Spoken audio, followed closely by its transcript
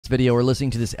video or listening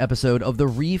to this episode of the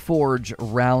Reforge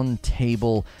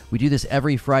Roundtable. We do this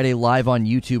every Friday live on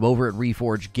YouTube over at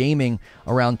Reforge Gaming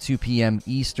around 2 p.m.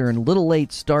 Eastern. Little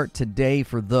late start today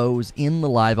for those in the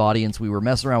live audience. We were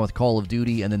messing around with Call of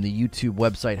Duty, and then the YouTube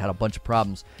website had a bunch of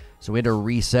problems, so we had to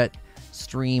reset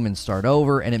stream and start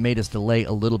over, and it made us delay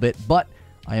a little bit, but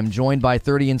I am joined by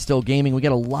 30 and Still Gaming. We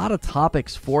got a lot of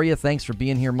topics for you. Thanks for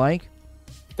being here, Mike.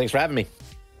 Thanks for having me.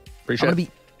 Appreciate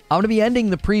it. I'm going to be ending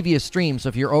the previous stream, so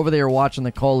if you're over there watching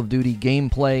the Call of Duty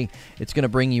gameplay, it's going to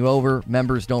bring you over.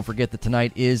 Members, don't forget that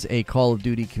tonight is a Call of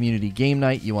Duty community game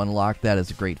night. You unlock that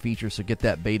as a great feature, so get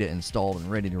that beta installed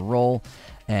and ready to roll.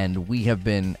 And we have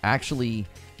been actually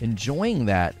enjoying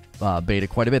that beta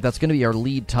quite a bit. That's going to be our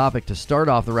lead topic to start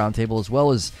off the roundtable, as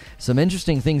well as some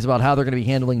interesting things about how they're going to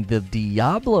be handling the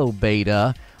Diablo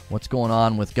beta, what's going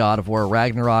on with God of War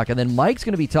Ragnarok, and then Mike's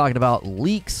going to be talking about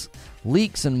leaks,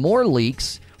 and more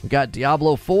leaks. We got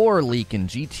Diablo 4 leaking,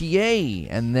 GTA,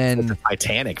 and then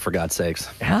Titanic, for God's sakes.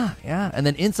 Yeah. And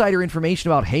then insider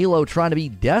information about Halo trying to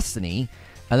beat Destiny.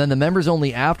 And then the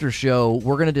members-only after show,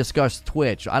 we're going to discuss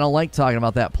Twitch. I don't like talking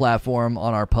about that platform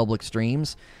on our public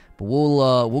streams, but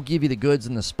we'll give you the goods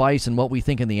and the spice and what we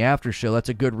think in the after show. That's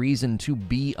a good reason to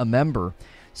be a member.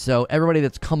 So everybody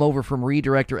that's come over from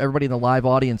Redirect, or everybody in the live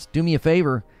audience, do me a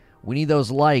favor. We need those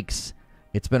likes.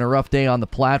 It's been a rough day on the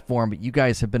platform, but you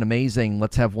guys have been amazing.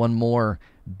 Let's have one more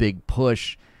big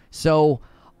push. So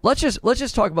let's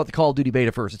just talk about the Call of Duty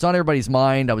beta first. It's on everybody's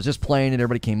mind. I was just playing and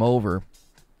everybody came over.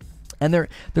 And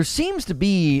there seems to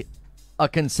be a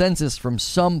consensus from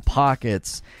some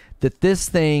pockets that this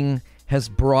thing has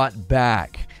brought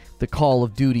back the Call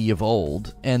of Duty of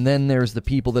old. And then there's the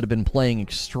people that have been playing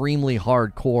extremely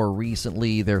hardcore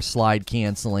recently. They're slide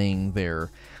canceling.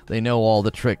 They know all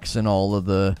the tricks and all of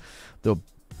the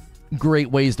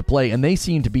great ways to play, and they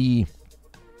seem to be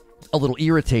a little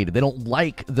irritated. They don't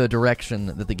like the direction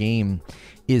that the game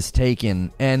is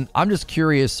taken, and I'm just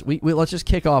curious. Let's just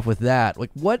kick off with that. Like,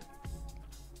 what's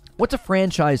a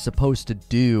franchise supposed to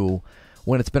do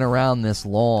when it's been around this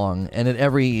long, and at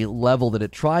every level that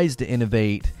it tries to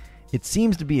innovate, it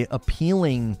seems to be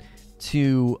appealing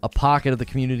to a pocket of the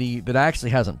community that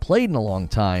actually hasn't played in a long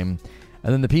time,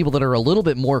 and then the people that are a little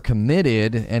bit more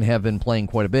committed and have been playing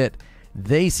quite a bit,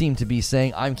 they seem to be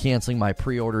saying, I'm canceling my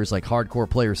pre-orders. Like, hardcore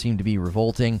players seem to be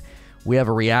revolting. We have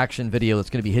a reaction video that's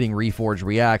going to be hitting Reforge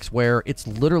Reacts, where it's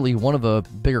literally one of a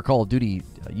bigger Call of Duty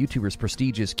YouTubers,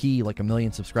 Prestigious Key, like 1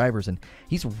 million subscribers, and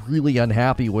he's really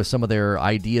unhappy with some of their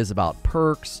ideas about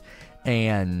perks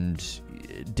and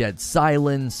dead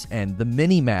silence and the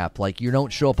mini-map. Like, you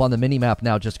don't show up on the mini-map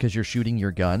now just because you're shooting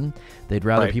your gun. They'd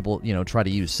rather people, try to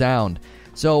use sound.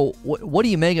 So what do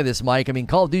you make of this, Mike? I mean,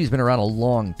 Call of Duty's been around a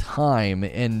long time,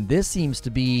 and this seems to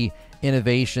be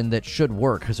innovation that should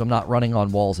work, because I'm not running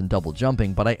on walls and double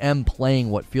jumping, but I am playing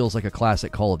what feels like a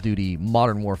classic Call of Duty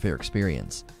Modern Warfare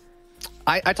experience.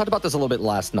 I talked about this a little bit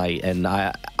last night, and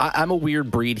I'm a weird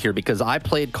breed here, because I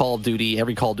played Call of Duty,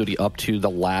 every Call of Duty up to the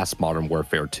last Modern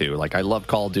Warfare 2. Like, I love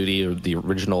Call of Duty, the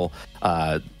original,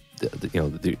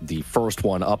 the first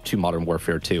one up to Modern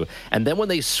Warfare 2. And then when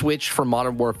they switched from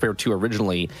Modern Warfare 2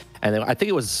 originally, and then I think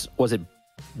it was it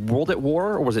World at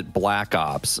War or was it Black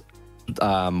Ops?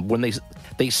 When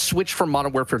they switched from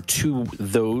Modern Warfare to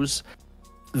those,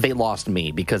 they lost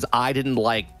me, because I didn't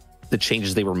like the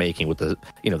changes they were making with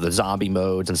the zombie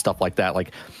modes and stuff like that.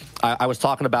 Like, I was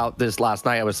talking about this last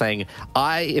night. I was saying,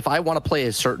 if I want to play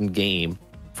a certain game,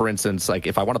 for instance, like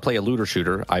if I want to play a looter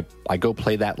shooter, I go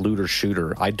play that looter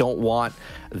shooter. I don't want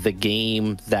the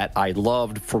game that I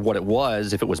loved for what it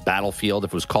was, if it was Battlefield,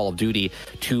 if it was Call of Duty,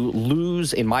 to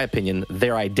lose, in my opinion,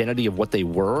 their identity of what they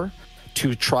were,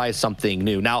 to try something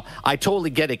new. Now, I totally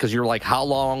get it, because you're like, how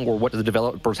long, or what do the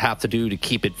developers have to do to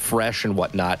keep it fresh and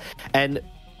whatnot? And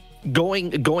going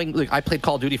like, I played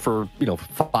Call of Duty for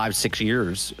 5-6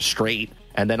 years straight,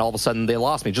 and then all of a sudden they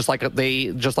lost me, just like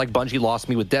Bungie lost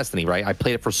me with Destiny, right? I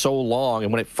played it for so long,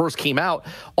 and when it first came out,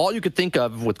 all you could think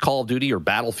of with Call of Duty or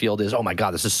Battlefield is, oh my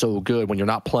God, this is so good. When you're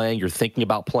not playing, you're thinking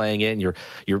about playing it, and you're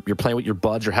playing with your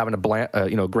buds, you're having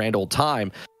a grand old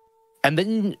time. And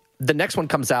then the next one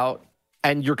comes out,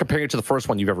 and you're comparing it to the first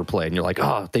one you've ever played, and you're like,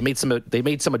 oh, they made some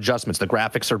adjustments. The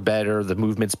graphics are better, the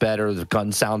movement's better, the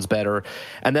gun sounds better.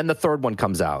 And then the third one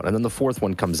comes out, and then the fourth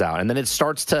one comes out, and then it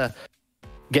starts to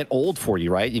get old for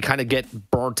you, right? You kind of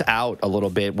get burnt out a little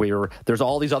bit, where there's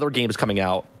all these other games coming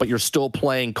out, but you're still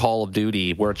playing Call of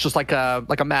Duty, where it's just like a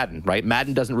Madden, right?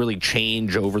 Madden doesn't really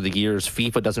change over the years.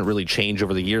 FIFA doesn't really change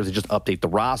over the years. They just update the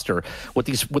roster. With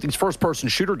these first-person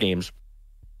shooter games,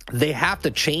 they have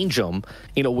to change them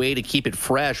in a way to keep it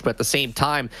fresh, but at the same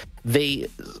time, they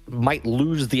might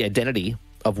lose the identity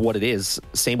of what it is.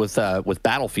 Same with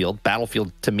Battlefield.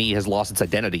 Battlefield to me has lost its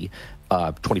identity.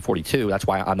 2042. That's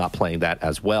why I'm not playing that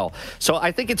as well. So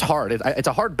I think it's hard. It's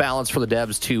a hard balance for the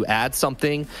devs to add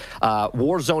something.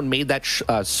 Warzone made that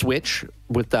switch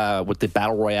with the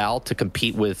Battle Royale to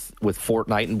compete with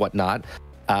Fortnite and whatnot,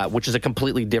 which is a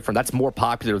completely different. That's more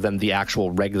popular than the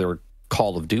actual regular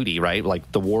Call of Duty, right? Like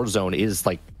the Warzone is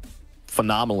like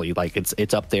phenomenally, like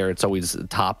it's up there. It's always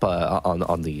top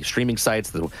on the streaming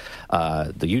sites, the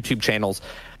YouTube channels.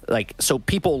 Like, so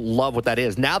people love what that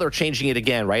is. Now they're changing it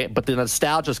again, right? But the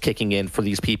nostalgia's kicking in for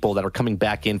these people that are coming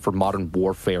back in for Modern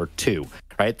Warfare 2,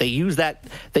 right? They use that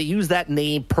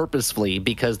name purposefully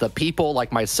because the people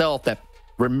like myself that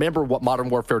remember what Modern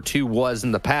Warfare 2 was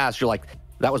in the past, you're like,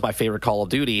 that was my favorite Call of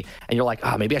Duty, and you're like,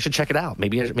 maybe I should check it out.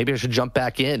 Maybe I should jump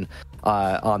back in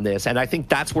on this. And I think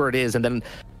that's where it is. And then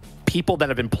people that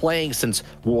have been playing since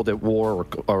World at War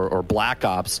or Black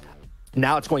Ops,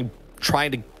 now it's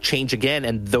trying to change again,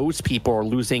 and those people are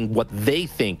losing what they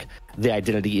think the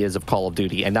identity is of Call of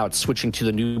Duty, and now it's switching to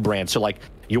the new brand. So like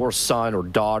your son or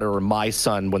daughter or my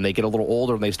son, when they get a little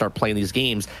older and they start playing these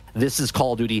games, this is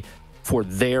Call of Duty for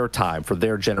their time, for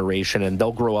their generation, and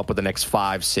they'll grow up with the next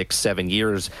 5, 6, 7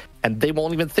 years, and they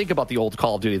won't even think about the old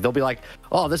Call of Duty. They'll be like,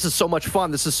 oh, this is so much fun,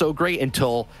 this is so great,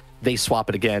 until they swap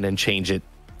it again and change it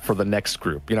for the next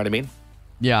group. You know what I mean?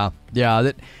 Yeah.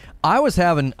 I was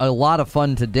having a lot of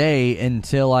fun today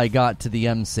until I got to the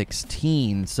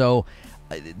M16. So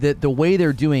the way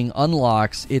they're doing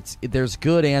unlocks, there's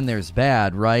good and there's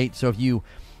bad, right? So if you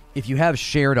have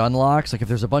shared unlocks, like if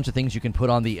there's a bunch of things you can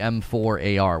put on the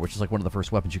M4 AR, which is like one of the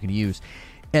first weapons you can use,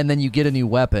 and then you get a new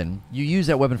weapon, you use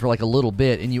that weapon for like a little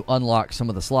bit and you unlock some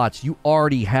of the slots, you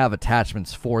already have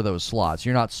attachments for those slots.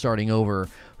 You're not starting over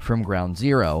from ground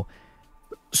zero.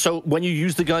 So when you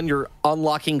use the gun, you're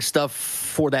unlocking stuff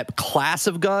for that class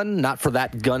of gun, not for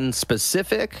that gun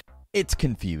specific? It's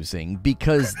confusing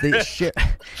because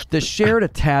the shared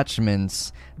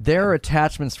attachments, there are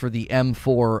attachments for the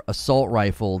M4 assault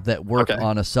rifle that work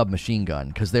on a submachine gun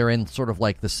because they're in sort of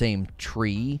like the same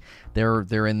tree.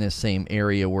 They're in this same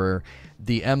area where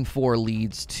the M4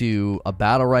 leads to a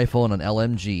battle rifle and an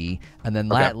LMG, and then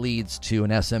that leads to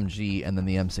an SMG and then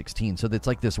the M16. So it's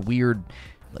like this weird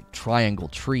like triangle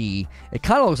tree. It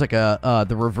kind of looks like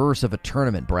the reverse of a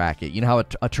tournament bracket. You know how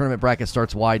a tournament bracket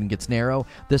starts wide and gets narrow?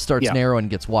 This starts narrow and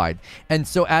gets wide. And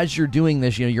so as you're doing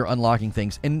this, you're unlocking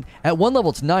things. And at one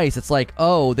level it's nice. It's like,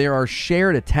 oh, there are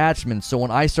shared attachments. So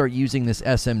when I start using this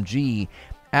SMG,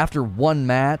 after one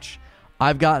match,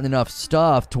 I've gotten enough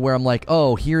stuff to where I'm like,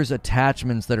 oh, here's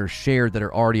attachments that are shared that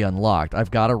are already unlocked.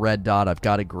 I've got a red dot, I've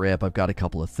got a grip, I've got a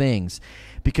couple of things.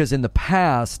 Because in the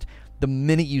past, the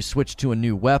minute you switch to a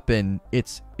new weapon,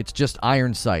 it's just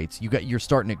iron sights. You're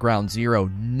starting at ground zero,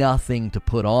 nothing to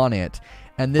put on it.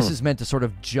 And this is meant to sort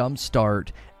of jumpstart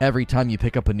every time you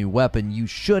pick up a new weapon. You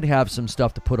should have some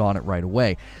stuff to put on it right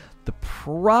away. The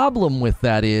problem with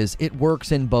that is it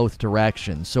works in both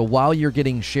directions. So while you're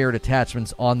getting shared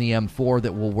attachments on the M4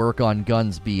 that will work on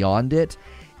guns beyond it,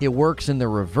 it works in the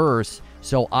reverse.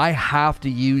 So I have to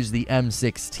use the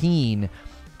M16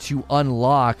 to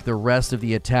unlock the rest of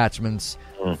the attachments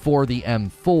for the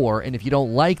M4. And if you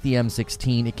don't like the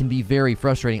M16, it can be very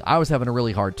frustrating. I was having a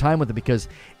really hard time with it because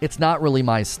it's not really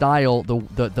my style.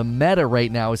 The meta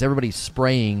right now is everybody's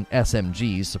spraying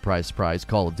SMGs. Surprise, surprise,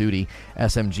 Call of Duty.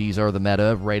 SMGs are the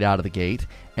meta right out of the gate.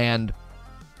 And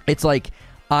it's like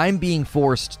I'm being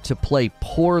forced to play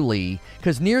poorly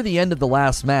because near the end of the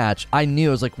last match, I knew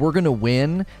I was like, we're going to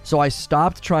win. So I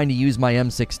stopped trying to use my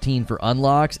M16 for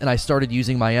unlocks and I started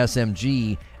using my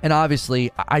SMG. And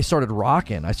obviously, I started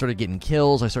rocking. I started getting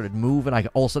kills. I started moving.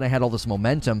 All of a sudden, I had all this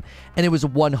momentum. And it was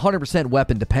 100%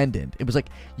 weapon dependent. It was like,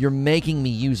 you're making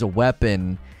me use a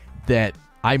weapon that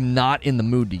I'm not in the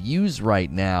mood to use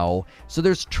right now. So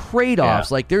there's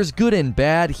trade-offs. Like, there's good and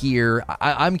bad here.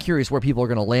 I'm curious where people are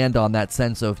going to land on that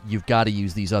sense of you've got to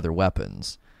use these other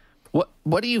weapons.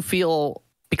 What do you feel?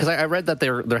 Because I read that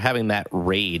they're having that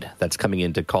raid that's coming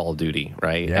into Call of Duty,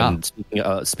 right? Yeah.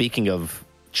 And speaking of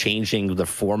changing the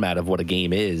format of what a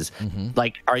game is,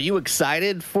 like, are you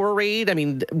excited for a raid? I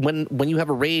mean, when you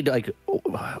have a raid, like,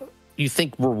 you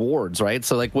think rewards, right?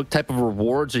 So, like, what type of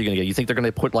rewards are you going to get? You think they're going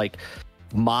to put, like,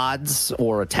 mods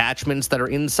or attachments that are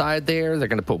inside there? They're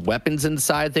going to put weapons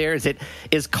inside there?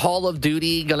 Is Call of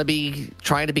Duty going to be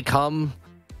trying to become,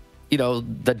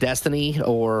 the Destiny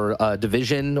or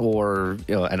Division or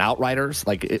an Outriders?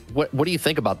 Like, what do you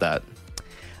think about that?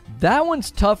 That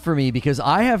one's tough for me because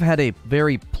I have had a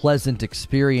very pleasant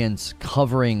experience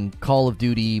covering Call of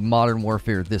Duty Modern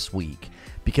Warfare this week.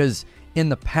 Because in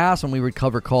the past, when we would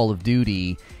cover Call of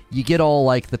Duty, you get all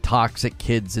like the toxic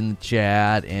kids in the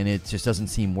chat, and it just doesn't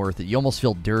seem worth it. You almost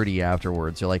feel dirty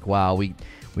afterwards. You're like, wow, we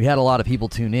had a lot of people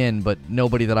tune in, but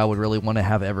nobody that I would really want to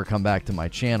have ever come back to my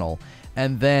channel.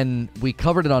 And then we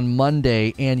covered it on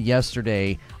Monday and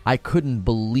yesterday. I couldn't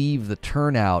believe the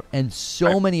turnout, and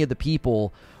so many of the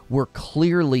people were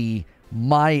clearly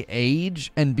my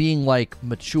age and being like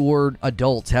mature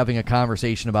adults having a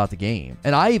conversation about the game.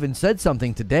 And I even said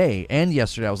something today and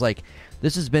yesterday. I was like,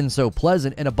 this has been so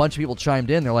pleasant. And a bunch of people chimed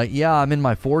in. They're like, yeah, I'm in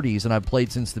my 40s and I've played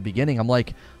since the beginning. I'm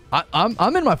like,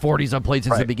 I'm in my 40s. I've played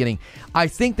since the beginning. I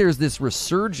think there's this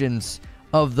resurgence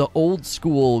of the old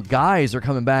school guys are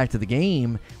coming back to the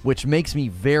game, which makes me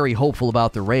very hopeful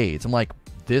about the raids. I'm like,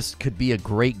 this could be a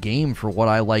great game for what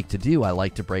I like to do. I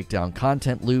like to break down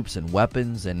content loops and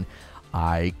weapons, and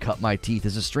I cut my teeth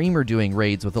as a streamer doing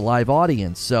raids with a live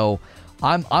audience. So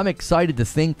I'm excited to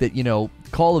think that, you know,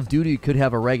 Call of Duty could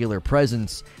have a regular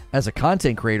presence as a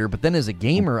content creator, but then as a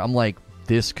gamer, I'm like,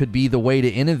 this could be the way to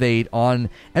innovate on.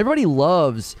 Everybody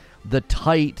loves the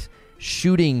tight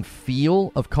shooting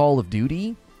feel of Call of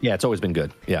Duty. Yeah, it's always been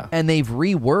good. Yeah. And they've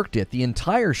reworked it. The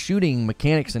entire shooting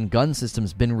mechanics and gun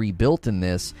system's been rebuilt in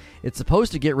this. It's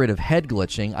supposed to get rid of head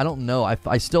glitching. I don't know.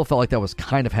 I still felt like that was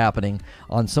kind of happening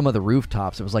on some of the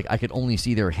rooftops. It was like I could only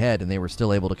see their head, and they were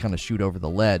still able to kind of shoot over the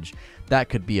ledge. That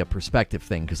could be a perspective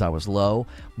thing because I was low.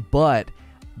 But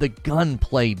the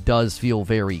gunplay does feel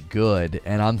very good,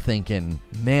 and I'm thinking,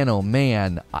 man, oh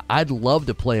man, I'd love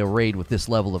to play a raid with this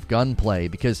level of gunplay,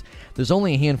 because there's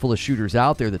only a handful of shooters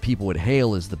out there that people would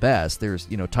hail as the best. There's,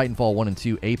 you know, Titanfall 1 and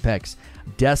 2, Apex,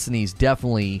 Destiny's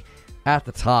definitely at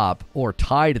the top, or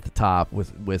tied at the top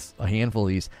with a handful of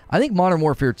these. I think Modern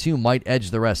Warfare 2 might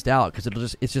edge the rest out,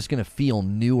 because it's just going to feel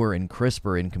newer and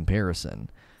crisper in comparison.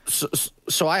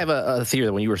 So I have a theory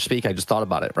that when you were speaking, I just thought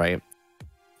about it, right?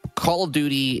 Call of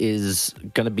Duty is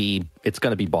going to be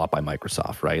bought by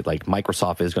Microsoft, right? Like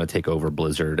Microsoft is going to take over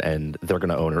Blizzard, and they're going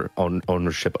to own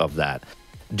ownership of that.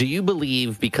 Do you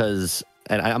believe, because,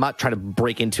 and I'm not trying to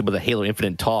break into the Halo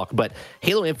Infinite talk, but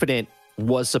Halo Infinite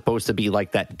was supposed to be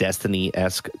like that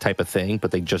Destiny-esque type of thing,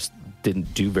 but they just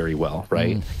didn't do very well,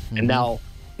 right? Mm-hmm. And now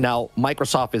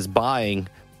Microsoft is buying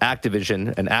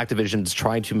Activision, and Activision's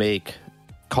trying to make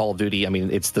Call of Duty, I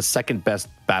mean, it's the second best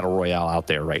battle royale out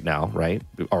there right now, right?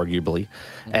 Arguably.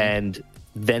 Mm-hmm. And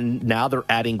then now they're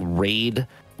adding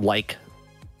raid-like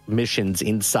missions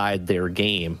inside their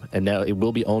game, and now it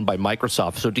will be owned by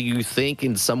Microsoft. So do you think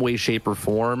in some way, shape, or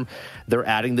form they're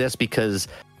adding this because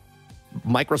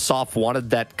Microsoft wanted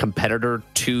that competitor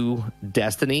to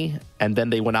Destiny, and then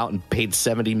they went out and paid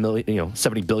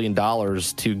 $70 billion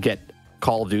to get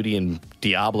Call of Duty and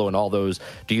Diablo and all those?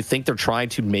 Do you think they're trying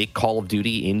to make Call of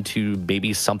Duty into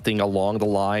maybe something along the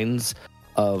lines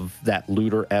of that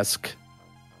looter-esque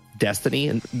Destiny?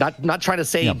 And not trying to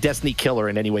say Destiny killer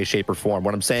in any way, shape, or form.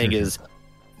 What I'm saying is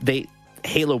they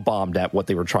Halo bombed at what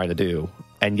they were trying to do,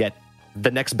 and yet the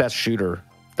next best shooter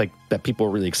like that people are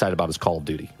really excited about is Call of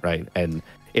Duty, right? And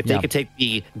if they could take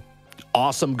the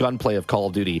awesome gunplay of Call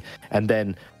of Duty and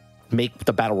then make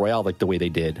the battle royale like the way they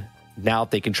did, now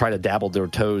they can try to dabble their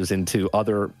toes into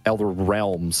other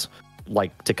realms,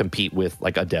 like to compete with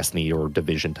like a Destiny or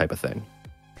Division type of thing.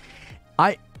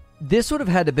 This would have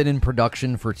had to have been in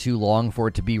production for too long for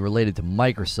it to be related to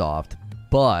Microsoft,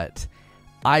 but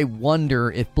I wonder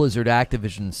if Blizzard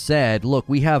Activision said, look,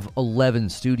 we have 11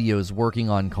 studios working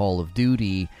on Call of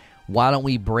Duty. Why don't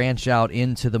we branch out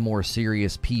into the more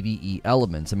serious PvE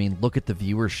elements? I mean, look at the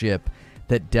viewership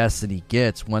that Destiny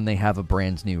gets when they have a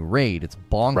brand new raid. It's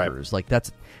bonkers. Right.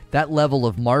 Like that level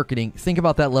of marketing. Think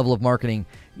about that level of marketing.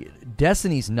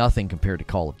 Destiny's nothing compared to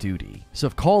Call of Duty. So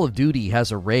if Call of Duty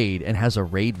has a raid and has a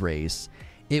raid race,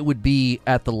 it would be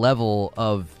at the level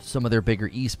of some of their bigger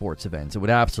esports events. It would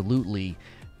absolutely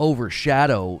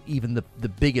overshadow even the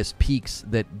biggest peaks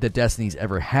that Destiny's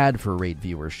ever had for raid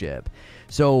viewership.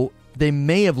 So they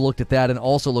may have looked at that and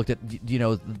also looked at, you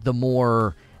know, the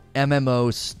more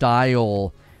MMO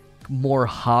style, more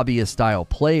hobbyist style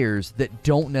players that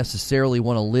don't necessarily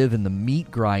want to live in the meat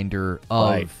grinder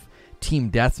of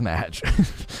team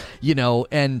deathmatch, you know,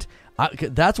 and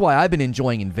that's why I've been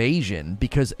enjoying Invasion,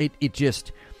 because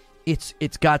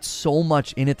it's got so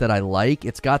much in it that I like.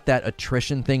 It's got that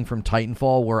attrition thing from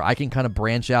Titanfall where I can kind of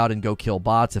branch out and go kill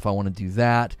bots if I want to do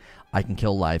that. I can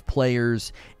kill live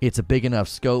players. It's a big enough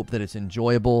scope that it's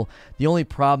enjoyable. The only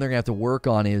problem they're going to have to work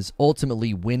on is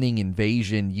ultimately winning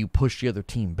Invasion. You push the other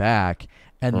team back,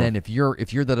 and then if you're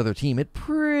that other team, it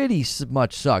pretty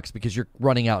much sucks because you're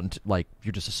running out and like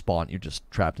you're just a spawn. You're just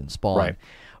trapped in spawn. Right.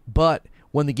 But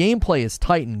when the gameplay is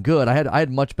tight and good, I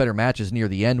had much better matches near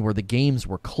the end where the games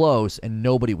were close and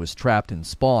nobody was trapped in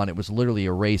spawn. It was literally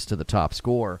a race to the top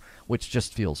score, which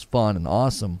just feels fun and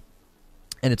awesome.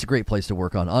 And it's a great place to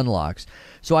work on unlocks.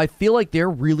 So I feel like they're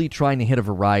really trying to hit a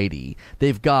variety.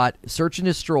 They've got Search and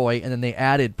Destroy, and then they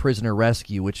added Prisoner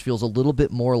Rescue, which feels a little bit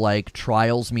more like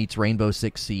Trials meets Rainbow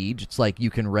Six Siege. It's like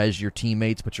you can res your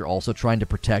teammates, but you're also trying to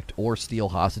protect or steal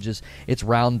hostages. It's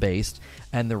round-based,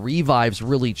 and the revives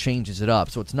really changes it up.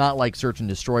 So it's not like Search and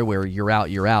Destroy where you're out,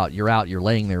 you're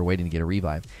laying there waiting to get a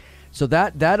revive. So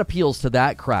that appeals to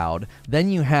that crowd.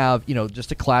 Then you have,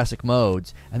 just a classic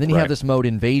modes, and then you have this mode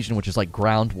Invasion, which is like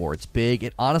ground war. It's big.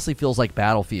 It honestly feels like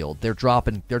Battlefield. They're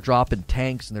dropping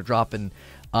tanks, and they're dropping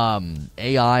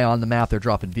AI on the map. They're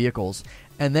dropping vehicles,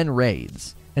 and then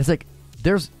raids. And it's like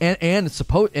it's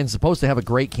supposed to have a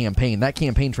great campaign. That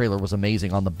campaign trailer was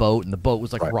amazing on the boat, and the boat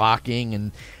was like rocking,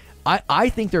 and I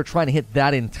think they're trying to hit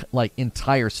that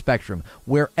entire spectrum.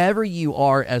 Wherever you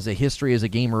are as a history, as a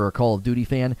gamer or a Call of Duty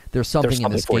fan, there's something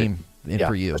in this game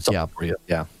for you.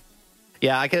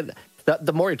 Yeah. I can.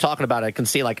 The more you're talking about it, I can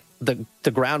see like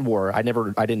the ground war. I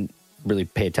didn't really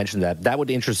pay attention to that. That would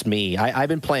interest me. I've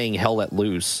been playing Hell Let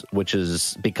Loose, which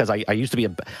is because I used to be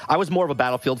I was more of a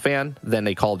Battlefield fan than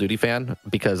a Call of Duty fan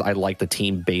because I like the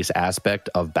team-based aspect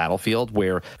of Battlefield,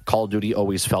 where Call of Duty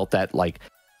always felt that like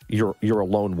you're a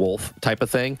lone wolf type of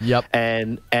thing. Yep.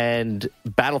 And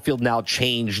Battlefield now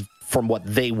changed from what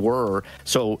they were.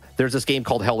 So there's this game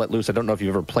called Hell Let Loose. I don't know if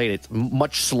you've ever played it. It's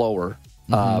much slower,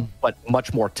 but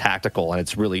much more tactical, and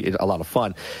it's really a lot of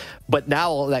fun. But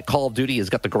now that Call of Duty has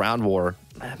got the ground war,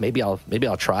 maybe I'll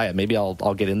try it. Maybe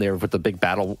I'll get in there with the big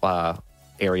battle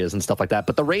areas and stuff like that.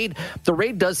 But the raid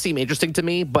does seem interesting to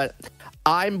me. But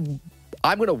I'm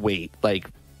gonna wait. I'm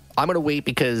gonna wait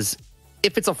because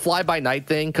if it's a fly-by-night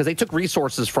thing, because they took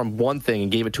resources from one thing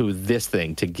and gave it to this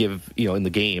thing to give, in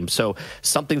the game. So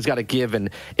something's got to give,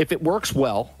 and if it works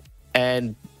well,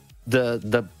 and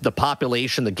the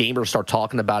population, the gamers start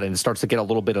talking about it, and it starts to get a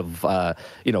little bit of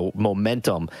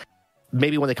momentum.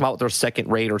 Maybe when they come out with their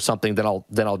second raid or something, then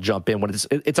I'll jump in when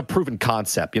it's a proven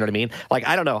concept. You know what I mean? Like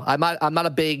I don't know. I'm not a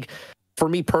big. For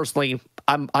me personally,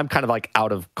 I'm kind of like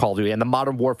out of Call of Duty, and the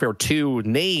Modern Warfare 2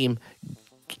 name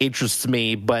interests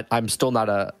me, but I'm still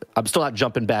not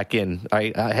jumping back in.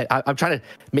 I'm trying to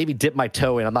maybe dip my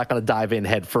toe in. I'm not going to dive in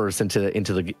head first into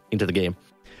the game.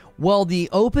 Well, the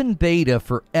open beta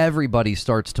for everybody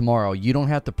starts tomorrow. You don't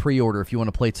have to pre-order if you want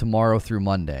to play tomorrow through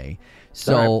Monday.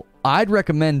 So I'd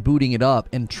recommend booting it up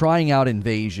and trying out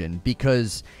Invasion,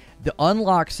 because the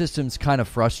unlock system's kind of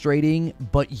frustrating,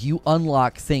 but you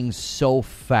unlock things so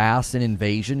fast in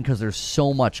Invasion because there's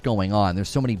so much going on. There's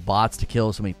so many bots to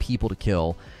kill, so many people to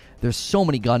kill. There's so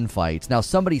many gunfights. Now,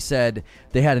 somebody said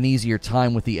they had an easier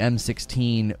time with the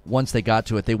M16. Once they got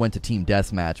to it, they went to Team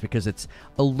Deathmatch because it's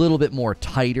a little bit more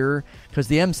tighter, because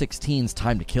the M16's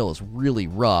time to kill is really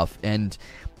rough, and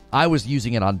I was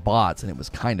using it on bots, and it was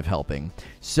kind of helping.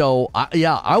 So,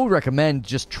 I would recommend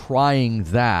just trying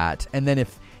that, and then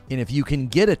if you can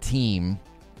get a team,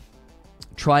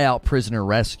 try out Prisoner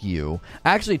Rescue.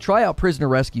 Actually, try out Prisoner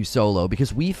Rescue solo,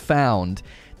 because we found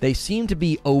they seem to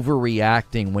be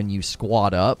overreacting when you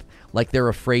squad up. Like they're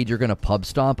afraid you're going to pub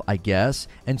stomp, I guess.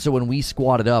 And so when we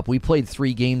squatted up, we played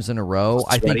 3 games in a row.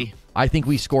 I think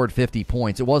we scored 50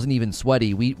 points. It wasn't even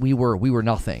sweaty. We were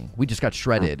nothing. We just got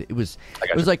shredded. It was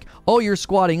like, oh, you're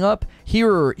squatting up.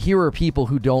 Here are people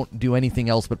who don't do anything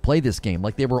else but play this game.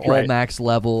 Like they were all max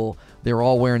level. They were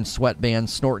all wearing sweatbands,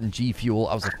 snorting G Fuel.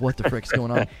 I was like, what the frick's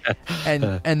going on?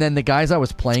 And then the guys I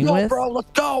was playing with, bro,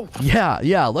 let's go.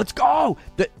 Yeah, let's go.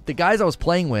 The guys I was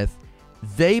playing with,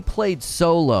 they played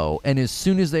solo, and as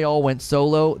soon as they all went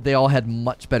solo, they all had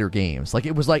much better games.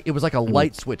 It was like a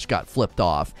light switch got flipped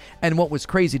off. And what was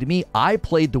crazy to me, I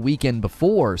played the weekend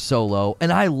before solo,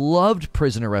 and I loved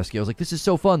Prisoner Rescue. I was like, this is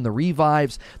so fun. The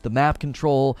revives, the map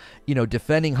control,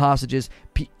 defending hostages.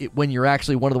 When you're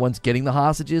actually one of the ones getting the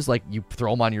hostages, like you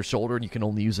throw them on your shoulder and you can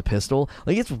only use a pistol.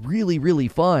 Like it's really, really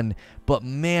fun. But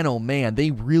man, oh man,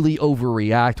 they really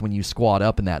overreact when you squad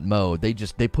up in that mode.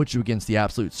 They put you against the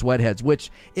absolute sweatheads, which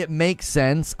it makes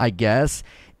sense, I guess,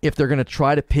 if they're going to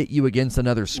try to pit you against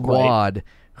another squad.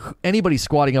 Right. Anybody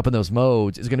squatting up in those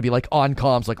modes is going to be like on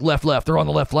comms, like left, they're on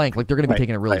the left flank. Like they're going to be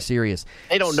taking it really serious.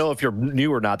 They don't know if you're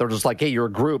new or not. They're just like, hey, you're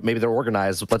a group. Maybe they're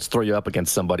organized. Let's throw you up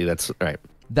against somebody. That's right.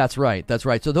 That's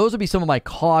right. So those would be some of my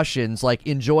cautions, like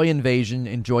enjoy Invasion,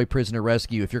 enjoy Prisoner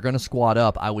Rescue. If you're going to squad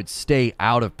up, I would stay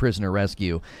out of Prisoner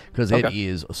Rescue because it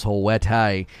is so wet.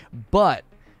 But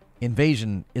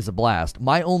Invasion is a blast.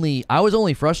 I was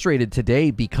only frustrated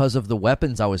today because of the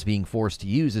weapons I was being forced to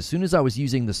use. As soon as I was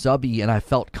using the subby and I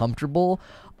felt comfortable,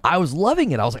 I was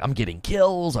loving it. I was like, I'm getting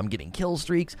kills. I'm getting kill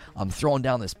streaks. I'm throwing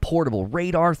down this portable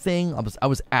radar thing. I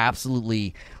was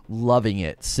absolutely loving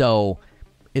it. So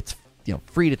it's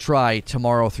free to try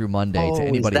tomorrow through Monday to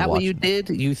anybody. Is that watching. what you did?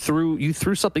 You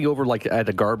threw something over like at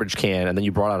a garbage can, and then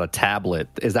you brought out a tablet.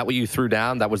 Is that what you threw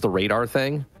down? That was the radar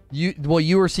thing? You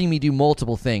were seeing me do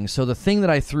multiple things. So the thing that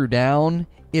I threw down,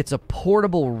 it's a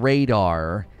portable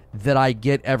radar that I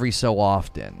get every so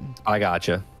often. I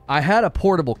gotcha. I had a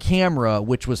portable camera,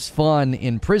 which was fun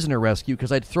in Prisoner Rescue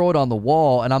because I'd throw it on the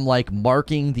wall and I'm like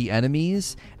marking the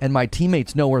enemies, and my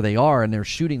teammates know where they are and they're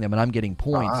shooting them and I'm getting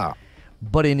points.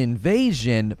 But in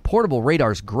Invasion, portable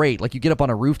radar's great. Like, you get up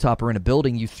on a rooftop or in a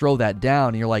building, you throw that down,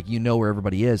 and you're like, you know where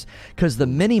everybody is. Because the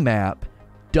mini-map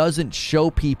doesn't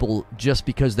show people just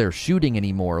because they're shooting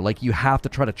anymore. Like, you have to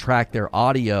try to track their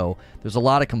audio. There's a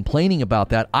lot of complaining about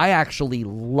that. I actually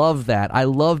love that. I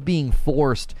love being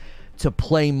forced to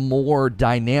play more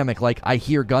dynamic. Like, I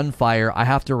hear gunfire, I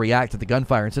have to react to the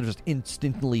gunfire instead of just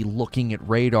instantly looking at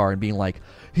radar and being like,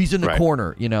 he's in the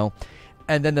corner,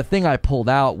 And then the thing I pulled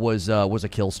out was a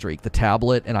kill streak, the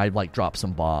tablet, and I like dropped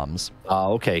some bombs.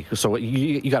 Oh, okay. So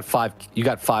you got 5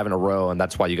 in a row, and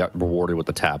that's why you got rewarded with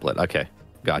the tablet. Okay,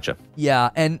 gotcha.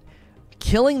 Yeah, and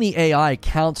killing the AI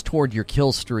counts toward your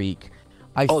kill streak.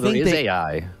 I think there is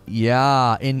AI.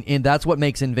 Yeah, and that's what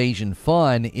makes Invasion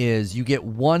fun is you get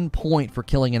 1 point for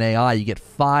killing an AI, you get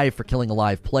 5 for killing a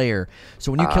live player.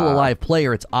 So when you kill a live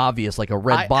player, it's obvious. Like a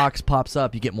red box pops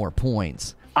up, you get more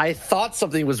points. I thought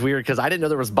something was weird because I didn't know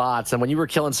there was bots, and when you were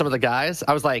killing some of the guys,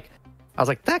 I was like,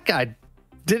 that guy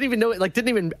didn't even know it, like didn't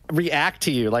even react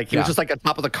to you. Like he was just like on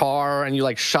top of the car, and you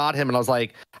like shot him, and I was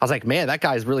like, man, that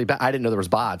guy's really bad. I didn't know there was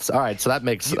bots. All right, so that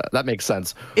makes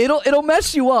sense. It'll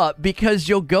mess you up because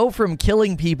you'll go from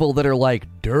killing people that are like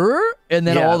dirt, and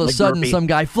then all of a sudden some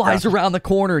guy flies around the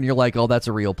corner, and you're like, oh, that's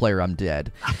a real player. I'm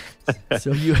dead.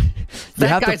 So you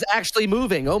that guy's actually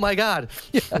moving. Oh my god!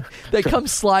 Yeah, they come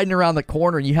sliding around the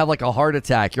corner, and you have like a heart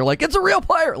attack. You're like, it's a real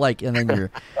player. Like, and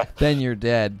then you're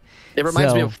dead. It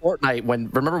reminds me of Fortnite.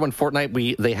 Remember when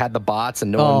Fortnite they had the bots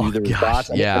and no one knew there was bots,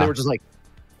 and they were just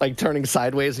like turning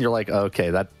sideways, and you're like,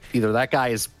 okay, that either that guy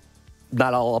is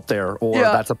not all up there or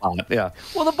that's a bot. Yeah.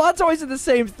 Well, the bots always did the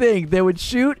same thing. They would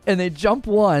shoot and they'd jump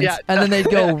once, and then they'd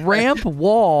go ramp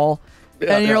wall,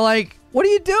 and you're like, what are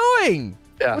you doing?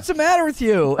 Yeah. What's the matter with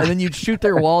you? And then you'd shoot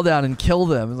their wall down and kill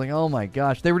them. It's like, oh my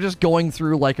gosh. They were just going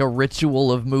through like a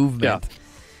ritual of movement.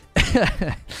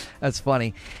 Yeah. That's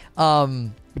funny.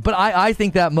 But I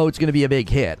think that mode's going to be a big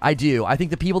hit. I do. I think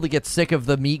the people that get sick of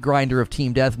the meat grinder of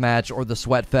Team Deathmatch or the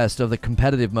sweat fest of the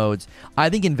competitive modes,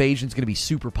 I think Invasion's going to be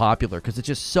super popular because it's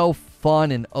just so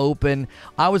fun and open.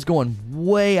 I was going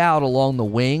way out along the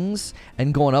wings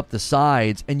and going up the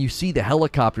sides, and you see the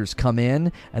helicopters come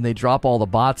in and they drop all the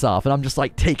bots off, and I'm just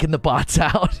like taking the bots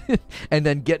out and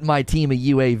then getting my team a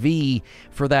UAV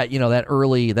for that, that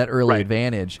early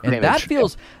advantage. And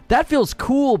that feels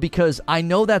cool because I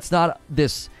know that's not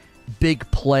this big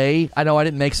play. I know I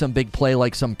didn't make some big play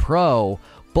like some pro,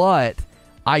 but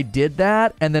I did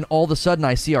that, and then all of a sudden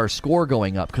I see our score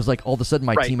going up because like all of a sudden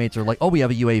my teammates are like, oh, we have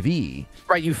a UAV.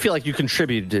 Right, you feel like you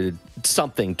contributed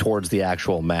something towards the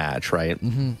actual match, right?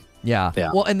 Mm-hmm. Yeah.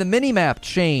 Well, and the mini-map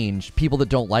change, people that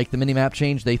don't like the mini-map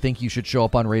change, they think you should show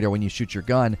up on radar when you shoot your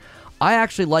gun. I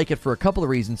actually like it for a couple of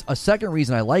reasons. A second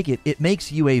reason I like it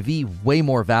makes UAV way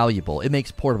more valuable. It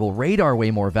makes portable radar way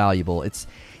more valuable. It's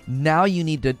now you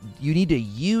need to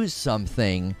use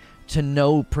something to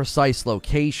know precise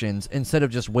locations instead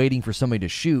of just waiting for somebody to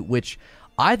shoot, which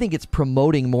I think it's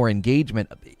promoting more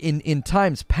engagement. In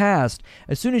times past,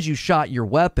 as soon as you shot your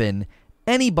weapon,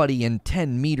 anybody in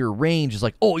 10-meter range is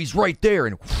like, oh, he's right there,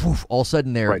 and whoosh, all of a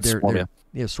sudden they're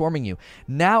swarming you.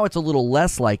 Now it's a little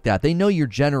less like that. They know your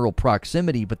general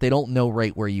proximity, but they don't know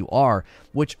right where you are,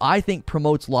 which I think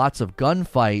promotes lots of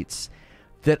gunfights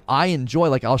that I enjoy.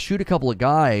 Like, I'll shoot a couple of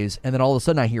guys, and then all of a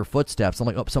sudden I hear footsteps. I'm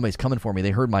like, oh, somebody's coming for me. They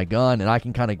heard my gun, and I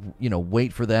can kind of,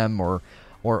 wait for them or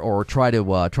try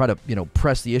to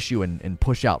press the issue and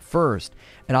push out first.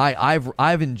 And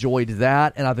I've enjoyed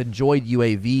that, and I've enjoyed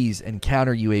UAVs and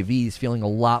counter UAVs feeling a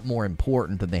lot more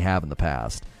important than they have in the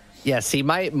past. Yeah, see,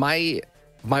 my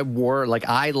war, like,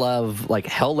 I love, like,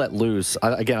 Hell Let Loose.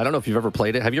 Again, I don't know if you've ever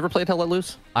played it. Have you ever played Hell Let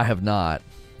Loose? I have not.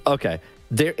 Okay.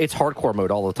 It's hardcore mode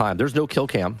all the time. There's no kill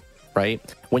cam, right?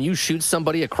 When you shoot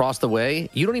somebody across the way,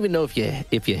 you don't even know if you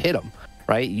hit them,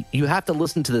 right? You have to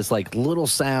listen to this like little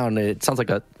sound. It sounds like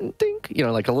a dink,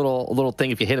 like a little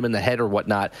thing if you hit them in the head or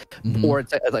whatnot, or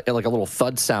it's like a little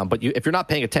thud sound. But if you're not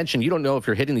paying attention, you don't know if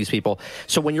you're hitting these people.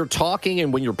 So when you're talking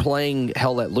and when you're playing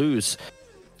Hell Let Loose,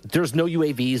 there's no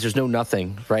UAVs, there's no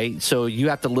nothing, right? So you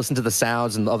have to listen to the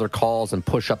sounds and other calls and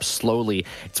push up slowly.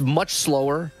 It's much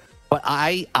slower, but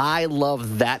I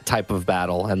love that type of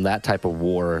battle and that type of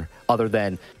war, other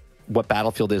than what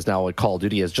Battlefield is now. What Call of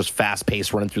Duty is just fast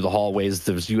paced, running through the hallways.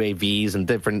 There's UAVs and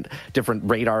different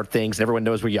radar things, and everyone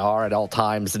knows where you are at all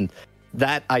times. And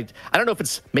that I don't know if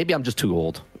it's, maybe I'm just too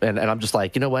old, and I'm just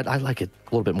like, you know what, I like it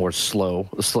a little bit more slow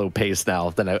pace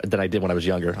now than I did when I was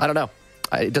younger. I don't know,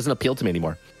 it doesn't appeal to me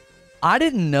anymore. I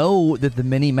didn't know that the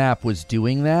mini-map was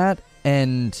doing that,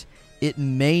 and I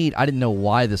didn't know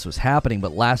why this was happening,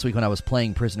 but last week when I was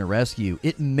playing Prisoner Rescue,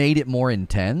 it made it more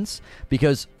intense,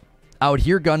 because I would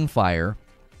hear gunfire,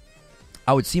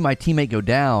 I would see my teammate go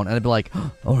down, and I'd be like,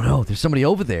 oh no, there's somebody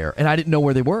over there, and I didn't know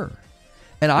where they were.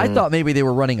 And I thought maybe they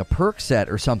were running a perk set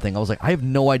or something. I was like, I have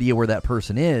no idea where that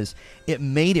person is. It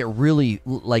made it really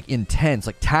like intense,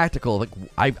 like tactical. Like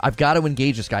I've got to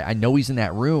engage this guy. I know he's in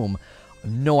that room.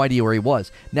 No idea where he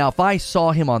was. Now, if I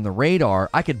saw him on the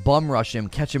radar, I could bum rush him,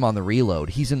 catch him on the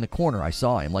reload. He's in the corner. I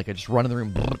saw him. Like I just run in the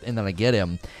room, and then I get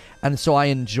him. And so I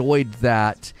enjoyed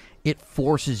that. It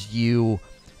forces you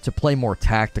to play more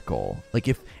tactical.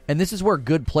 And this is where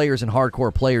good players and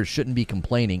hardcore players shouldn't be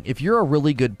complaining. If you're a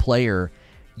really good player,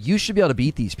 you should be able to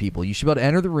beat these people. You should be able to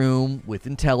enter the room with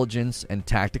intelligence and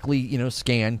tactically,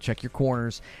 scan, check your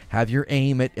corners, have your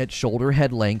aim at shoulder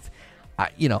head length.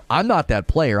 I'm not that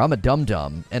player. I'm a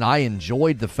dum-dum, and I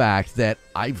enjoyed the fact that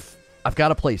I've got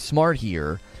to play smart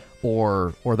here,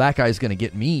 or that guy's going to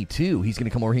get me too. He's going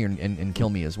to come over here and kill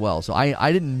me as well. So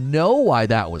I didn't know why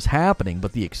that was happening,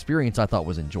 but the experience I thought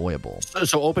was enjoyable.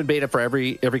 So open beta for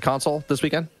every console this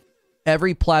weekend?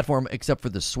 Every platform except for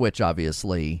the Switch,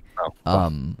 obviously.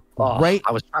 Right.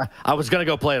 I was gonna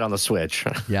go play it on the Switch.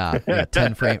 yeah,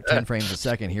 10 frames a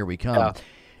second. Here we come. Yeah.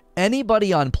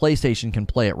 Anybody on PlayStation can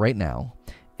play it right now,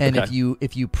 and if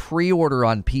you pre-order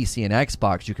on PC and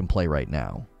Xbox, you can play right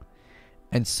now.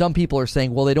 And some people are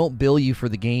saying, well, they don't bill you for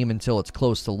the game until it's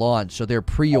close to launch, so they're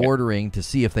pre-ordering to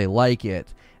see if they like it,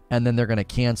 and then they're going to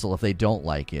cancel if they don't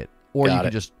like it, or you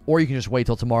can just wait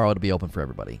till tomorrow. It'll be open for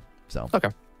everybody. So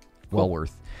well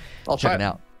worth checking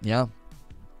out. Yeah.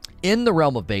 In the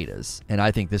realm of betas, and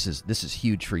I think this is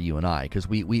huge for you and I, because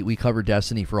we covered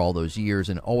Destiny for all those years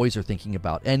and always are thinking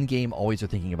about endgame, always are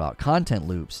thinking about content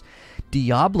loops.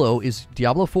 Diablo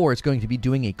 4 is going to be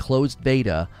doing a closed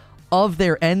beta of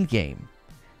their endgame.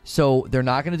 So they're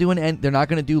not going to they're not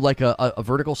going to do like a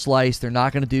vertical slice. They're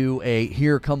not going to do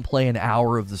here, come play an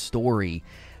hour of the story.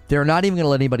 They're not even going to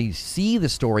let anybody see the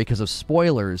story because of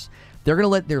spoilers. They're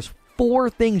going to there's 4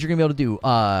 things you're going to be able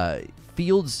to do.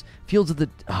 Fields of the...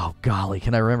 Oh, golly,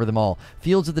 can I remember them all?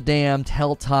 Fields of the Damned,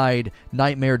 Helltide,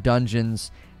 Nightmare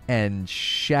Dungeons, and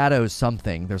Shadows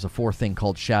something. There's a 4th thing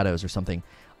called Shadows or something.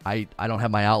 I don't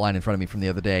have my outline in front of me from the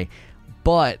other day.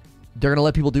 But they're going to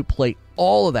let people play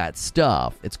all of that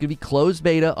stuff. It's going to be closed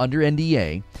beta under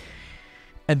NDA.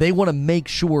 And they want to make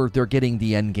sure they're getting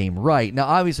the end game right. Now,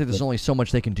 obviously, there's only so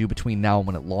much they can do between now and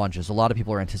when it launches. A lot of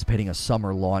people are anticipating a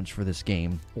summer launch for this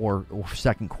game, or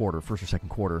second quarter, first or second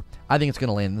quarter. I think it's going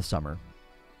to land in the summer.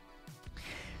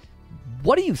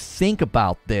 What do you think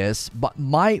about this? But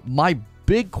my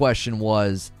big question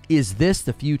was, is this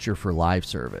the future for live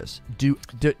service? Do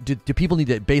people need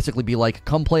to basically be like,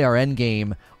 come play our end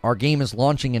game? Our game is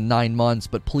launching in 9 months,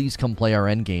 but please come play our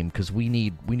end game because we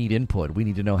need input. We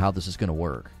need to know how this is going to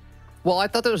work. Well, I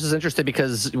thought that was interesting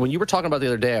because when you were talking about the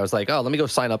other day, I was like, oh, let me go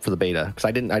sign up for the beta because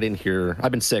I didn't hear.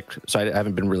 I've been sick, so I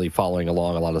haven't been really following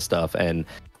along a lot of stuff. And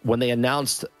when they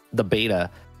announced the beta,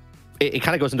 it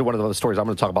kind of goes into one of the stories I'm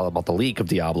going to talk about the leak of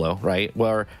Diablo, right?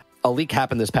 Where a leak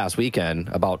happened this past weekend,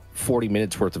 about 40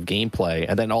 minutes worth of gameplay,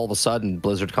 and then all of a sudden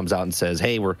Blizzard comes out and says,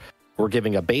 hey, we're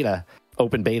giving a beta,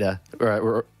 open beta,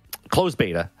 or closed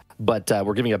beta, but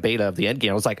we're giving a beta of the end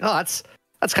game. I was like, oh, that's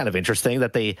kind of interesting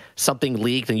that something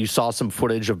leaked and you saw some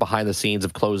footage of behind the scenes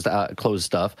of closed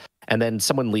stuff, and then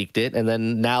someone leaked it, and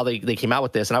then now they came out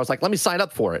with this, and I was like, let me sign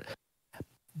up for it.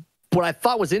 What I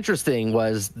thought was interesting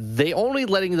was they only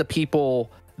letting the people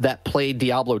that played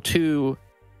Diablo 2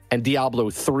 and Diablo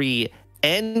 3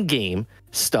 endgame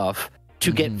stuff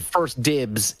to get first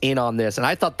dibs in on this. And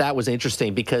I thought that was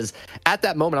interesting because at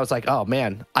that moment I was like, oh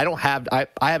man, I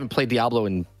haven't played Diablo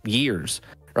in years,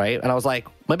 right? And I was like,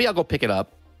 maybe I'll go pick it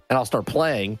up and I'll start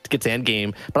playing to get to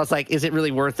endgame. But I was like, is it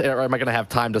really worth it, or am I going to have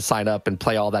time to sign up and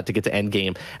play all that to get to endgame?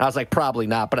 And I was like, probably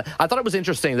not. But I thought it was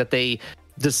interesting that they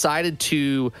decided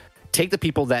to take the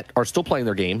people that are still playing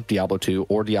their game, Diablo 2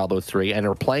 or Diablo 3, and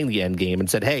are playing the end game and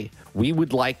said, hey, we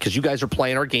would like, because you guys are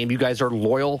playing our game, you guys are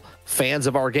loyal fans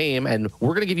of our game, and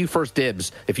we're going to give you first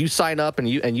dibs. If you sign up and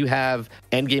you have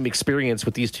end game experience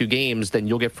with these two games, then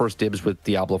you'll get first dibs with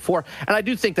Diablo 4. And I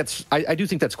do think that's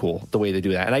cool the way they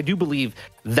do that. And I do believe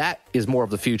that is more of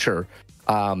the future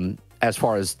as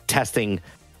far as testing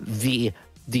the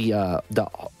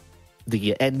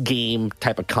end game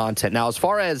type of content. Now, as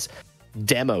far as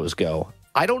demos go,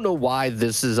 I don't know why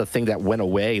this is a thing that went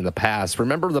away in the past.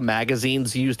 Remember the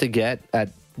magazines you used to get at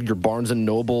your Barnes and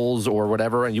Nobles or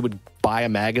whatever, and you would buy a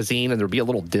magazine and there'd be a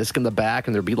little disc in the back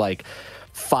and there'd be like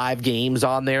 5 games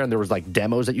on there and there was like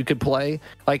demos that you could play.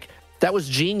 Like, that was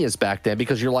genius back then,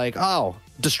 because you're like, oh,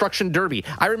 Destruction Derby.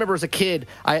 I remember as a kid,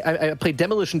 I played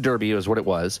Demolition Derby is what it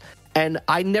was. And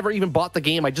I never even bought the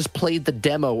game. I just played the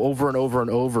demo over and over and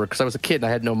over because I was a kid and I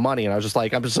had no money. And I was just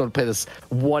like, I'm just going to play this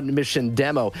one mission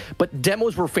demo. But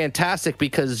demos were fantastic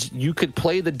because you could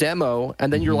play the demo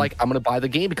and then you're like, I'm going to buy the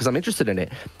game because I'm interested in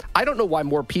it. I don't know why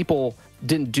more people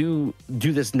didn't do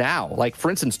this now. Like,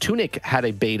 for instance, Tunic had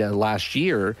a beta last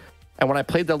year. And when I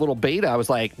played that little beta, I was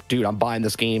like, dude, I'm buying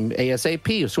this game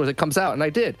ASAP as soon as it comes out. And I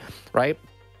did, right?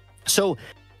 So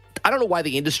I don't know why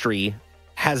the industry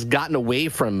has gotten away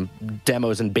from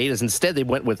demos and betas. Instead, they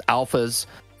went with alphas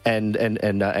and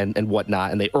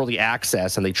whatnot, and they early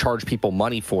access, and they charge people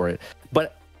money for it.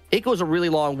 But it goes a really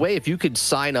long way if you could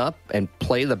sign up and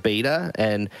play the beta.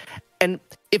 And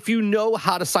if you know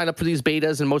how to sign up for these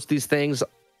betas and most of these things,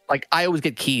 like I always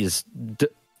get keys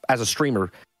as a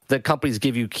streamer. The companies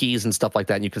give you keys and stuff like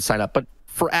that, and you can sign up. But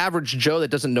for average Joe that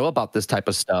doesn't know about this type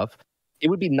of stuff, it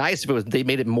would be nice if they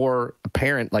made it more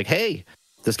apparent, like, hey,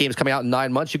 this game's coming out in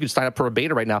 9 months. You can sign up for a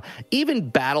beta right now. Even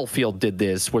Battlefield did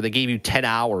this, where they gave you 10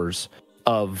 hours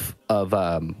of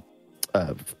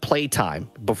play time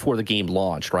before the game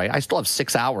launched, right? I still have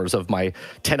 6 hours of my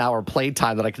 10-hour play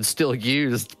time that I can still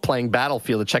use playing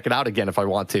Battlefield to check it out again if I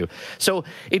want to. So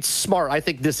it's smart. I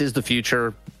think this is the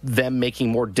future, them making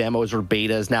more demos or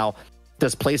betas. Now,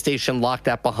 does PlayStation lock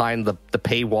that behind the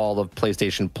paywall of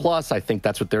PlayStation Plus? I think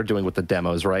that's what they're doing with the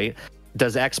demos, right?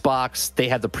 Does Xbox, they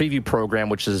have the preview program,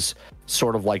 which is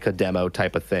sort of like a demo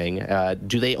type of thing.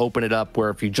 Do they open it up where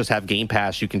if you just have Game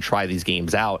Pass, you can try these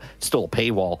games out? Still a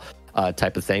paywall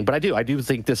type of thing. But I do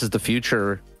think this is the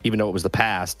future, even though it was the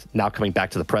past, now coming back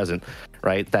to the present,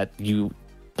 right? That you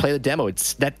play the demo.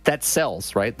 It's that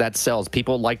sells, right? That sells.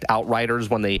 People liked Outriders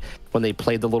when they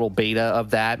played the little beta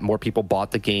of that. More people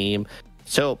bought the game.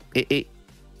 So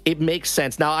it makes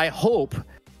sense. Now, I hope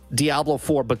Diablo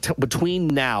 4, but between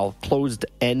now, closed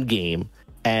endgame,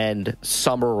 and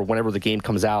summer or whenever the game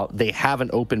comes out, they have an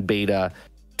open beta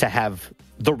to have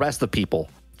the rest of the people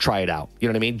try it out. You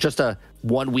know what I mean? Just a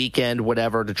one weekend,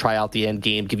 whatever, to try out the end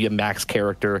game, give you a max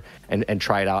character and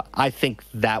try it out. I think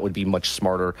that would be much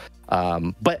smarter.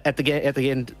 But at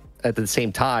the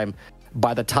same time,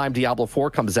 by the time Diablo 4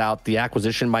 comes out, the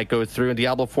acquisition might go through and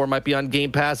Diablo 4 might be on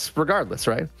Game Pass regardless,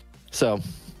 right? So,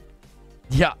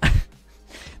 yeah.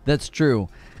 That's true.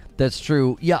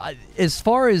 Yeah, as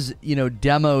far as,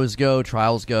 demos go,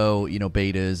 trials go,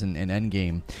 betas and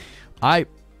endgame,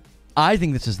 I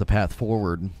think this is the path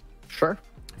forward. Sure.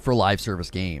 For live service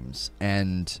games.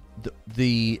 And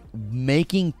the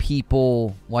making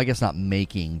people, well, I guess not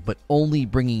making, but only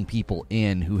bringing people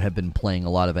in who have been playing a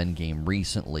lot of endgame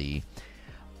recently.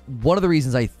 One of the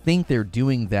reasons I think they're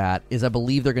doing that is I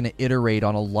believe they're going to iterate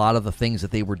on a lot of the things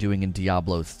that they were doing in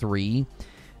Diablo 3.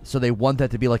 So they want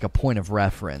that to be like a point of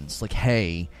reference. Like,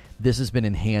 hey, this has been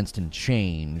enhanced and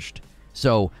changed.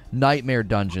 So Nightmare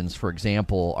Dungeons, for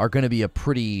example, are going to be a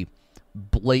pretty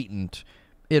blatant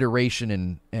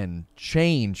iteration and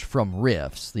change from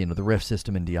Rifts, the Rift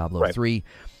system in Diablo 3.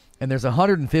 And there's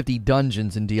 150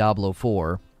 dungeons in Diablo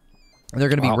 4. And they're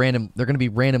going to be random. They're going to be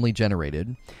randomly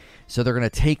generated. So they're going to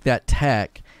take that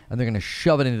tech and they're going to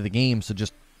shove it into the game. So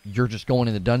you're just going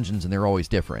into dungeons and they're always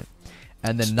different.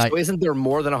 And then so isn't there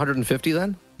more than 150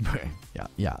 then?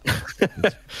 Yeah. I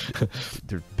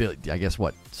guess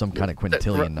some kind of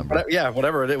quintillion number. Yeah,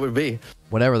 whatever it would be.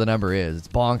 Whatever the number is, it's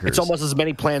bonkers. It's almost as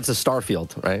many planets as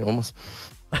Starfield, right? Almost.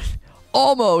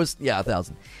 Almost, yeah,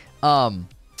 1,000.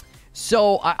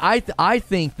 So I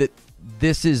think that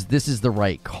this is the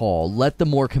right call. Let the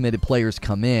more committed players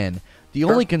come in. The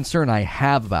only concern I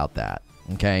have about that,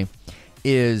 okay,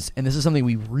 is, and this is something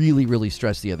we really, really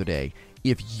stressed the other day,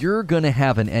 if you're going to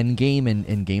have an end game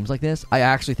in games like this, I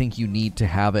actually think you need to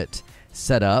have it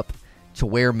set up to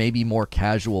where maybe more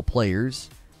casual players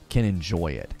can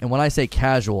enjoy it. And when I say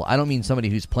casual, I don't mean somebody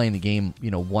who's playing the game,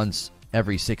 once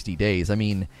every 60 days. I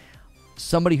mean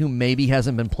somebody who maybe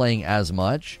hasn't been playing as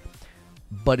much,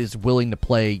 but is willing to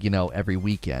play, every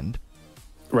weekend.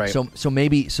 Right. So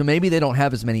maybe they don't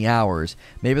have as many hours.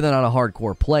 Maybe they're not a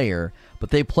hardcore player, but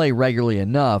they play regularly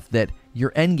enough that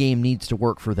your end game needs to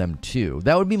work for them too.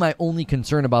 That would be my only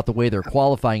concern about the way they're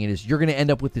qualifying it, is you're going to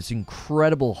end up with this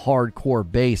incredible hardcore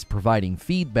base providing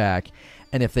feedback,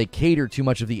 and if they cater too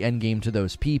much of the end game to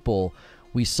those people,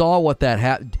 we saw what that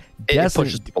happened. It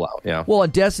pushes people out, yeah. Well,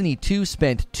 and Destiny 2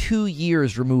 spent 2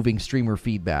 years removing streamer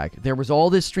feedback. There was all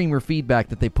this streamer feedback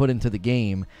that they put into the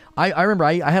game. I remember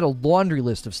I had a laundry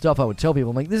list of stuff I would tell people.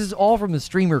 I'm like, this is all from the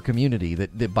streamer community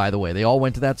that, by the way, they all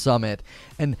went to that summit,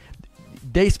 and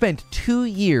they spent 2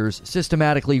 years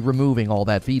systematically removing all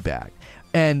that feedback.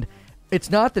 And it's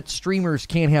not that streamers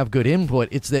can't have good input.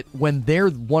 It's that when they're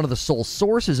one of the sole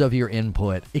sources of your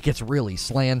input, it gets really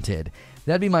slanted.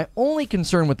 That'd be my only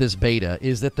concern with this beta,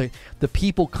 is that the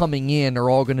people coming in are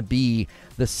all going to be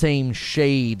the same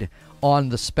shade on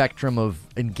the spectrum of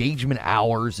engagement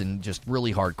hours and just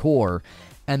really hardcore,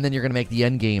 and then you're going to make the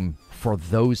end game for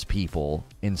those people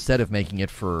instead of making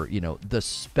it for, the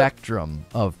spectrum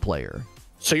of player.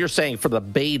 So you're saying for the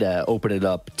beta, open it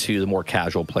up to the more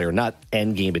casual player, not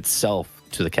end game itself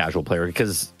to the casual player,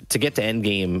 because to get to end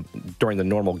game during the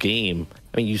normal game,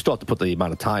 I mean, you still have to put the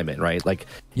amount of time in, right? Like,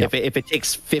 yep. if it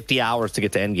takes 50 hours to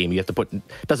get to end game, you have to put. It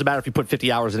doesn't matter if you put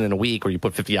 50 hours in a week or you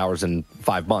put 50 hours in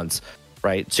 5 months,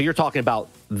 right? So you're talking about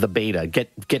the beta.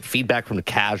 Get feedback from the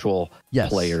casual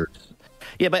players.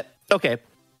 Yeah, but okay.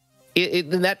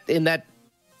 In that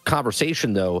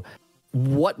conversation though,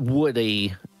 what would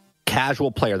a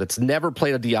casual player that's never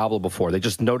played a Diablo before, they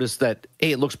just notice that,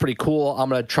 hey, it looks pretty cool, I'm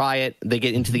going to try it, they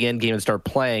get into the end game and start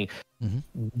playing.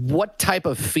 What type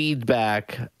of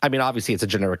feedback, I mean, obviously it's a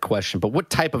generic question, but what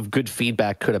type of good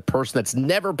feedback could a person that's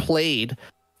never played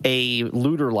a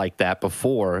looter like that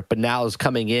before, but now is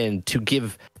coming in to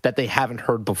give that they haven't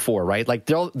heard before, right? Like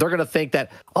they're going to think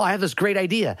that, oh, I have this great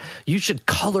idea, you should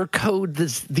color code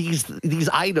these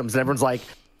items, and everyone's like,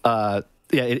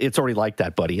 yeah, it's already like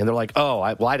that, buddy. And they're like, oh,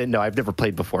 I didn't know. I've never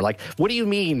played before. Like, what do you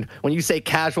mean when you say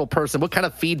casual person? What kind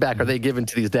of feedback are they giving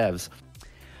to these devs?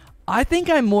 I think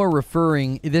I'm more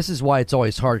referring, this is why it's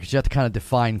always hard, because you have to kind of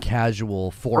define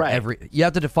casual for you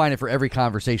have to define it for every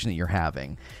conversation that you're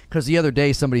having. Because the other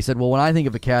day somebody said, well, when I think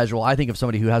of a casual, I think of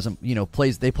somebody who hasn't,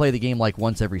 they play the game like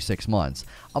once every 6 months.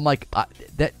 I'm like,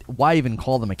 why even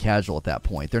call them a casual at that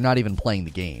point? They're not even playing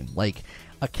the game. Like,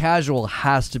 a casual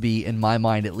has to be, in my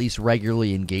mind, at least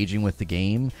regularly engaging with the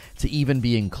game to even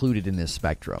be included in this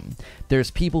spectrum. There's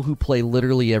people who play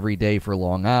literally every day for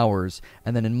long hours,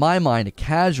 and then in my mind, a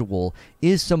casual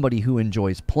is somebody who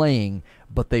enjoys playing,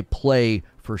 but they play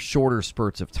for shorter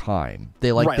spurts of time.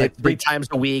 They like 3 times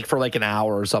a week for like an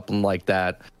hour or something like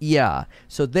that. Yeah,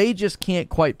 so they just can't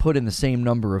quite put in the same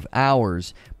number of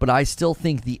hours, but I still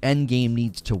think the end game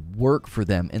needs to work for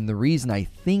them. And the reason I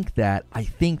think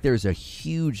there's a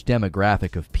huge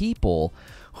demographic of people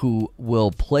who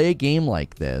will play a game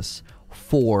like this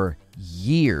for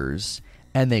years,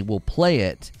 and they will play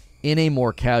it in a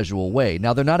more casual way.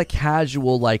 Now, they're not a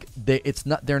casual,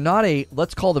 they're not a,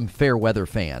 let's call them fair weather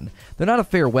fan. They're not a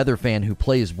fair weather fan who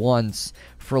plays once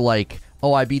for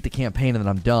oh, I beat the campaign and then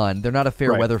I'm done. They're not a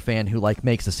fair weather fan who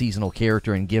makes a seasonal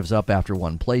character and gives up after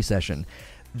one play session.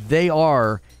 They're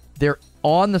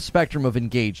on the spectrum of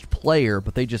engaged player,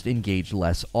 but they just engage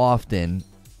less often,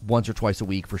 once or twice a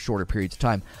week for shorter periods of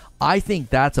time. I think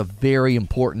that's a very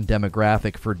important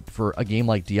demographic for a game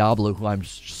like Diablo, who I'm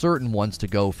certain wants to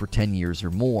go for 10 years or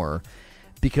more,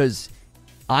 because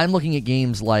I'm looking at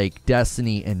games like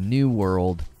Destiny and New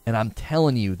World, and I'm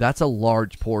telling you, that's a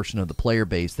large portion of the player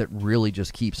base that really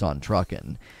just keeps on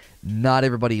trucking. Not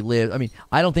everybody lives. I mean,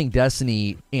 I don't think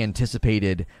Destiny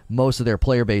anticipated most of their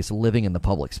player base living in the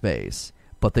public space,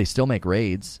 but they still make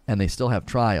raids and they still have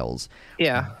trials.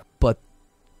 Yeah. But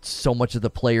so much of the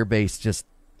player base just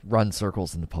run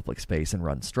circles in the public space and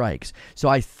run strikes. So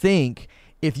I think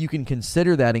if you can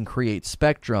consider that and create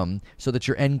spectrum so that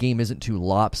your end game isn't too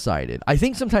lopsided. I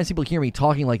think sometimes people hear me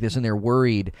talking like this and they're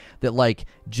worried that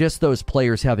just those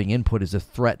players having input is a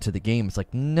threat to the game. It's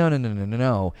like,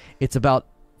 no. It's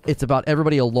about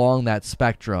everybody along that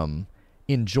spectrum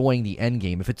enjoying the end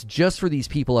game. If it's just for these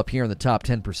people up here in the top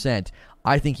 10%,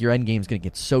 I think your end game is going to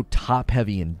get so top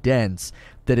heavy and dense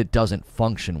that it doesn't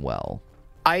function well.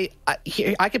 I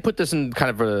could put this in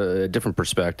kind of a different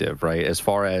perspective, right? As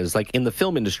far as in the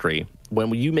film industry,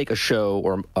 when you make a show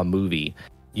or a movie,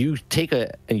 you take and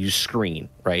you screen,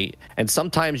 right? And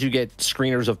sometimes you get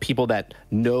screeners of people that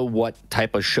know what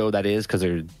type of show that is because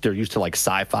they're used to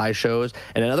sci-fi shows.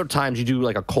 And then other times you do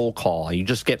a cold call and you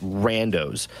just get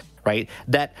randos, right,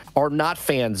 that are not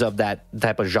fans of that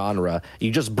type of genre.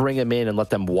 You just bring them in and let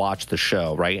them watch the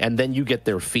show, right? And then you get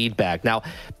their feedback. Now,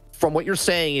 from what you're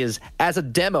saying is, as a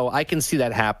demo, I can see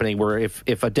that happening where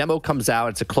if a demo comes out,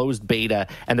 it's a closed beta,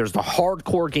 and there's the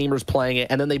hardcore gamers playing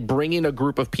it, and then they bring in a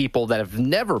group of people that have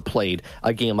never played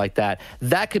a game like that,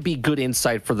 that could be good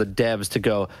insight for the devs to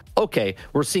go, okay,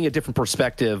 we're seeing a different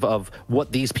perspective of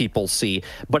what these people see.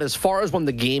 But as far as when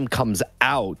the game comes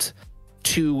out,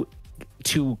 to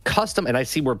custom, and I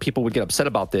see where people would get upset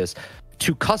about this,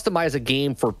 to customize a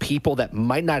game for people that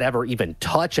might not ever even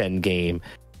touch Endgame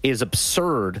is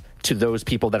absurd to those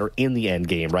people that are in the end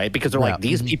game, right? Because they're like,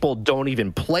 these people don't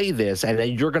even play this, and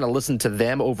then you're going to listen to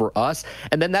them over us.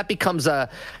 And then that becomes a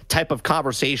type of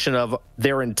conversation of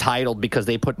they're entitled because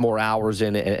they put more hours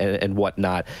in it and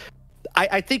whatnot.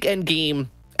 I think Endgame,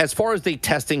 as far as the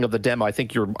testing of the demo, I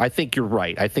think you're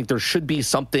right. I think there should be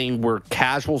something where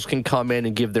casuals can come in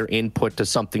and give their input to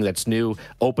something that's new,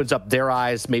 opens up their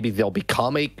eyes. Maybe they'll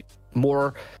become a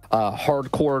more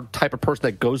hardcore type of person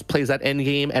that plays that end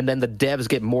game, and then the devs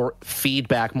get more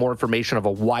feedback, more information of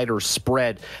a wider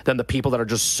spread than the people that are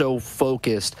just so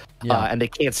focused and they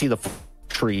can't see the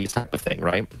trees type of thing,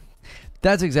 right?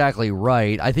 That's exactly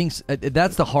right. I think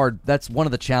that's one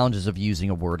of the challenges of using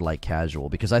a word like casual,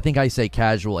 because I think I say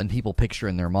casual and people picture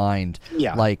in their mind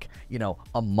like,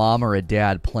 a mom or a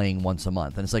dad playing once a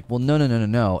month. And it's like, well,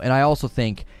 no. And I also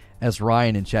think, as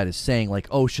Ryan in chat is saying, like,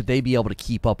 oh, should they be able to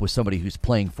keep up with somebody who's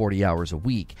playing 40 hours a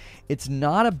week? It's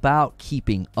not about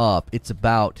keeping up. It's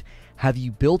about, have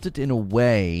you built it in a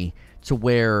way to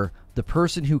where the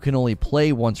person who can only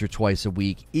play once or twice a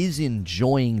week is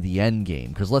enjoying the end game?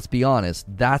 Because let's be honest,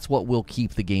 that's what will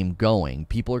keep the game going.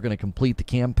 People are going to complete the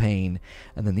campaign,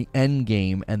 and then the end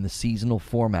game and the seasonal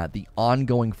format, the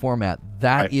ongoing format,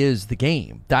 that is the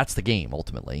game. That's the game,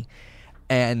 ultimately.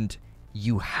 And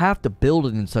you have to build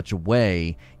it in such a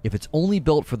way, if it's only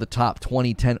built for the top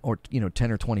 10 or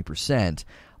 20%,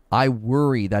 I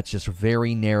worry that's just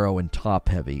very narrow and top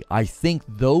heavy. I think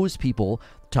those people,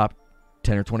 top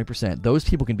 10 or 20%, those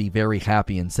people can be very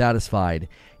happy and satisfied,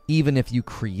 even if you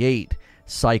create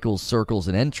cycles, circles,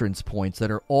 and entrance points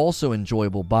that are also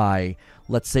enjoyable by,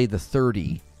 let's say, the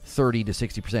 30 to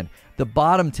 60%. The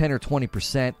bottom 10 or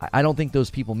 20%, I don't think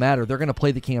those people matter. They're going to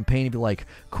play the campaign and be like,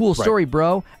 cool story,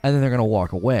 bro, and then they're going to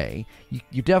walk away.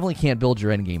 You definitely can't build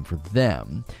your end game for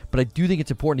them, but I do think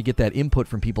it's important to get that input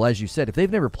from people. As you said, if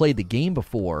they've never played the game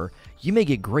before, you may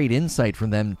get great insight from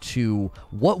them to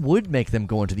what would make them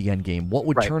go into the end game, what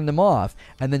would turn them off,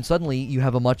 and then suddenly you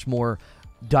have a much more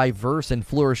diverse and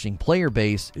flourishing player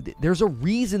base. There's a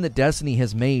reason that Destiny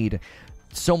has made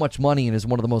so much money and is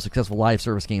one of the most successful live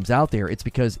service games out there. It's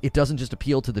because it doesn't just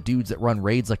appeal to the dudes that run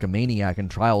raids like a maniac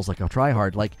and trials like a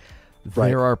tryhard. Like,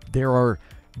 there are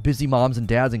busy moms and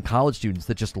dads and college students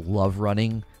that just love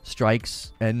running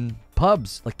strikes and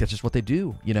pubs. Like, that's just what they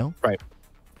do, Right.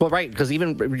 Well, right, because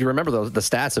even you remember the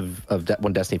stats of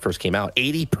when Destiny first came out,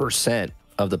 80%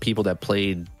 of the people that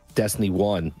played Destiny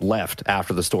 1 left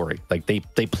after the story. Like, they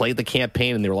played the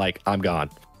campaign and they were like, I'm gone.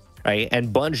 Right,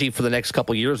 and Bungie for the next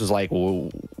couple of years was like, well,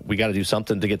 we got to do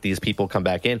something to get these people come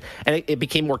back in, and it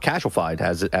became more casualified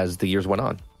as the years went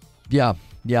on. Yeah,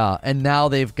 and now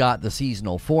they've got the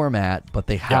seasonal format, but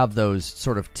they have those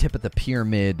sort of tip of the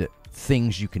pyramid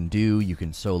things you can do. You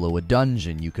can solo a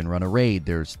dungeon, you can run a raid.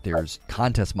 There's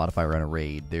contest modifier on a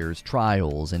raid. There's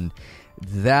trials, and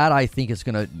that I think is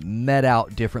going to net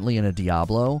out differently in a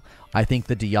Diablo. I think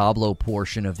the Diablo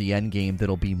portion of the end game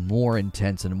that'll be more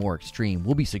intense and more extreme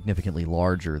will be significantly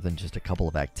larger than just a couple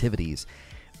of activities.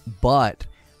 But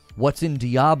what's in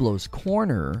Diablo's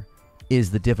corner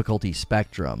is the difficulty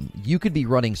spectrum. You could be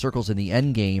running circles in the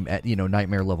end game at,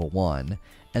 Nightmare level 1,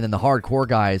 and then the hardcore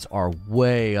guys are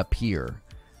way up here.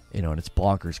 And it's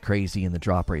bonkers crazy, and the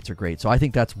drop rates are great. So I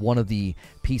think that's one of the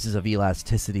pieces of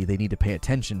elasticity they need to pay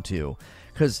attention to.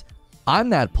 Because I'm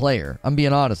that player. I'm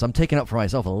being honest. I'm taking up for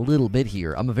myself a little bit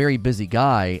here. I'm a very busy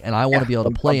guy, and I want to be able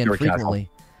to play infrequently.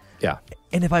 Yeah.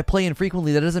 And if I play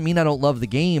infrequently, that doesn't mean I don't love the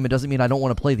game. It doesn't mean I don't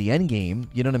want to play the end game.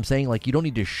 You know what I'm saying? Like, you don't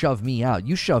need to shove me out.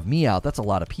 You shove me out, that's a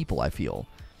lot of people, I feel.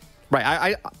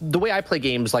 Right. The way I play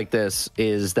games like this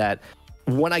is that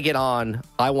when I get on,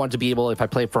 I want to be able, if I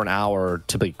play for an hour,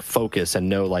 to be focus and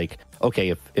know, like,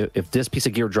 okay, if this piece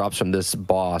of gear drops from this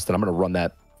boss, then I'm going to run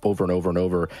that over and over and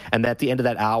over. And at the end of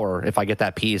that hour, if I get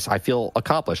that piece, I feel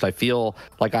accomplished. I feel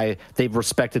like they've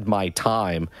respected my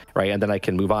time, right? And then I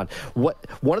can move on.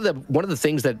 One of the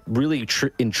things that really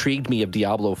intrigued me of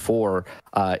Diablo 4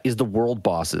 is the world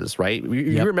bosses, right?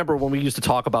 You remember when we used to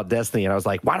talk about Destiny, and I was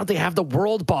like, why don't they have the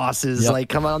world bosses like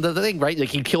come on to the thing, right?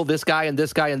 Like you kill this guy and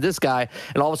this guy and this guy,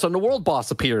 and all of a sudden the world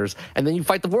boss appears, and then you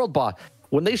fight the world boss.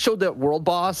 When they showed the world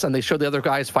boss and they showed the other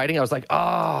guys fighting, I was like,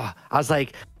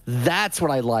 that's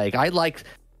what I like. I like,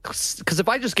 because if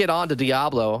I just get on to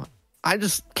Diablo, I'm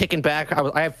just kicking back.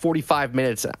 I have 45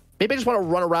 minutes. Maybe I just want to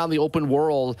run around the open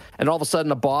world, and all of a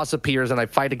sudden a boss appears and I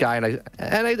fight a guy,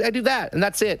 and I do that, and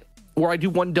that's it. Or I do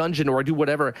one dungeon, or I do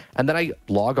whatever, and then I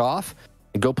log off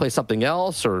and go play something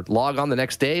else, or log on the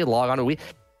next day, log on a week.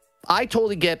 I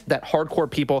totally get that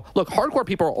hardcore people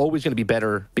are always going to be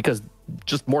better because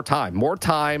just more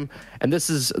time, and this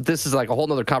is like a whole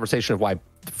nother conversation of why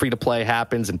free to play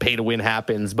happens and pay to win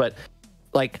happens. But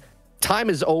like, time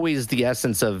is always the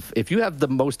essence of, if you have the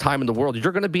most time in the world,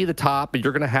 you're going to be the top, and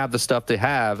you're going to have the stuff they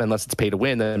have, unless it's pay to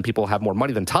win. Then people have more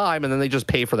money than time, and then they just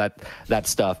pay for that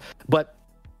stuff. But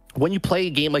when you play a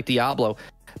game like Diablo,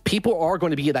 people are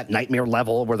going to be at that nightmare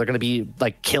level where they're going to be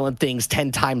like killing things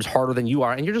 10 times harder than you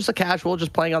are, and you're just a casual,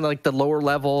 just playing on like the lower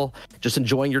level, just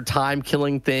enjoying your time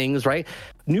killing things, right?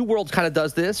 New World kind of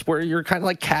does this, where you're kind of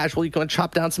like casual. You go and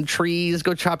chop down some trees,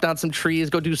 go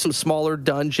do some smaller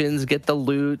dungeons, get the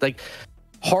loot. Like,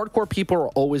 hardcore people are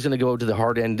always going to go to the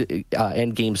hard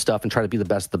end game stuff and try to be the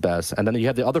best of the best. And then you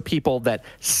have the other people that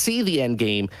see the end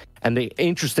game and they're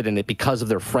interested in it because of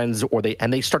their friends,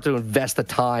 and they start to invest the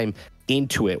time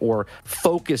into it, or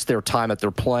focus their time that they're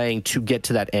playing to get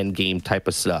to that end game type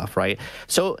of stuff, right?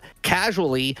 So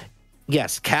casually,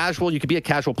 yes, casual, you could be a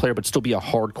casual player, but still be a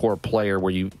hardcore player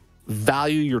where you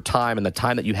value your time, and the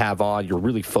time that you have on, you're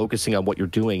really focusing on what you're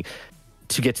doing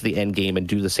to get to the end game and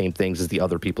do the same things as the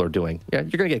other people are doing. Yeah,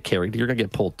 you're going to get carried. You're going to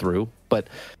get pulled through, but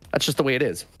that's just the way it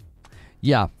is.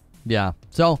 Yeah.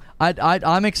 So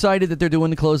I'm excited that they're doing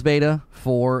the closed beta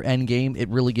for Endgame. It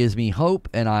really gives me hope,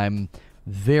 and I'm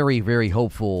very, very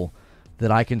hopeful that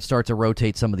I can start to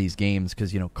rotate some of these games,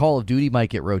 because, Call of Duty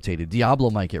might get rotated. Diablo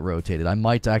might get rotated. I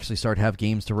might actually start have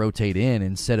games to rotate in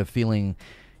instead of feeling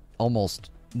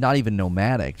almost not even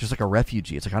nomadic, just like a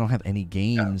refugee. It's like I don't have any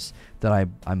games that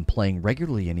I'm playing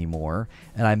regularly anymore,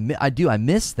 and I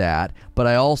miss that. But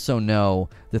I also know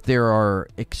that there are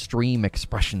extreme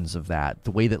expressions of that.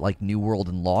 The way that like New World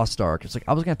and Lost Ark, it's like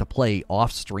I was gonna have to play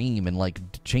off stream and like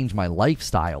change my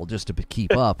lifestyle just to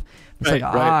keep up. It's right.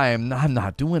 I'm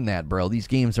not doing that, bro. These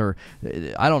games are,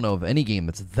 I don't know of any game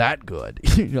that's that good.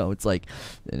 It's like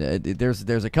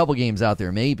there's a couple games out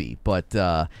there maybe, but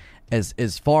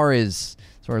as far as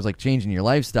like changing your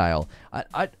lifestyle,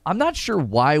 I'm not sure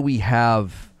why we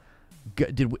have.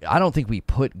 I don't think we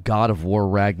put God of War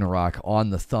Ragnarok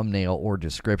on the thumbnail or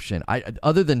description.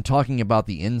 Other than talking about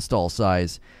the install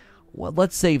size, well,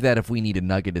 let's save that if we need a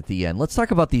nugget at the end. Let's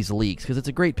talk about these leaks, because it's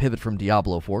a great pivot from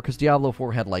Diablo 4. Because Diablo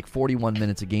 4 had like 41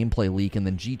 minutes of gameplay leak, and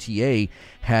then GTA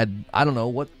had, I don't know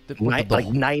like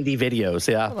 90 videos.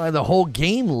 Yeah, the whole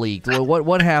game leaked.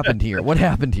 What happened here? What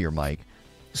happened here, Mike?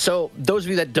 So those of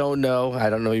you that don't know, I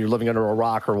don't know, you're living under a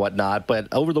rock or whatnot, but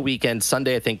over the weekend,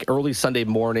 Sunday, I think early Sunday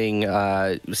morning,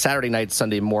 Saturday night,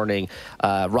 Sunday morning,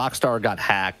 Rockstar got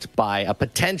hacked by a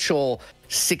potential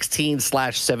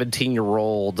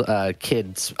 16/17-year-old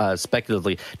kids,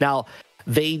 speculatively. Now,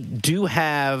 they do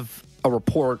have a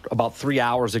report about 3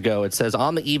 hours ago. It says,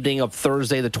 on the evening of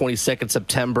Thursday, the 22nd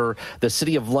September, the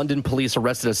City of London police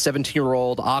arrested a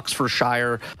 17-year-old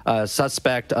Oxfordshire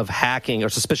suspect of hacking, or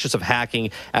suspicious of hacking,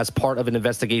 as part of an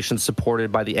investigation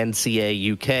supported by the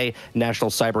NCA UK National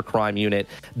Cybercrime Unit.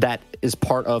 That is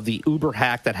part of the Uber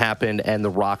hack that happened and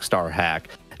the Rockstar hack.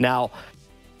 Now,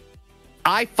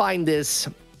 I find this,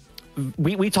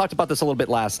 we talked about this a little bit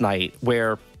last night,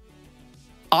 where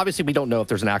obviously we don't know if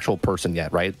there's an actual person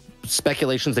yet, right?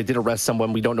 Speculations, they did arrest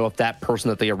someone. We don't know if that person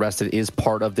that they arrested is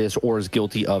part of this or is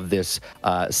guilty of this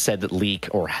said leak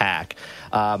or hack.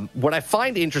 What I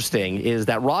find interesting is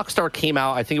that Rockstar came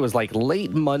out, I think it was like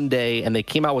late Monday, and they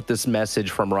came out with this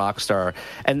message from Rockstar,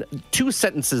 and two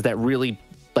sentences that really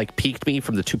like piqued me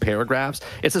from the two paragraphs.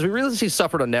 It says, we recently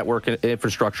suffered a network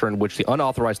infrastructure in which the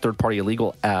unauthorized third-party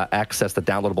illegal access the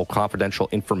downloadable confidential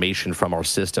information from our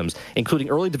systems, including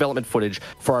early development footage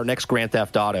for our next Grand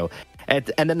Theft Auto. And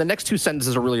then the next two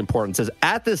sentences are really important. It says,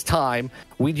 at this time,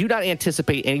 we do not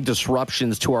anticipate any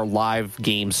disruptions to our live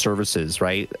game services,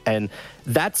 right? And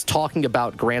that's talking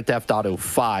about Grand Theft Auto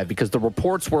 5, because the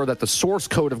reports were that the source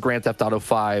code of Grand Theft Auto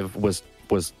 5 was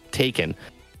taken.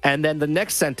 And then the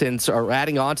next sentence, or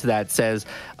adding on to that, says,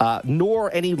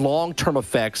 nor any long-term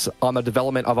effects on the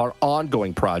development of our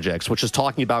ongoing projects, which is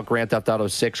talking about Grand Theft Auto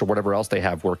 6 or whatever else they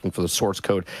have working for the source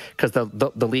code, because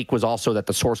the leak was also that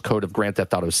the source code of Grand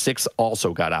Theft Auto 6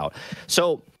 also got out.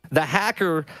 So the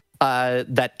hacker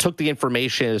that took the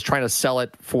information is trying to sell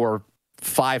it for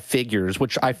 5 figures,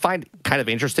 which I find kind of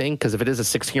interesting, because if it is a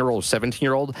 16-year-old,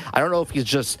 17-year-old, I don't know if he's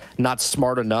just not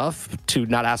smart enough to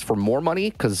not ask for more money,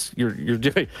 because you're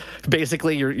doing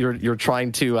basically you're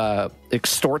trying to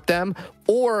extort them,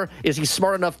 or is he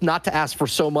smart enough not to ask for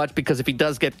so much, because if he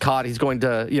does get caught, he's going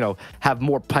to have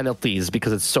more penalties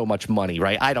because it's so much money,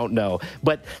 right? I don't know,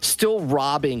 but still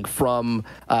robbing from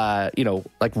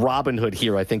like Robin Hood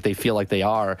here. I think they feel like they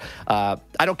are. I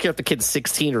don't care if the kid's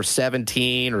 16 or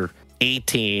 17 or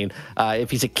 18. If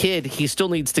he's a kid, he still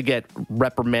needs to get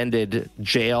reprimanded,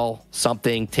 jail,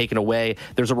 something taken away.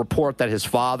 There's a report that his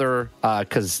father,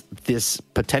 because this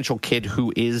potential kid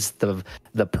who is the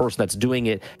person that's doing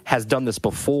it has done this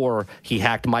before. He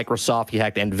hacked Microsoft, he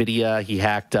hacked Nvidia, he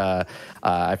hacked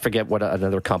I forget what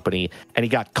another company, and he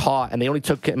got caught, and they only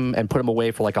took him and put him away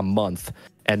for like a month,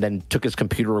 and then took his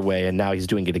computer away, and now he's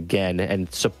doing it again.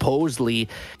 And supposedly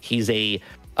he's the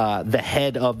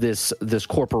head of this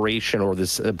corporation, or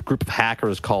this group of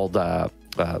hackers called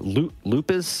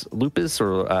Lupus,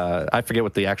 or I forget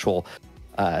what the actual.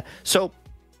 So,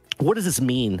 what does this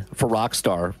mean for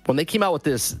Rockstar when they came out with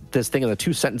this thing in the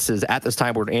 2 sentences? At this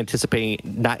time, we're anticipating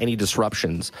not any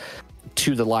disruptions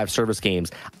to the live service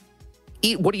games.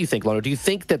 What do you think, Lono? Do you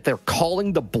think that they're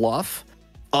calling the bluff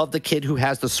of the kid who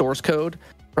has the source code,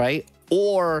 right?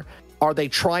 Or are they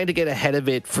trying to get ahead of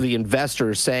it for the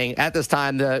investors, saying at this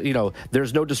time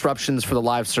there's no disruptions for the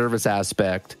live service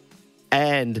aspect,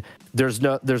 and there's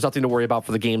nothing to worry about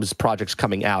for the game's projects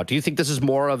coming out? Do you think this is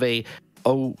more of a,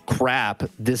 oh crap,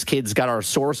 this kid's got our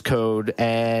source code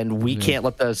and we can't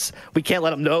let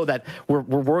them know that we're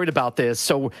worried about this?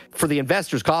 So for the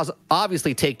investors, cause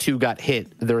obviously Take-Two got hit,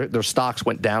 their stocks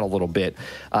went down a little bit.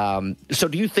 So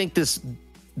do you think this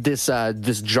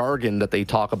jargon that they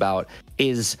talk about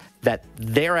is that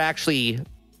they're actually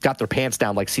got their pants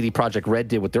down like CD Projekt Red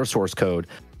did with their source code?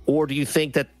 Or do you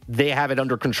think that they have it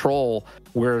under control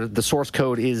where the source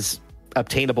code is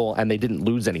obtainable and they didn't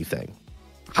lose anything?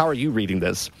 How are you reading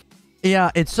this?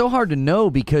 Yeah, it's so hard to know,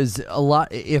 because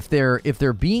if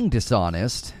they're being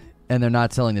dishonest and they're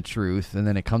not telling the truth, and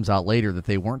then it comes out later that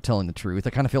they weren't telling the truth,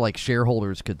 I kind of feel like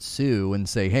shareholders could sue and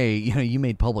say, hey, you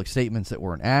made public statements that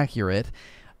weren't accurate.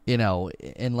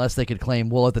 Unless they could claim,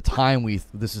 well, at the time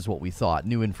this is what we thought.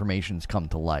 New information's come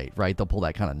to light, right? They'll pull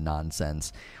that kind of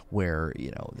nonsense where,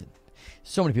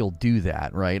 so many people do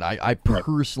that, right? I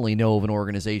personally know of an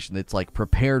organization that's like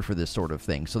prepared for this sort of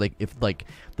thing. So if like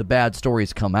the bad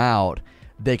stories come out,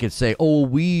 they could say, oh,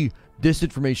 this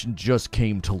information just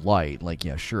came to light. Like,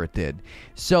 yeah, sure it did.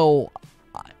 So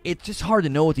it's just hard to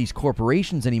know with these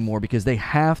corporations anymore, because they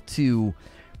have to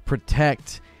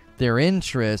protect their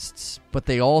interests, but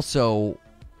they also,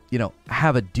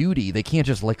 have a duty. They can't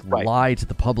just lie to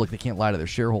the public. They can't lie to their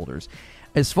shareholders.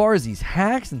 As far as these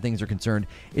hacks and things are concerned,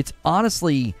 it's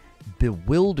honestly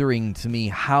bewildering to me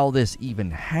how this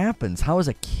even happens. How is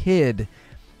a kid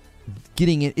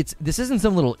getting it? This isn't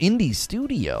some little indie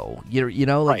studio.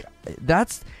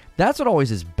 That's what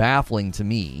always is baffling to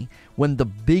me, when the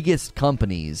biggest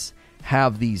companies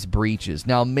have these breaches.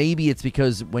 Now, maybe it's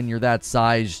because when you're that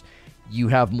size, you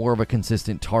have more of a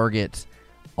consistent target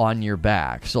on your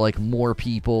back. So like more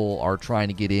people are trying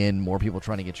to get in, more people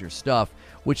trying to get your stuff,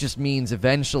 which just means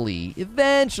eventually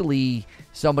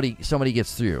somebody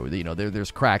gets through. There's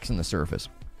cracks in the surface.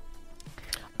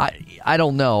 I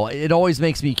don't know. It always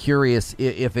makes me curious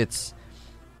if it's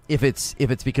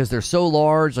because they're so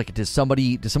large. Like, does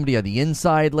somebody on the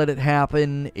inside let it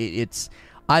happen?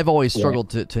 I've always struggled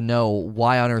to know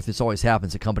why on earth this always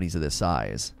happens to companies of this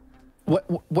size.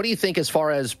 What do you think as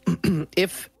far as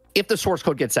if the source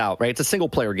code gets out, right? It's a single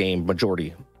player game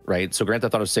majority, right? So Grand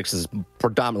Theft Auto 6 is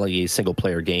predominantly a single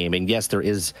player game, and yes, there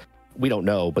is, we don't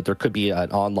know, but there could be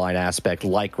an online aspect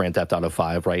like Grand Theft Auto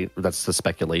 5, right? That's the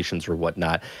speculations or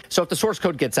whatnot. So if the source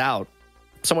code gets out,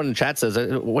 someone in chat says,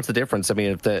 what's the difference? I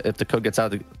mean, if the code gets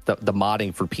out, the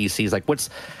modding for PCs, like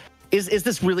is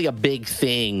this really a big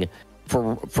thing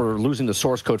for losing the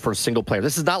source code for a single player?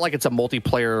 This is not like it's a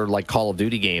multiplayer like Call of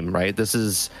Duty game, right? This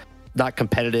is not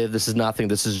competitive. This is nothing.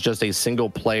 This is just a single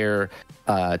player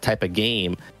type of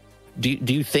game. Do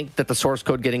you think that the source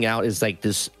code getting out is like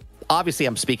this? Obviously,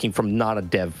 I'm speaking from not a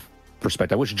dev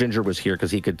perspective. I wish Ginger was here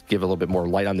because he could give a little bit more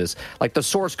light on this. Like the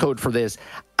source code for this,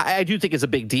 I do think is a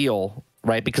big deal.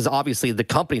 right? Because obviously the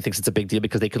company thinks it's a big deal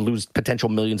because they could lose potential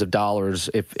millions of dollars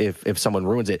if someone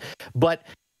ruins it. But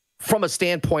from a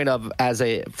standpoint of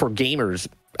for gamers,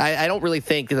 I don't really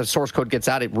think if the source code gets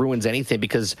out, it ruins anything,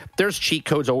 because there's cheat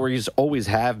codes always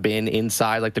have been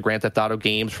inside like the Grand Theft Auto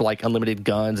games for like unlimited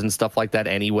guns and stuff like that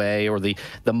anyway, or the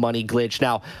money glitch.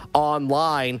 Now,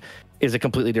 online is a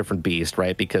completely different beast,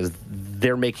 right? Because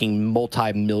they're making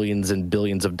multi-millions and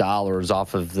billions of dollars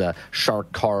off of the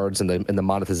shark cards and the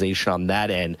monetization on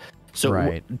that end. So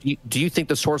right. Do you think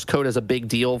the source code is a big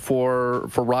deal for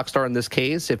Rockstar in this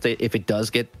case if it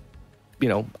does get,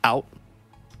 out?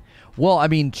 Well, I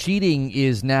mean, cheating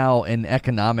is now an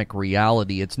economic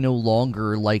reality. It's no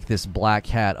longer like this black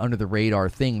hat under the radar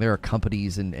thing. There are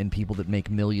companies and people that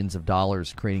make millions of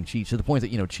dollars creating cheats, to the point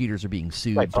that cheaters are being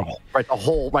sued. Right, it's a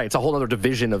whole other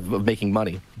division of making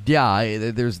money. Yeah,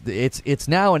 it's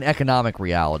now an economic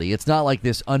reality. It's not like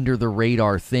this under the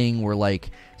radar thing where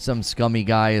like some scummy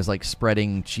guy is like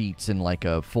spreading cheats in like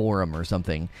a forum or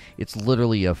something. It's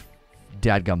literally a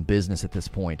dadgum business at this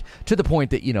point, to the point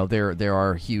that there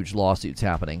are huge lawsuits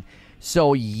happening.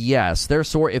 So yes,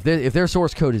 if their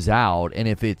source code is out, and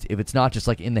if it's not just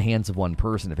like in the hands of one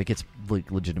person, if it gets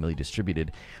legitimately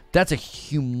distributed, that's a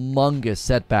humongous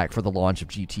setback for the launch of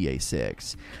GTA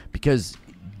 6, because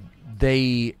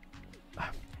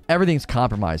everything's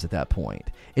compromised at that point.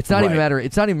 It's not even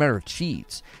a matter of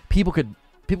cheats. People could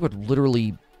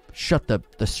literally shut the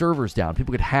servers down.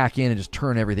 People could hack in and just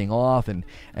turn everything off and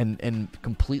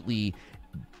completely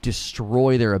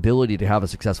destroy their ability to have a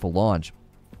successful launch.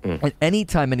 And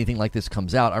anytime anything like this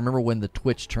comes out, I remember when the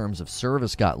Twitch terms of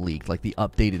service got leaked, like the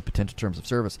updated potential terms of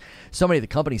service, somebody at the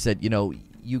company said,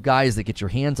 you guys that get your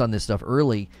hands on this stuff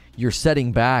early, you're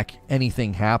setting back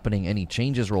anything happening, any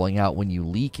changes rolling out when you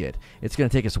leak it. It's going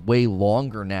to take us way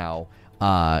longer now.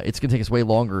 It's going to take us way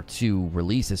longer to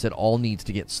release this. It all needs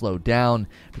to get slowed down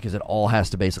because it all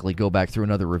has to basically go back through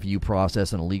another review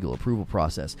process and a legal approval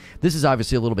process. This is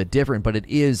obviously a little bit different, but it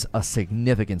is a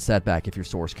significant setback if your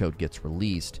source code gets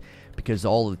released, because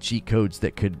all of the cheat codes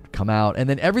that could come out, and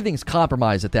then everything's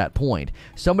compromised at that point.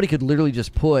 Somebody could literally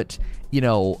just put,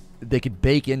 they could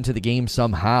bake into the game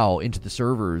somehow, into the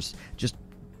servers, just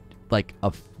like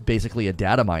basically a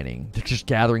data mining. They're just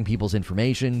gathering people's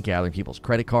information, gathering people's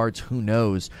credit cards. Who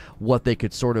knows what they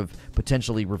could sort of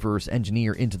potentially reverse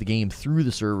engineer into the game through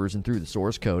the servers and through the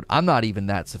source code. I'm not even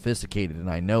that sophisticated, and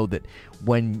I know that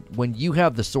when you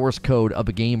have the source code of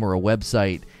a game or a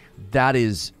website,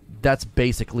 that's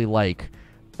basically like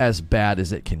as bad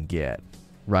as it can get,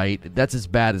 right? That's as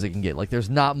bad as it can get. Like,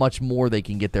 there's not much more they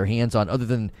can get their hands on other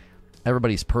than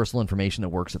everybody's personal information that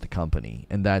works at the company,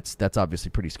 and that's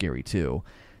obviously pretty scary too.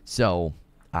 So,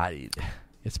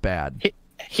 it's bad.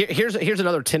 Here's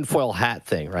another tinfoil hat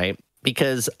thing, right?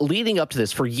 Because leading up to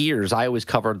this, for years, I always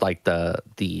covered like the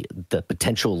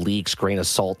potential leaks, grain of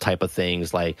salt type of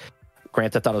things, like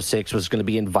Grand Theft Auto 6 was going to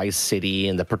be in Vice City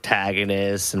and the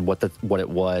protagonist and what it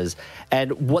was,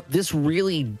 and what this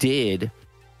really did,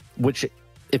 which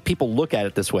if people look at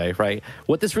it this way, right?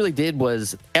 What this really did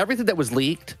was everything that was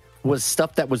leaked was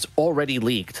stuff that was already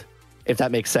leaked, if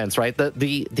that makes sense, right?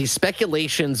 The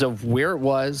speculations of where it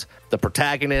was, the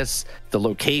protagonists, the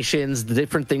locations, the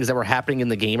different things that were happening in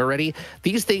the game already,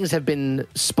 these things have been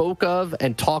spoke of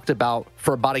and talked about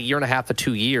for about 1.5 years to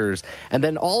 2 years. And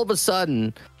then all of a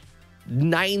sudden,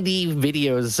 90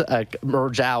 videos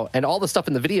merge out, and all the stuff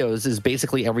in the videos is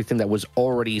basically everything that was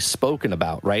already spoken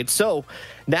about, right? So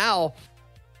now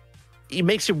it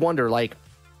makes you wonder, like,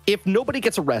 if nobody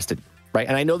gets arrested, right?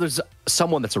 And I know there's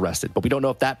someone that's arrested, but we don't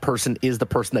know if that person is the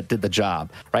person that did the job,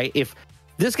 right? If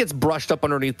this gets brushed up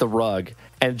underneath the rug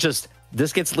and just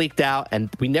this gets leaked out and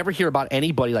we never hear about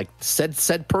anybody, like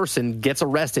said person gets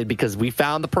arrested because we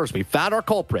found the person, we found our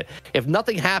culprit. If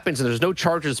nothing happens and there's no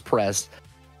charges pressed,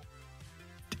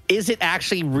 is it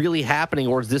actually really happening,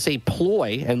 or is this a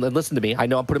ploy? And listen to me, I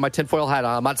know I'm putting my tinfoil hat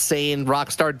on. I'm not saying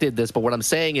Rockstar did this, but what I'm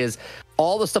saying is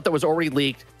all the stuff that was already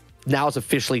leaked now is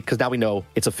officially, because now we know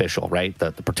it's official, right?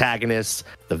 The protagonists,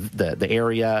 the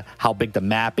area, how big the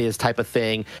map is, type of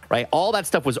thing, right? All that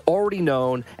stuff was already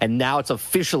known, and now it's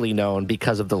officially known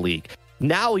because of the leak.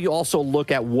 Now you also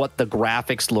look at what the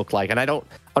graphics look like, and I don't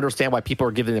understand why people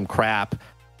are giving them crap,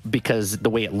 because the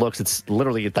way it looks, it's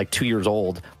literally like 2 years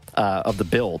old of the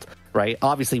build, right?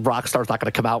 Obviously, Rockstar's not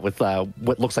going to come out with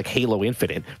what looks like Halo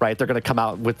Infinite, right? They're going to come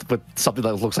out with something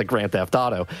that looks like Grand Theft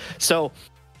Auto. So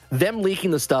them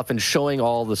leaking the stuff and showing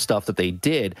all the stuff that they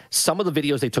did, some of the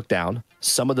videos they took down,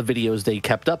 some of the videos they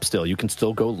kept up still. You can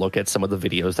still go look at some of the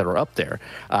videos that are up there.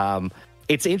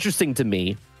 It's interesting to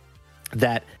me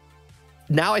that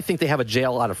now I think they have a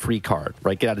jail out of free card,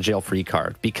 right? Get out of jail free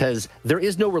card, because there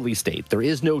is no release date. There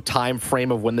is no time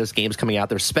frame of when this game's coming out.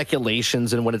 There's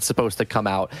speculations and when it's supposed to come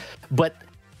out, but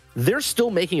they're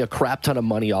still making a crap ton of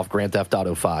money off Grand Theft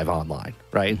Auto 5 online,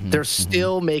 right? They're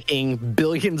still making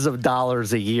billions of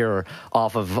dollars a year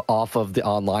off of the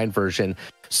online version.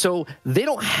 So they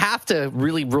don't have to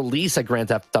really release a Grand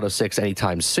Theft Auto 6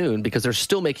 anytime soon, because they're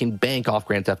still making bank off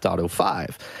Grand Theft Auto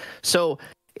 5. So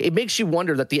it makes you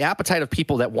wonder that the appetite of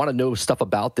people that want to know stuff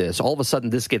about this, all of a sudden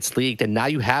this gets leaked, and now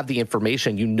you have the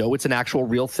information. You know it's an actual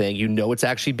real thing. You know it's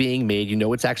actually being made. You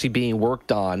know it's actually being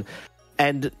worked on.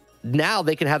 And now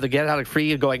they can have the get out of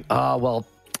free going, well,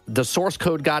 the source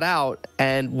code got out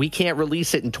and we can't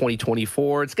release it in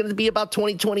 2024. It's going to be about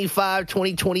 2025,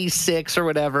 2026 or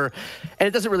whatever. And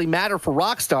it doesn't really matter for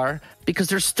Rockstar because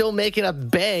they're still making a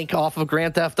bank off of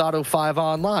Grand Theft Auto 5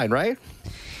 online, right?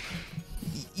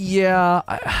 Yeah,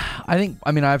 I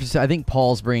think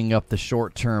Paul's bringing up the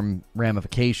short-term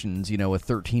ramifications. You know, a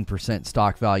 13%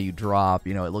 stock value drop,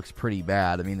 you know, it looks pretty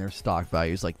bad. I mean, there's stock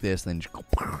values like this, and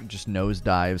then just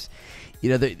nosedives.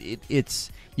 You know, it's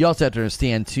you also have to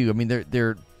understand too. I mean,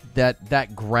 that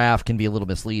graph can be a little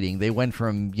misleading. They went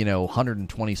from, you know,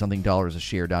 $120 something a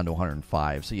share down to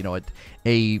 105. So, you know,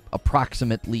 a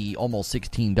approximately almost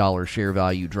 $16 share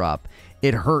value drop.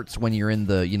 It hurts when you're in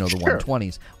the, you know, the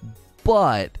 120s.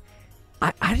 But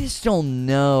I just don't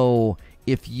know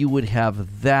if you would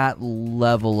have that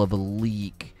level of a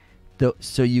leak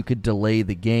so you could delay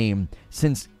the game,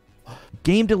 since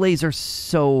game delays are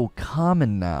so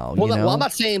common now. Well, you know? Well, I'm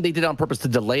not saying they did it on purpose to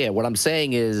delay it. What I'm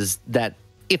saying is that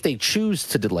if they choose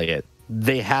to delay it,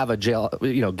 they have a jail,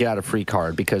 you know, get out of free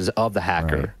card because of the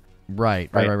hacker. Right.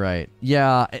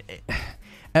 Yeah.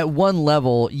 At one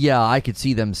level, yeah, I could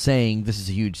see them saying this is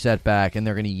a huge setback, and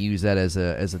they're going to use that as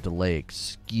a delay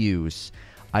excuse.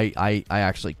 I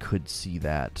actually could see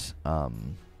that,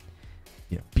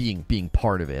 you know, being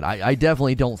part of it. I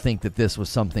definitely don't think that this was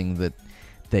something that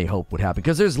they hope would happen,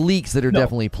 because there's leaks that are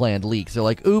definitely planned leaks. They're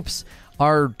like, oops,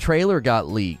 our trailer got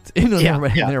leaked, and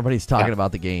everybody's talking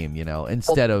about the game, you know,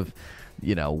 instead of,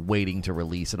 you know, waiting to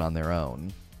release it on their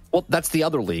own. Well, that's the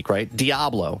other leak, right?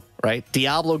 Diablo, right?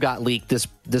 Diablo got leaked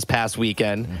this past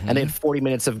weekend, and they had 40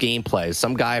 minutes of gameplay.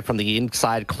 Some guy from the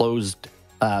inside closed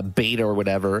beta or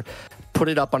whatever put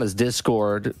it up on his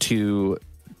Discord to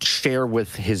share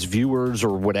with his viewers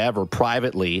or whatever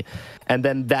privately, and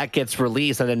then that gets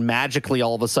released, and then magically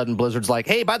all of a sudden Blizzard's like,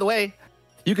 hey, by the way,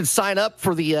 you can sign up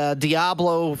for the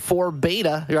Diablo 4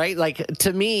 beta, right? Like,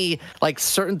 to me, like,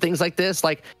 certain things like this,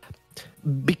 like,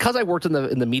 because I worked in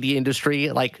the media industry,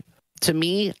 like, to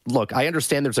me, look, I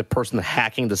understand there's a person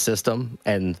hacking the system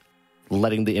and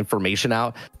letting the information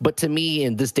out, but to me,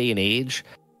 in this day and age,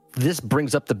 this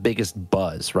brings up the biggest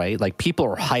buzz, right? Like, people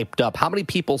are hyped up. How many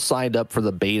people signed up for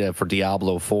the beta for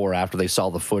Diablo 4 after they saw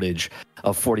the footage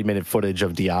of 40-minute footage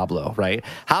of Diablo, right?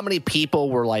 How many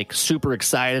people were, like, super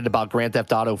excited about Grand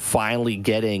Theft Auto finally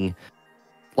getting,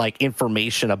 like,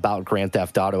 information about Grand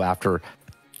Theft Auto after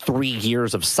 3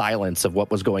 years of silence of what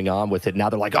was going on with it?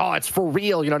 Now they're like, oh, it's for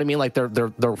real. You know what I mean? Like, they're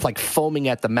like foaming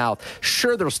at the mouth.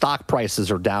 Sure, their stock prices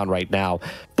are down right now,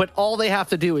 but all they have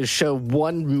to do is show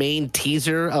one main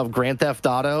teaser of Grand Theft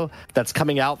Auto that's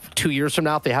coming out 2 years from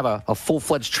now. If they have a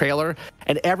full-fledged trailer,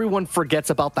 and everyone forgets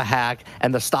about the hack,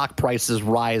 and the stock prices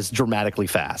rise dramatically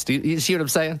fast. You see what I'm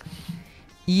saying?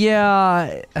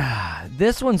 Yeah,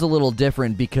 this one's a little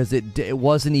different because it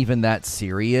wasn't even that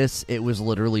serious. It was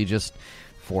literally just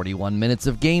 41 minutes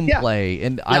of gameplay,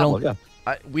 and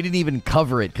we didn't even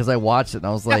cover it because I watched it and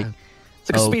I was like, it's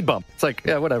like a speed bump. It's like,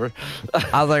 yeah, whatever.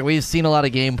 I was like, we've seen a lot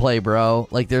of gameplay, bro.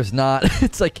 Like, there's not,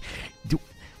 it's like,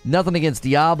 nothing against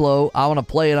Diablo. I want to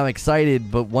play it. I'm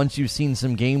excited, but once you've seen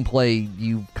some gameplay,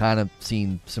 you kind of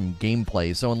seen some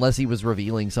gameplay. So unless he was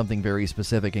revealing something very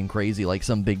specific and crazy, like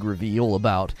some big reveal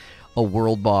about a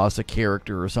world boss, a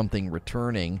character, or something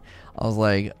returning, I was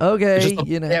like, okay,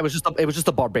 you know. Yeah, it was just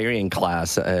a barbarian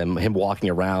class, him walking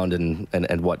around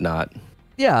and whatnot.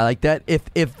 Yeah, like that.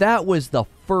 If that was the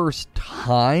first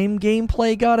time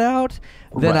gameplay got out,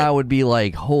 then I would be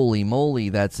like, holy moly,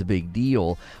 that's a big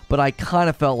deal. But I kind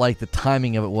of felt like the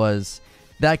timing of it was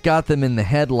that got them in the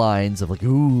headlines of like,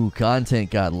 ooh,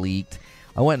 content got leaked.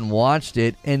 I went and watched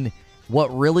it, and what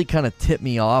really kind of tipped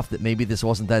me off that maybe this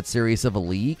wasn't that serious of a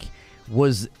leak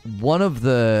was one of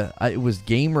it was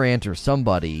Game Rant or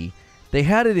somebody, they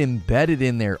had it embedded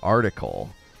in their article.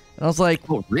 And I was like,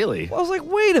 oh, really? I was like,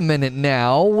 wait a minute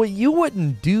now. Well, you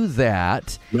wouldn't do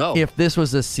that if this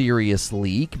was a serious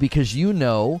leak, because you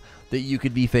know that you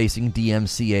could be facing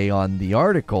DMCA on the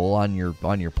article on your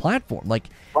platform. Like,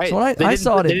 right. So when I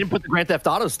saw it. They didn't put the Grand Theft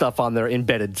Auto stuff on their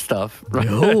embedded stuff. Right?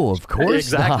 No, of course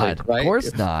exactly, not. Right? Of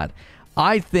course not.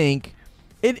 I think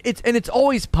it's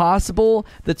always possible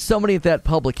that somebody at that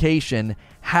publication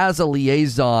has a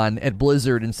liaison at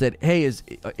Blizzard and said, "Hey, is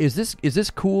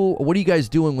this cool? What are you guys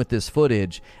doing with this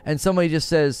footage?" And somebody just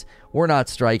says, "We're not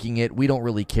striking it. We don't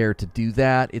really care to do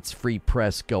that. It's free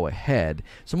press. Go ahead."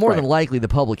 So more than likely, the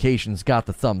publication's got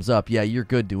the thumbs up. Yeah, you're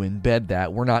good to embed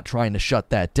that. We're not trying to shut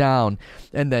that down.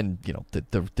 And then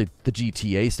the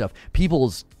GTA stuff.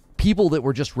 People that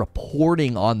were just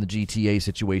reporting on the GTA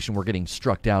situation were getting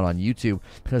struck down on YouTube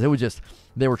because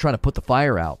they were trying to put the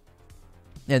fire out.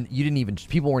 And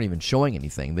people weren't even showing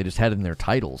anything. They just had it in their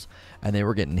titles, and they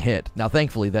were getting hit. Now,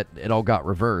 thankfully, that it all got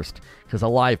reversed because a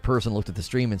live person looked at the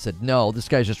stream and said, "No, this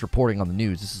guy's just reporting on the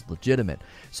news. This is legitimate."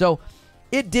 So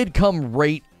it did come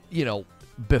right,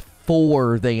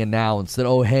 before they announced that,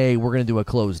 "Oh, hey, we're going to do a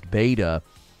closed beta."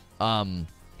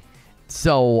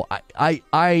 So I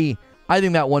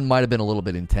think that one might have been a little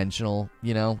bit intentional,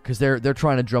 because they're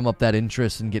trying to drum up that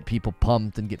interest and get people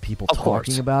pumped and get people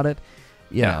talking about it,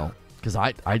 you know. Because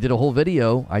I did a whole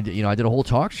video, I did a whole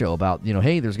talk show about,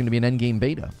 hey, there's going to be an endgame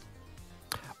beta.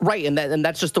 Right, and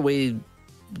that's just the way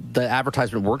the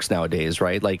advertisement works nowadays,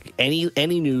 right? Like any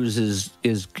news is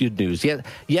good news.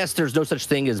 Yes, there's no such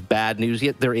thing as bad news.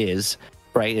 Yet there is,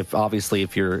 right?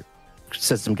 If your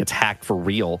system gets hacked for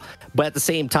real, but at the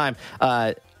same time,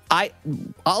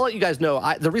 I'll let you guys know.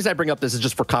 The reason I bring up this is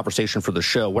just for conversation for the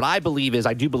show. What I believe is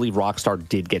I do believe Rockstar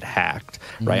did get hacked,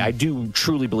 right? I do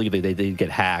truly believe that they did get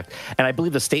hacked. And I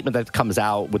believe the statement that comes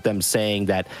out with them saying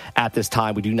that at this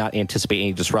time we do not anticipate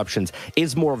any disruptions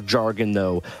is more of jargon,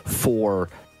 though, to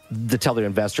tell their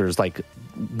investors, like,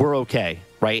 we're okay,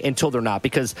 right? Until they're not.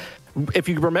 Because if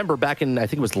you remember back in, I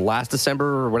think it was last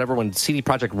December or whatever, when CD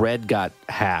Projekt Red got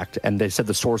hacked and they said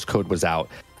the source code was out,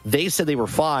 they said they were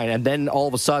fine, and then all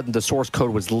of a sudden the source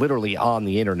code was literally on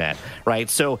the internet, right?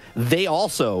 So they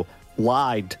also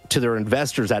lied to their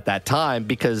investors at that time,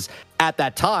 because at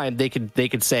that time they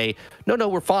could say, no,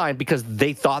 we're fine, because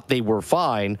they thought they were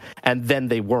fine, and then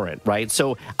they weren't, right?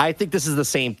 So I think this is the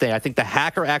same thing. I think the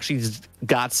hacker actually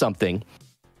got something,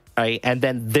 right? And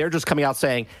then they're just coming out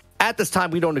saying, at this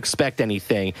time we don't expect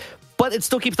anything, but it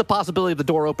still keeps the possibility of the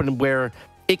door open where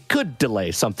it could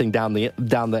delay something down the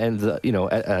end,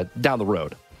 down the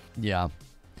road. Yeah.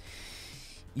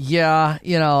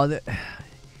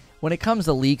 When it comes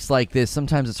to leaks like this,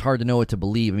 sometimes it's hard to know what to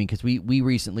believe. I mean, because we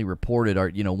recently reported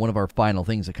one of our final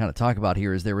things to kind of talk about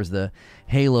here is there was the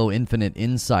Halo Infinite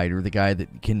insider, the guy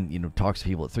that can talks to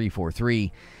people at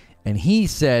 343, and he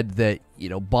said that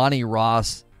Bonnie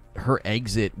Ross, her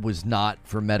exit was not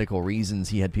for medical reasons.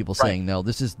 He had people saying, no,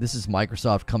 this is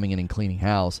Microsoft coming in and cleaning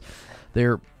house.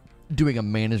 They're doing a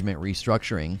management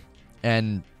restructuring.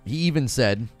 And he even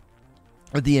said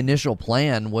the initial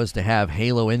plan was to have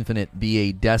Halo Infinite be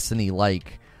a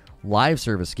Destiny-like live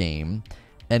service game.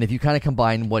 And if you kind of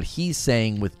combine what he's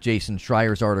saying with Jason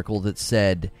Schreier's article that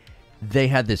said they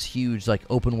had this huge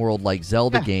open world like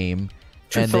Zelda game.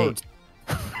 They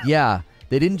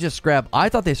didn't just scrap. I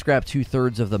thought they scrapped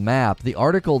 2/3 of the map. The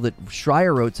article that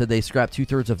Schreier wrote said they scrapped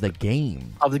 2/3 of the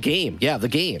game. Of the game. Yeah, the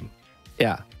game.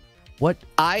 Yeah. What?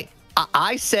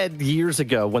 I said years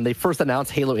ago when they first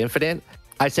announced Halo Infinite,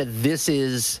 I said this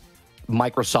is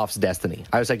Microsoft's Destiny.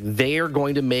 I was like, they are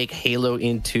going to make Halo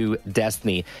into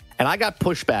Destiny. And I got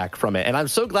pushback from it. And I'm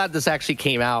so glad this actually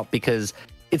came out, because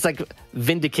it's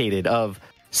vindicated of,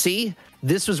 see,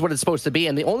 this was what it's supposed to be.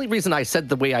 And the only reason I said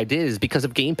the way I did is because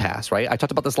of Game Pass, right? I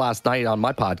talked about this last night on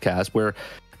my podcast, where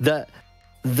the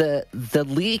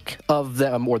leak of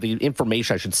them, or the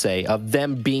information I should say, of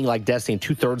them being like Destiny, and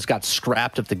 2/3 got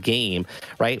scrapped of the game,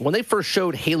 right? When they first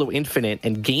showed Halo Infinite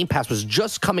and Game Pass was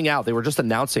just coming out, they were just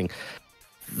announcing,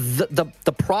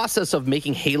 the process of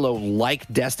making Halo like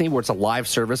Destiny, where it's a live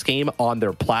service game on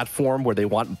their platform where they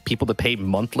want people to pay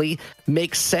monthly,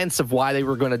 makes sense of why they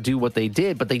were going to do what they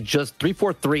did. But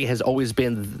 343 has always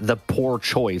been the poor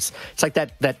choice. It's like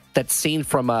that scene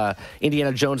from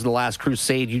Indiana Jones and the Last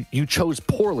Crusade. You chose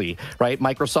poorly, right?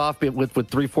 Microsoft with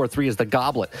 343 as the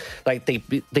goblet. Like they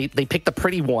picked the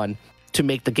pretty one to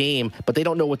make the game, but they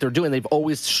don't know what they're doing. They've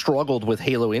always struggled with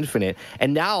Halo Infinite,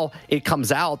 and now it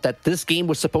comes out that this game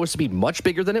was supposed to be much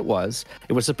bigger than it was.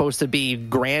 It was supposed to be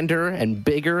grander and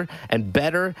bigger and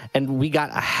better, and we got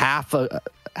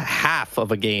half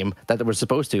of a game that they were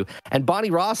supposed to. And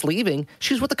Bonnie Ross leaving,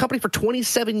 she was with the company for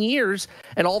 27 years,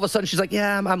 and all of a sudden she's like,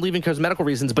 yeah, I'm leaving because of medical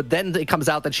reasons. But then it comes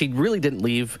out that she really didn't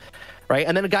leave, right?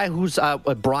 And then a guy who's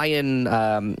Brian,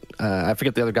 I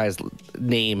forget the other guy's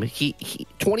name. He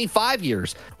 25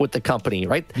 years with the company,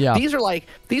 right? Yeah. These are like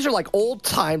old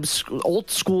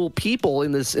school people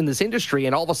in this industry,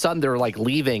 and all of a sudden they're like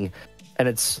leaving. And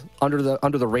it's under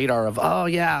the radar of,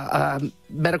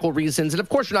 medical reasons. And of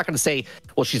course, you're not going to say,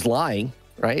 well, she's lying,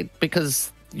 right?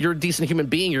 Because you're a decent human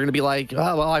being. You're going to be like,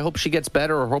 oh, well, I hope she gets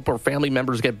better, or hope her family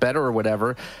members get better, or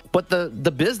whatever. But the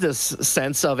business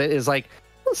sense of it is like,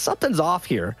 well, something's off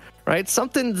here, right?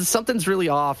 Something's really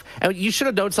off. And you should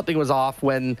have known something was off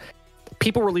when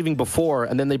people were leaving before,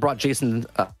 and then they brought Jason,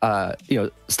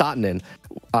 Staten in.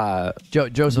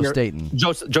 Joseph Staten.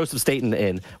 Joseph Staten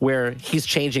in, where he's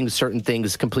changing certain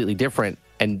things completely different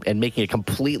and making a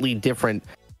completely different,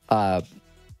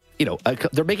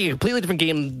 they're making a completely different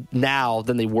game now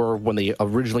than they were when they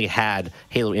originally had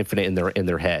Halo Infinite in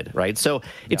their head, right? So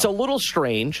it's a little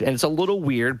strange and it's a little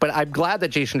weird, but I'm glad that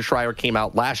Jason Schreier came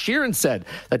out last year and said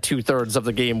that 2/3 of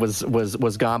the game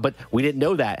was gone, but we didn't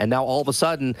know that. And now all of a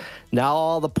sudden, now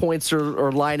all the points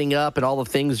are lining up and all the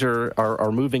things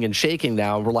are moving and shaking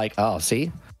now. And we're like, oh,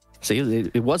 see,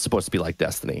 it was supposed to be like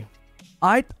Destiny.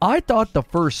 I thought the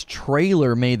first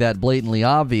trailer made that blatantly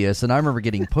obvious, and I remember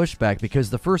getting pushback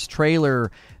because the first trailer,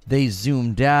 they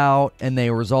zoomed out and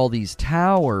there was all these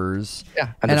towers.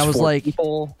 Yeah, and I was like,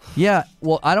 people. Yeah,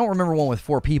 well, I don't remember one with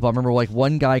 4 people. I remember like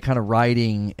one guy kind of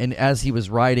riding, and as he was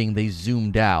riding, they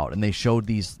zoomed out and they showed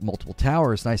these multiple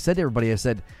towers. And I said to everybody, I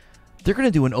said, they're going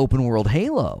to do an open world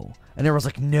Halo. And everyone's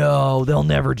like, no, they'll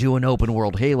never do an open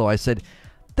world Halo. I said,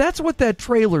 that's what that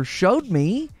trailer showed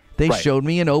me. They showed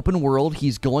me an open world.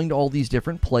 He's going to all these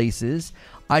different places.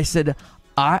 I said,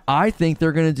 I think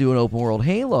they're going to do an open world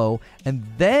Halo. And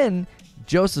then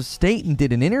Joseph Staten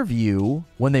did an interview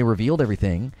when they revealed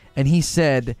everything. And he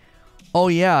said, oh,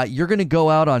 yeah, you're going to go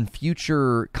out on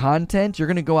future content. You're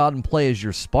going to go out and play as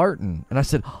your Spartan. And I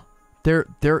said, they're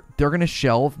going to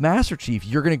shelve Master Chief.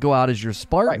 You're going to go out as your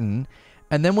Spartan. Right.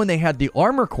 And then when they had the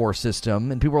armor core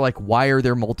system, and people were like, why are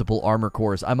there multiple armor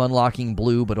cores? I'm unlocking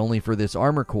blue, but only for this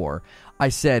armor core. I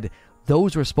said,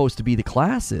 those were supposed to be the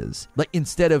classes. Like,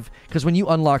 instead of, because when you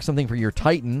unlock something for your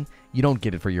Titan, you don't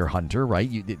get it for your Hunter,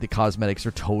 right? The cosmetics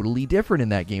are totally different in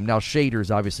that game. Now, shaders,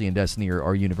 obviously, in Destiny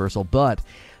are universal, but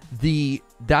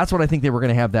that's what I think they were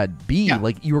going to have that be. Yeah.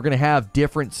 Like, you were going to have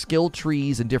different skill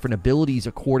trees and different abilities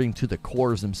according to the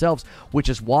cores themselves, which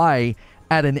is why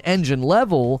at an engine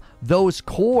level, those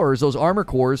cores, those armor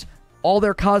cores, all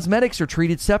their cosmetics are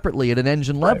treated separately at an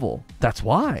engine level. That's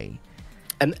why.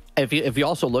 And if you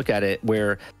also look at it,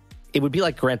 where it would be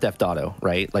like Grand Theft Auto,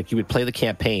 right? Like, you would play the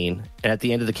campaign, and at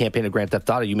the end of the campaign of Grand Theft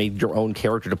Auto, you made your own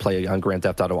character to play on Grand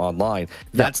Theft Auto Online.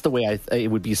 That's the way it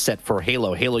would be set for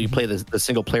Halo. Halo, you play the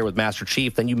single player with Master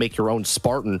Chief, then you make your own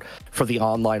Spartan for the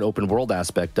online open world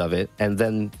aspect of it, and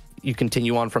then you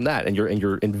continue on from that, and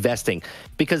you're investing.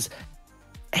 Because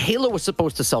Halo was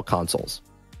supposed to sell consoles,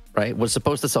 right? Was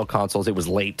supposed to sell consoles. It was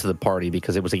late to the party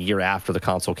because it was a year after the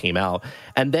console came out.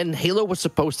 And then Halo was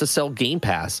supposed to sell Game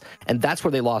Pass. And that's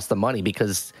where they lost the money,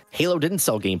 because Halo didn't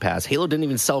sell Game Pass. Halo didn't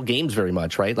even sell games very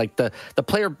much, right? Like, the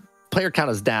player count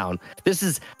is down. This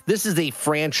is a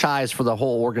franchise for the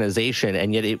whole organization,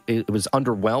 and yet it was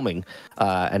underwhelming.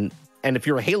 And if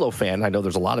you're a Halo fan, I know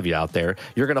there's a lot of you out there,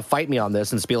 you're going to fight me on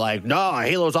this and just be like, no,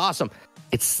 Halo's awesome.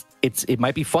 It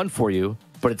might be fun for you,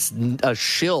 but it's a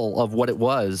shill of what it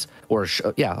was, or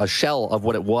a shell of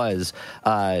what it was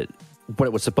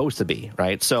supposed to be,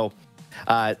 right? So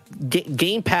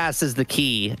Game Pass is the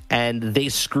key, and they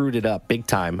screwed it up big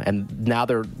time, and now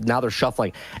they're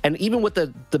shuffling. And even with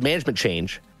the management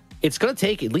change, it's going to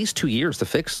take at least 2 years to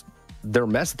fix their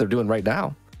mess that they're doing right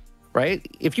now, right?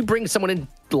 If you bring someone in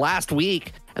last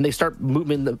week and they start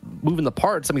moving the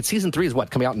parts, I mean, season 3 is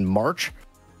coming out in March,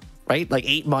 right? Like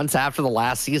 8 months after the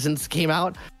last season came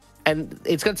out. And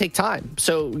it's going to take time.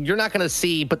 So you're not going to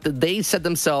see, but they said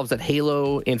themselves that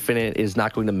Halo Infinite is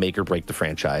not going to make or break the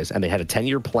franchise. And they had a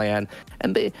 10-year plan.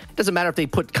 And it doesn't matter if they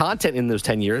put content in those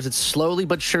 10 years. It's slowly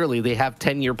but surely they have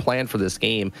 10-year plan for this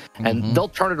game. And they'll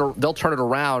turn it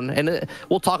around. And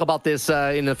we'll talk about this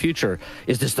in the future.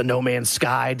 Is this the No Man's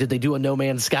Sky? Did they do a No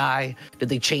Man's Sky? Did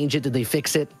they change it? Did they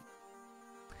fix it?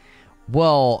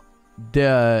 Well,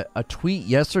 a tweet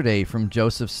yesterday from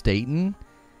Joseph Staten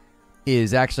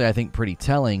is actually, I think, pretty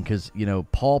telling, because,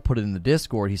 Paul put it in the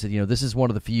Discord. He said, this is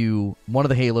one of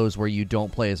the Halos where you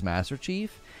don't play as Master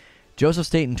Chief. Joseph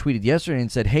Staten tweeted yesterday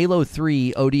and said, Halo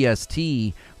 3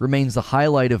 ODST remains the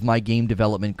highlight of my game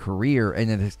development career,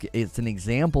 and it's an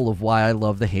example of why I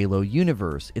love the Halo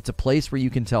universe. It's a place where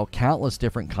you can tell countless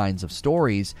different kinds of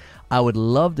stories. I would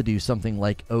love to do something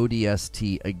like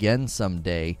ODST again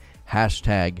someday.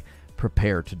 Hashtag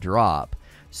prepare to drop.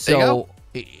 So,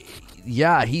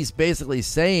 yeah, he's basically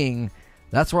saying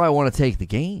that's where I want to take the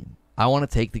game. I want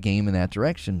to take the game in that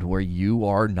direction to where you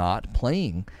are not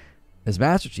playing as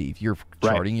Master Chief. You're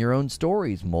charting your own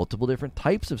stories, multiple different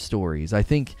types of stories. I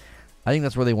think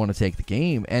that's where they want to take the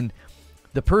game. And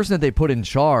the person that they put in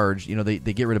charge, they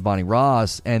get rid of Bonnie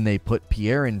Ross and they put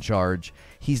Pierre in charge.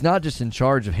 He's not just in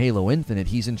charge of Halo Infinite.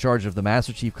 He's in charge of the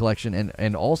Master Chief Collection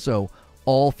and also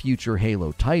all future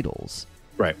Halo titles.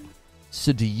 Right.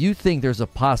 So do you think there's a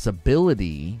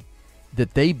possibility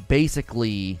that they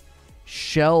basically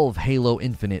shelve Halo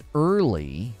Infinite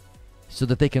early so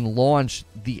that they can launch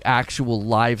the actual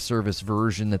live service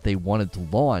version that they wanted to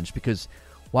launch? Because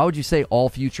why would you say all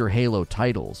future Halo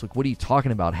titles? Like, what are you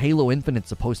talking about? Halo Infinite's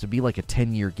supposed to be like a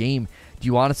 10-year game. Do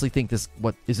you honestly think this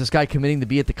guy committing to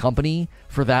be at the company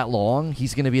for that long?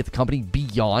 He's going to be at the company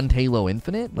beyond Halo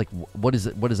Infinite? Like, what is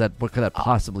it? What could that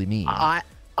possibly mean?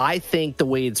 I think the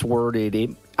way it's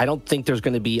worded, I don't think there's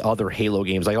going to be other Halo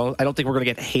games. I don't think we're going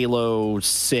to get Halo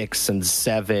 6 and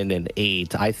 7 and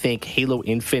 8. I think Halo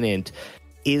Infinite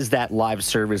is that live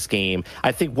service game.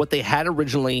 I think what they had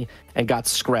originally and got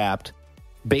scrapped,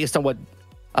 based on what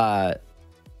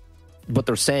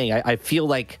they're saying, I feel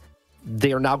like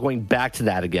they are now going back to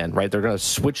that again, right? They're going to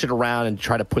switch it around and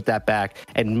try to put that back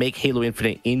and make Halo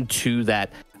Infinite into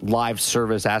that live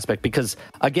service aspect, because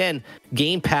again,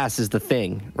 Game Pass is the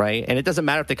thing, right? And it doesn't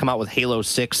matter if they come out with Halo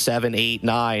 6, 7, 8,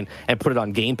 9 and put it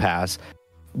on Game Pass.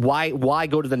 Why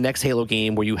go to the next Halo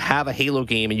game where you have a Halo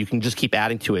game and you can just keep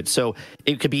adding to it? So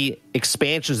it could be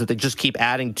expansions that they just keep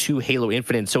adding to Halo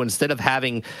Infinite. So instead of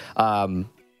having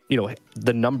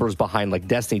the numbers behind like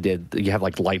Destiny did, you have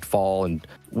like Lightfall and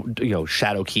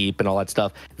Shadowkeep and all that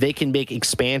stuff. They can make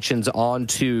expansions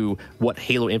onto what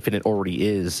Halo Infinite already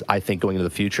is, I think, going into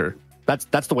the future.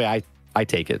 That's the way I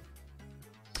take it.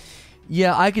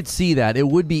 Yeah, I could see that. It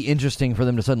would be interesting for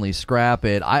them to suddenly scrap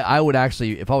it. I would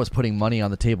actually, if I was putting money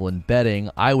on the table and betting,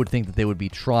 I would think that they would be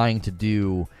trying to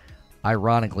do,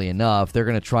 ironically enough, they're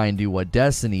going to try and do what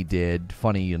Destiny did.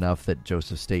 Funny enough that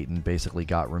Joseph Staten basically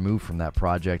got removed from that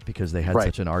project because they had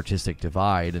such an artistic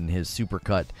divide, and his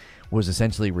supercut was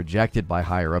essentially rejected by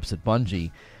higher-ups at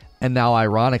Bungie. And now,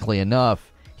 ironically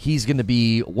enough, he's going to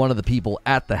be one of the people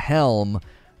at the helm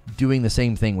doing the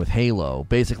same thing with Halo,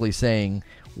 basically saying,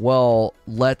 well,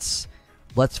 let's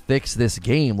fix this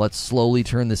game. Let's slowly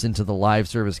turn this into the live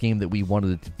service game that we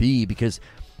wanted it to be, because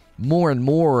more and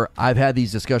more I've had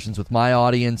these discussions with my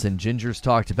audience, and Ginger's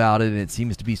talked about it, and it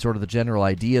seems to be sort of the general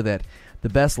idea that the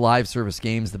best live service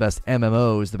games, the best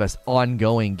MMOs, the best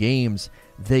ongoing games,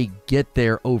 they get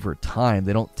there over time.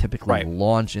 They don't typically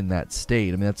launch in that state.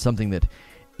 I mean, that's something that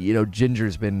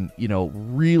Ginger's been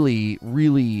really,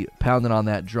 really pounding on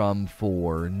that drum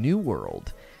for New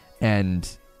World. And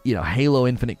Halo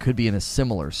Infinite could be in a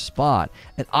similar spot.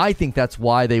 And I think that's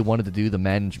why they wanted to do the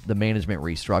management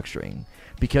restructuring.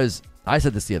 Because I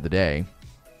said this the other day,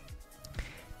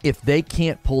 if they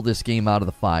can't pull this game out of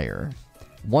the fire,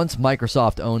 once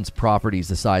Microsoft owns properties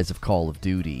the size of Call of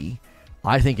Duty,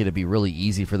 I think it'd be really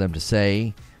easy for them to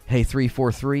say, hey,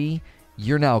 343,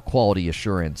 you're now quality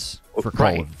assurance for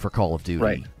Call of Duty.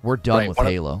 Right. We're done with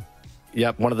Halo.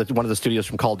 Yep, one of the studios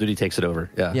from Call of Duty takes it over.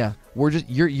 Yeah. We're just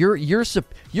you're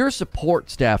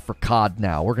support staff for COD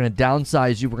now. We're going to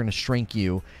downsize you. We're going to shrink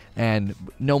you, and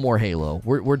no more Halo.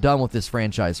 We're done with this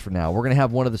franchise for now. We're going to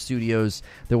have one of the studios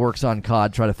that works on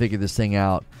COD try to figure this thing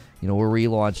out. We'll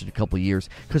relaunch in a couple of years,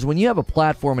 because when you have a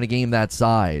platform in a game that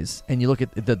size, and you look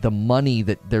at the money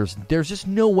that there's just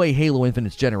no way Halo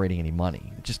Infinite's generating any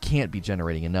money. It just can't be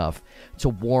generating enough to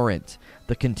warrant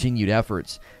the continued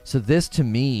efforts. So this, to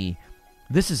me,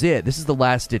 this is it. This is the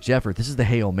last-ditch effort. This is the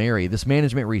Hail Mary, this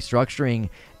management restructuring.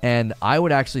 And I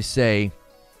would actually say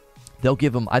they'll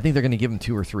give them, I think they're going to give them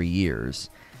 2 or 3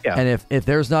 years. Yeah. And if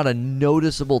there's not a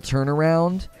noticeable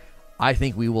turnaround, I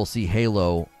think we will see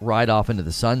Halo ride off into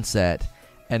the sunset,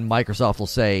 and Microsoft will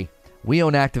say, we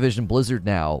own Activision Blizzard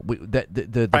now.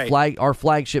 Our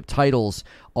flagship titles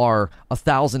are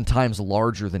 1,000 times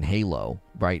larger than Halo,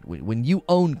 right? When you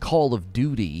own Call of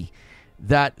Duty,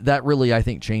 that really, I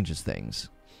think, changes things.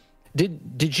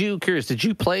 Did you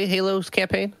play Halo's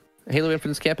campaign? Halo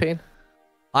Infinite's campaign?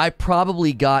 I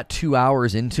probably got 2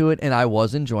 hours into it, and I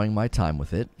was enjoying my time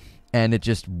with it. and it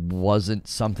just wasn't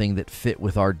something that fit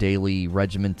with our daily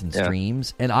regiment and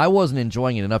streams. And I wasn't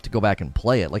enjoying it enough to go back and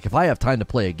play it. Like, if I have time to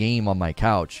play a game on my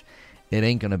couch, it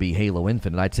ain't going to be Halo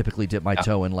Infinite. I typically dip my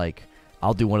toe in, like,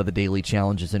 I'll do one of the daily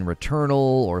challenges in Returnal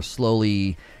or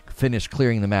slowly finish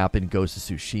clearing the map in Ghost of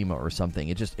Tsushima or something.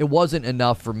 It wasn't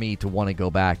enough for me to want to go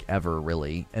back ever,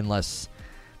 really, unless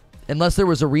there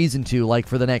was a reason to, like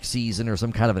for the next season or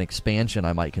some kind of an expansion,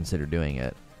 I might consider doing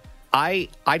it. I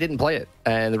didn't play it,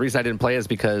 and the reason I didn't play it is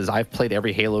because I've played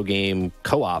every Halo game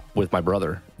co-op with my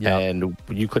brother, and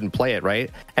you couldn't play it, right?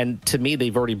 And to me,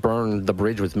 they've already burned the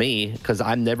bridge with me because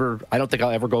I don't think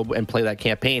I'll ever go and play that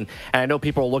campaign. And I know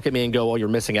people will look at me and go, "Oh, you're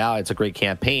missing out. It's a great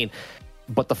campaign,"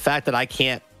 but the fact that I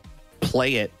can't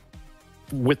play it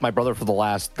with my brother for the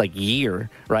last year,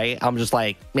 right? I'm just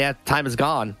like, yeah, time is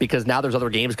gone because now there's other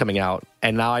games coming out,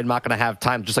 and now I'm not going to have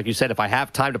time. Just like you said, if I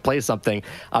have time to play something,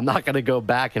 I'm not going to go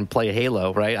back and play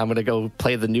Halo, right? I'm going to go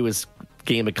play the newest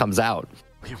game that comes out.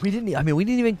 We didn't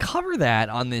even cover that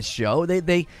on this show.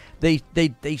 They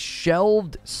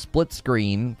shelved split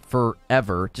screen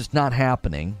forever, just not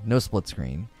happening. No split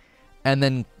screen, and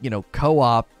then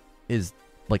co-op is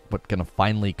like what's going to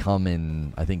finally come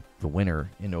in, I think, the winter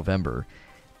in November.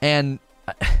 And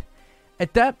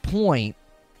at that point,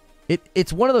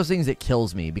 it's one of those things that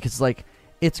kills me because,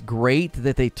 it's great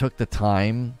that they took the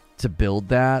time to build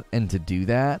that and to do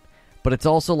that, but it's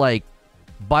also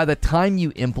by the time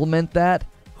you implement that,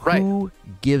 who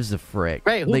gives a frick?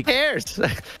 Right, who cares?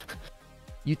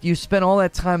 you spent all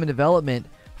that time in development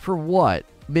for what?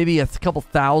 Maybe a couple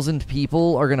thousand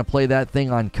people are going to play that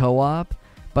thing on co-op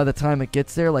by the time it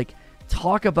gets there.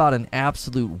 Talk about an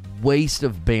absolute waste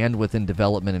of bandwidth and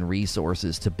development and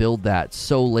resources to build that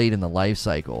so late in the life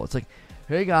cycle. It's like,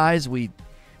 hey guys, we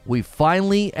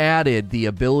finally added the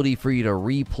ability for you to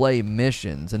replay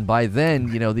missions, and by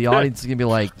then, the audience is gonna be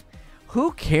like,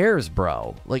 who cares,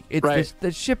 bro?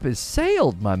 The ship has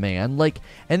sailed, my man.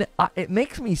 It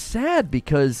makes me sad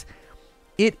because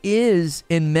it is,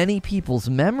 in many people's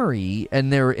memory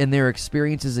and their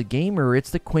experience as a gamer, it's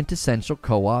the quintessential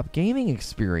co-op gaming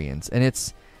experience, and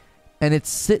it's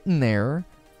sitting there.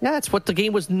 Yeah, it's what the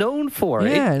game was known for.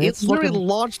 Yeah, it's literally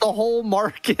launched a whole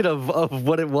market of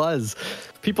what it was.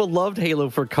 People loved Halo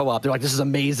for co-op. They're like, this is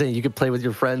amazing. You could play with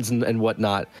your friends and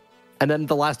whatnot. And then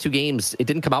the last two games, it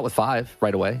didn't come out with 5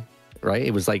 right away, right?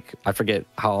 It was I forget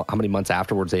how many months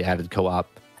afterwards they added co-op.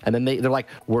 And then they're like,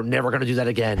 we're never going to do that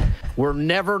again. We're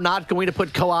never not going to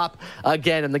put co-op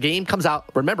again. And the game comes out,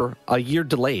 remember, a year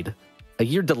delayed.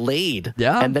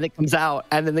 Yeah. And then it comes out,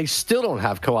 and then they still don't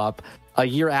have co-op a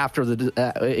year after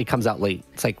it comes out late.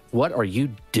 It's like, what are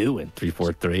you doing,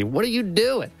 343? What are you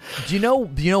doing? Do you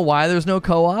know why there's no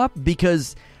co-op?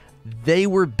 Because they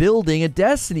were building a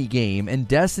Destiny game, and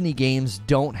Destiny games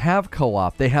don't have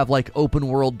co-op. They have open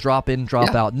world drop-in,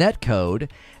 drop-out netcode.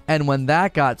 And when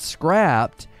that got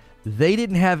scrapped,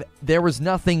 there was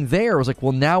nothing there. It was like,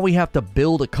 well, now we have to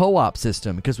build a co-op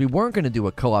system because we weren't going to do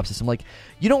a co-op system.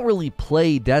 You don't really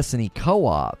play Destiny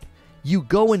co-op. You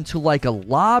go into a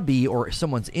lobby or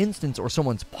someone's instance or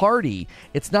someone's party.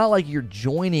 It's not like you're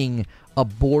joining a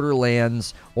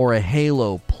Borderlands or a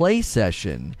Halo play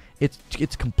session.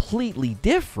 It's completely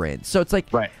different. So it's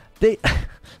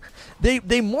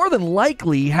They more than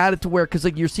likely had it to where, because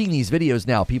you're seeing these videos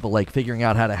now, people figuring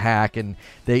out how to hack, and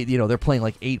they're playing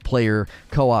 8-player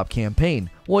co-op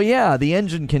campaign. Well, yeah, the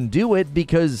engine can do it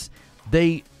because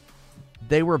they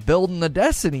were building the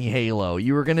Destiny Halo.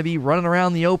 You were going to be running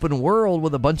around the open world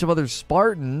with a bunch of other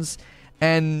Spartans,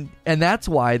 and that's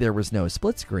why there was no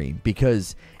split screen,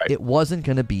 because it wasn't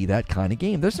going to be that kind of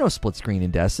game. There's no split screen in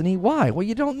Destiny. Why? Well,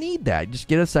 you don't need that. Just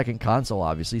get a second console,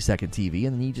 obviously, second TV,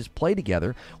 and then you just play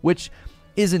together, which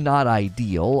is not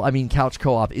ideal. I mean, couch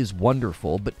co-op is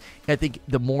wonderful, but I think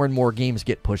the more and more games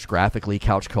get pushed graphically,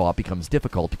 couch co-op becomes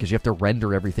difficult because you have to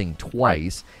render everything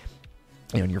twice,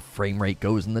 and your frame rate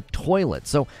goes in the toilet.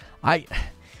 So I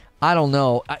don't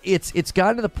know. It's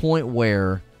gotten to the point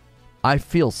where I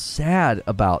feel sad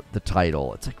about the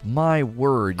title. It's like, my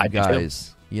word, you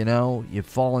guys, you've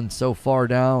fallen so far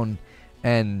down,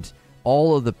 and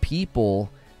all of the people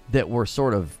that were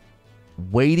sort of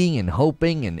waiting and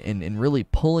hoping and really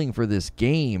pulling for this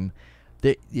game,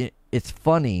 it's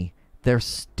funny, they're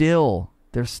still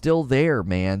there,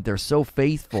 man. They're so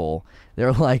faithful.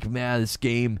 They're like, man, this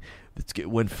game,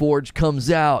 when Forge comes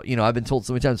out, I've been told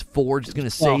so many times Forge is going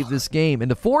to save this game,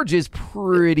 and the Forge is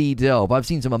pretty dope. I've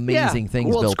seen some amazing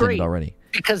things built in it already.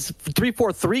 Because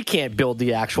 343 can't build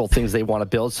the actual things they want to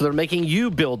build, so they're making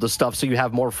you build the stuff so you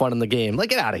have more fun in the game.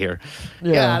 Get out of here.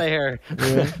 Get out of here.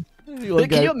 Yeah.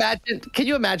 Can you imagine? Can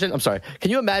you imagine? I'm sorry.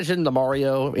 Can you imagine the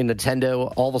Mario in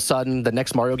Nintendo? All of a sudden, the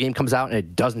next Mario game comes out and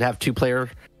it doesn't have 2-player.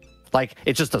 Like,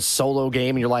 it's just a solo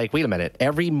game, and you're like, wait a minute.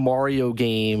 Every Mario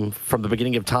game from the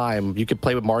beginning of time, you could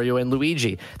play with Mario and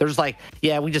Luigi. They're just like,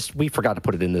 yeah, we forgot to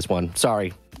put it in this one.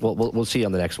 Sorry. We'll see you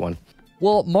on the next one.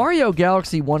 Well, Mario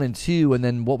Galaxy 1 and 2, and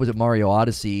then what was it, Mario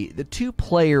Odyssey, the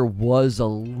 2-player was a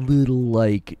little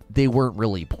like, they weren't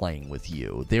really playing with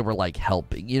you. They were like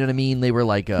helping. You know what I mean? They were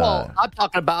like Well, I'm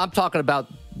talking about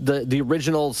the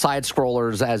original side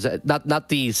scrollers as not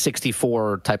the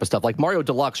 64 type of stuff. Like Mario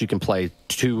Deluxe, you can play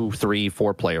 2, 3,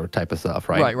 4-player type of stuff,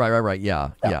 right? Right.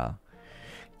 Yeah,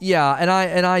 and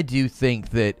I do think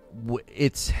that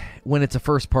it's when it's a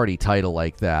first party title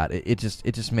like that, it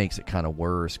just makes it kind of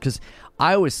worse. Because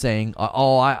I was saying,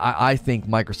 I think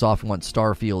Microsoft wants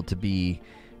Starfield to be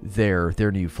their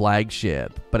new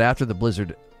flagship, but after the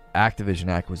Blizzard Activision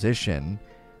acquisition,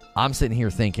 I'm sitting here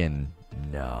thinking,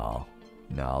 no,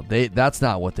 that's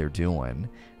not what they're doing.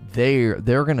 They're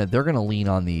gonna lean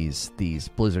on these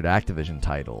Blizzard Activision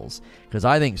titles, because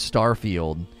I think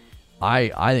Starfield.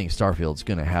 I think Starfield's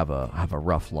going to have a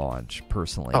rough launch,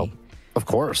 personally. Oh, of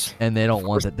course. And they don't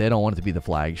want it. They don't want it to be the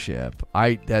flagship.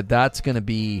 That's going to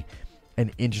be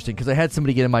an interesting, because I had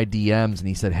somebody get in my DMs and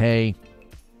he said, "Hey,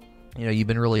 you've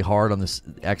been really hard on this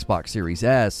Xbox Series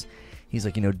S." He's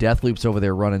like, Deathloop's over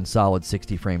there running solid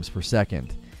 60 frames per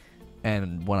second.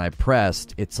 And when I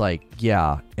pressed, it's like,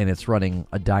 yeah, and it's running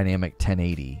a dynamic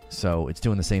 1080. So it's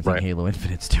doing the same thing Halo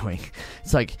Infinite's doing.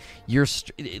 It's like,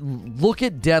 look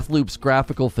at Deathloop's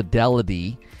graphical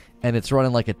fidelity, and it's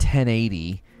running like a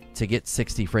 1080 to get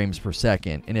 60 frames per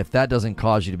second. And if that doesn't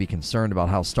cause you to be concerned about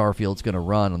how Starfield's going to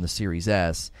run on the Series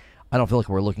S, I don't feel like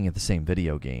we're looking at the same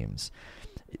video games.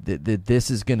 This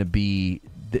is going to be,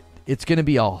 it's going to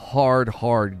be a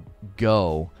hard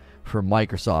go for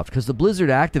Microsoft, because the Blizzard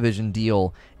Activision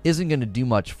deal isn't going to do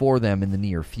much for them in the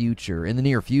near future. In the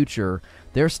near future,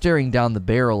 they're staring down the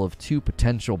barrel of 2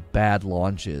 potential bad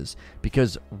launches,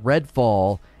 because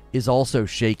Redfall is also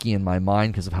shaky in my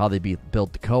mind because of how they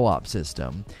built the co-op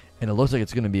system, and it looks like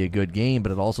it's going to be a good game,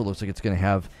 but it also looks like it's going to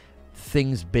have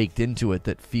things baked into it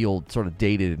that feel sort of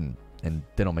dated and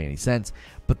they don't make any sense.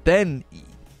 But then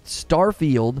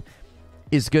Starfield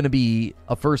is going to be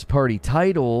a first-party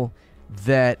title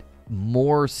that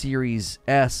more Series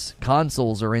S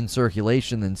consoles are in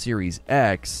circulation than Series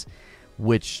X,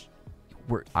 which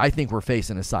I think we're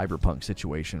facing a Cyberpunk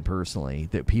situation, personally,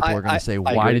 that people are going to say,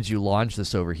 why did you launch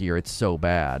this over here? It's so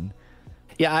bad.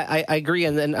 Yeah, I agree.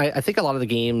 And then I think a lot of the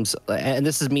games, and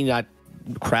this is me not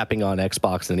crapping on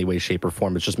Xbox in any way, shape, or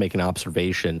form, it's just making an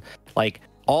observation. Like,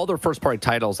 all their first-party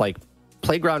titles, like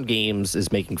Playground Games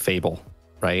is making Fable,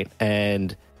 right?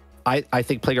 And I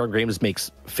think Playground Games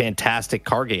makes fantastic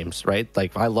car games, right?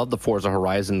 Like, I love the Forza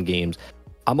Horizon games.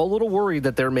 I'm a little worried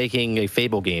that they're making a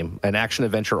Fable game, an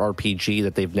action-adventure RPG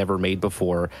that they've never made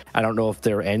before. I don't know if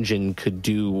their engine could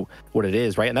do what it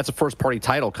is, right? And that's a first-party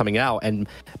title coming out. And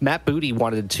Matt Booty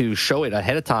wanted to show it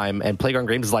ahead of time, and Playground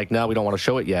Games is like, no, we don't want to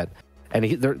show it yet. And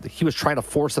he was trying to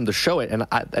force them to show it, and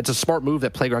it's a smart move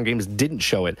that Playground Games didn't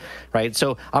show it, right?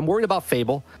 So I'm worried about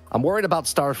Fable. I'm worried about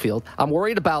Starfield. I'm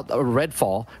worried about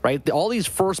Redfall, right? All these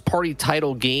first-party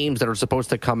title games that are supposed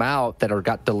to come out that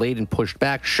got delayed and pushed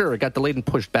back. Sure, it got delayed and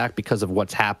pushed back because of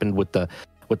what's happened with the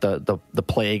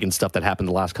plague and stuff that happened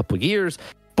the last couple of years.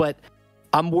 But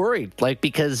I'm worried,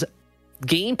 because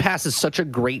Game Pass is such a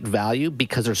great value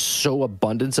because there's so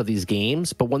abundance of these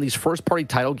games. But when these first-party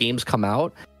title games come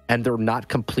out, and they're not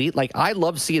complete. Like, I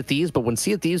love Sea of Thieves, but when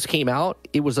Sea of Thieves came out,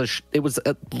 it was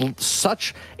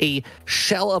such a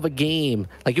shell of a game.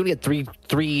 Like, you only had three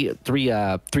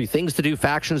things to do,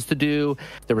 factions to do.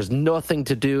 There was nothing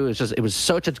to do. It was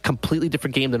such a completely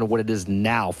different game than what it is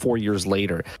now, 4 years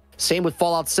later. Same with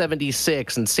Fallout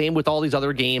 76, and same with all these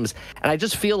other games. And I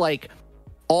just feel like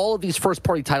all of these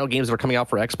first-party title games that are coming out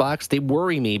for Xbox, they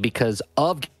worry me because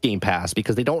of Game Pass,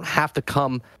 because they don't have to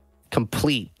come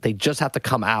complete. They just have to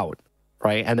come out,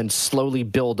 right? And then slowly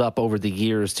build up over the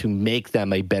years to make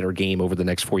them a better game over the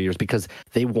next 4 years, because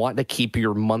they want to keep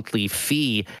your monthly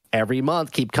fee every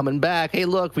month, keep coming back. Hey,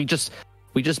 look, we just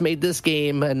made this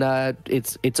game, and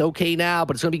it's okay now,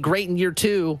 but it's going to be great in year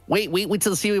 2. Wait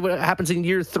till see what happens in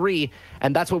year 3.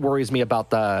 And that's what worries me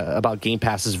about Game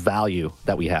Pass's value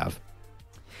that we have.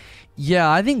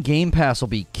 Yeah, I think Game Pass will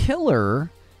be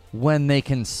killer when they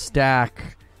can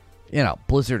stack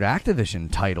Blizzard Activision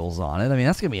titles on it. I mean,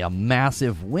 that's going to be a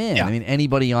massive win. Yeah. I mean,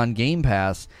 anybody on Game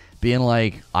Pass being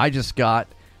like, I just got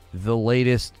the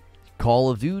latest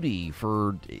Call of Duty,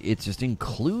 for it's just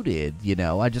included.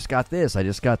 I just got this, I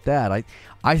just got that.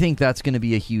 I think that's going to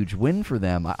be a huge win for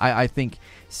them. I think,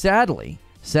 sadly,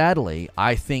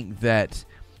 I think that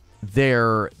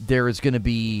there is going to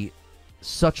be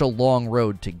such a long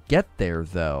road to get there,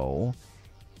 though.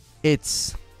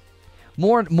 It's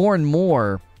more and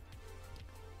more,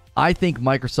 I think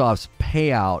Microsoft's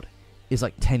payout is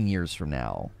like 10 years from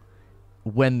now,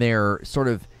 when they're sort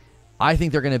of, I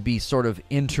think they're going to be sort of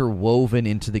interwoven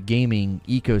into the gaming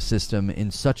ecosystem in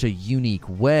such a unique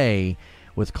way.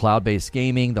 With cloud-based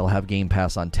gaming, they'll have Game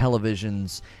Pass on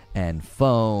televisions and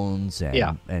phones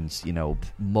and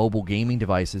mobile gaming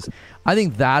devices. I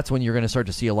think that's when you're going to start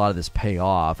to see a lot of this pay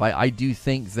off. I do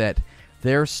think that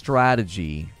their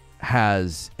strategy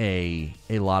has a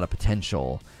lot of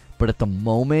potential, but at the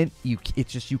moment you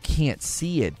can't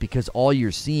see it, because all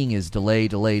you're seeing is delay,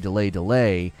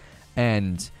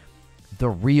 and the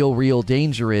real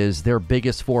danger is their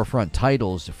biggest forefront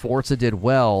titles. Forza did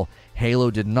well, Halo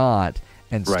did not.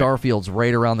 And Starfield's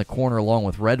right around the corner, along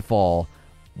with Redfall,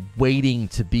 waiting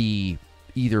to be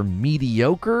either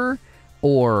mediocre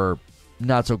or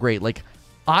not so great. Like,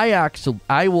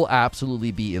 I will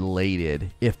absolutely be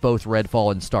elated if both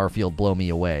Redfall and Starfield blow me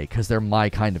away, because they're my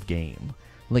kind of game.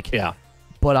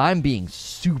 But I'm being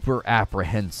super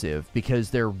apprehensive because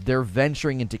they're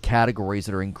venturing into categories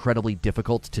that are incredibly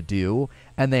difficult to do,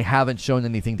 and they haven't shown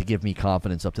anything to give me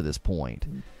confidence up to this point.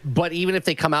 But even if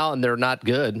they come out and they're not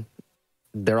good,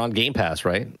 they're on Game Pass,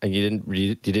 right? And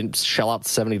you didn't shell out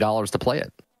 $70 to play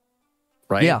it,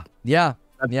 right? Yeah.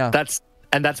 That's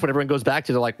what everyone goes back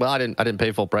to. They're like, well, I didn't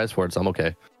pay full price for it, so I'm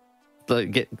okay.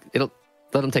 Let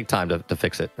them take time to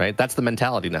fix it, right? That's the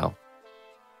mentality now.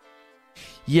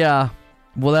 Yeah.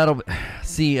 Well,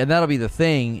 that'll be the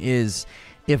thing, is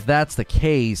if that's the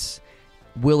case,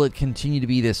 will it continue to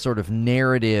be this sort of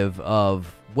narrative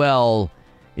of, well,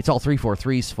 it's all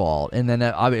 343's fault, and then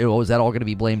is that all going to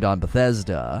be blamed on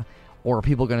Bethesda? Or are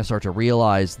people going to start to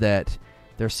realize that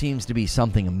there seems to be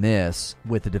something amiss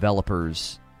with the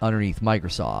developers underneath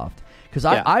Microsoft? Because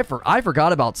I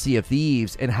forgot about Sea of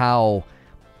Thieves and how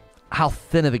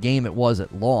thin of a game it was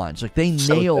at launch. Like, they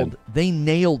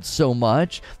nailed so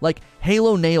much. Like,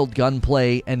 Halo nailed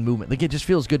gunplay and movement. Like, it just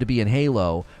feels good to be in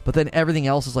Halo, but then everything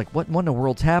else is like, what in the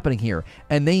world's happening here?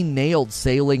 And they nailed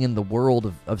sailing in the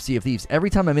world of Sea of Thieves. Every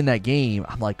time I'm in that game,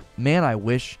 I'm like, man, I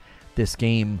wish this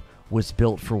game was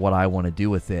built for what I want to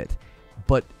do with it.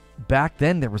 But back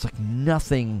then, there was like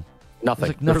nothing. There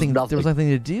was nothing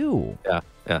to do.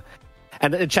 Yeah.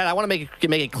 And Chad, I want to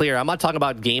make it clear. I'm not talking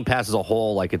about Game Pass as a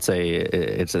whole, like it's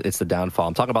the downfall.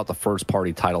 I'm talking about the first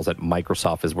party titles that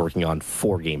Microsoft is working on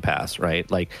for Game Pass, right?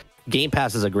 Like, Game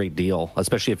Pass is a great deal,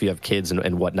 especially if you have kids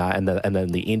and whatnot, and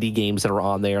then the indie games that are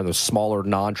on there, and the smaller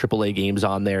non-AAA games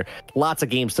on there. Lots of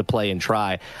games to play and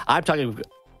try. I'm talking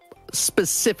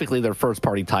specifically their first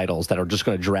party titles that are just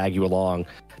going to drag you along,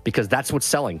 because that's what's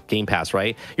selling Game Pass,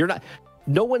 right?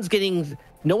 No one's getting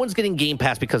Game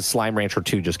Pass because Slime Rancher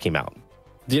 2 just came out.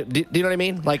 Do you know what I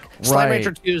mean? Like, Slime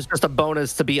Rancher 2 is just a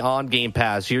bonus to be on Game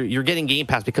Pass. You're getting Game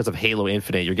Pass because of Halo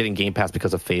Infinite. You're getting Game Pass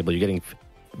because of Fable. You're getting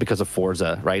because of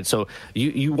Forza, right? So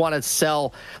you want to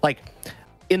sell, like,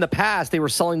 in the past, they were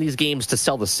selling these games to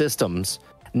sell the systems.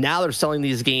 Now they're selling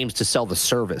these games to sell the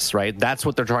service, right? That's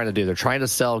what they're trying to do. They're trying to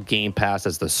sell Game Pass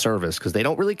as the service, because they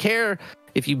don't really care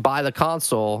if you buy the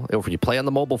console, or if you play on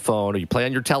the mobile phone, or you play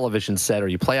on your television set, or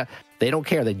you play. They don't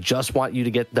care. They just want you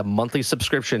to get the monthly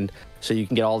subscription so you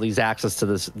can get all these access to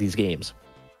these games.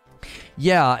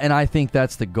 Yeah, and I think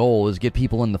that's the goal, is get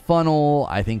people in the funnel.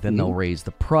 I think then they'll raise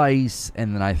the price,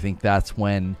 and then I think that's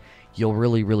when you'll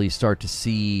really, really start to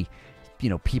see,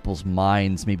 people's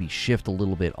minds maybe shift a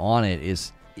little bit on it.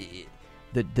 Is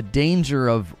the danger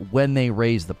of when they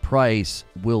raise the price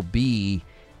will be,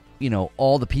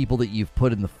 all the people that you've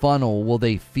put in the funnel, will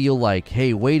they feel like,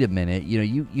 hey, wait a minute,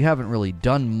 you haven't really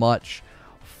done much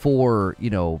for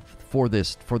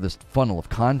this funnel of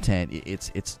content.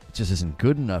 It just isn't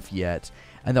good enough yet,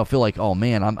 and they'll feel like, oh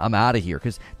man, I'm out of here,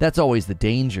 because that's always the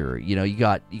danger. You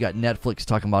got Netflix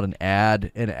talking about an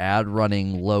ad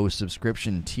running low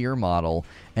subscription tier model,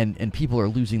 and people are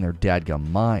losing their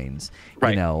dadgum minds,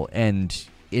 right?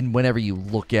 And whenever you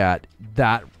look at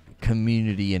that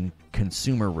community and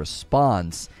consumer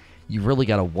response, you really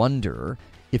got to wonder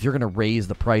if you're going to raise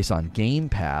the price on Game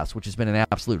Pass, which has been an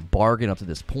absolute bargain up to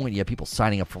this point. You have people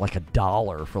signing up for like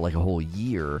 $1 for like a whole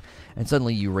year, and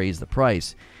suddenly you raise the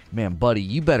price. Man, buddy,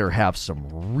 you better have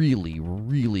some really,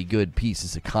 really good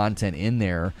pieces of content in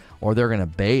there, or they're going to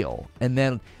bail. And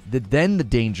then the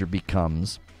danger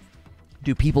becomes,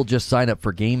 do people just sign up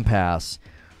for Game Pass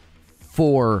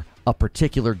for a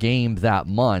particular game that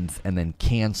month and then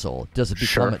cancel? Does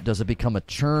it become a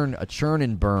churn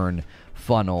and burn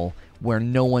funnel where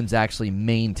no one's actually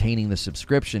maintaining the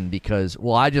subscription because,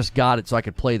 well, I just got it so I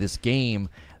could play this game.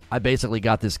 I basically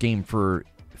got this game for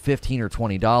 $15 or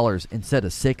 $20 instead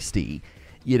of $60,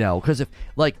 because if,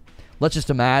 like, let's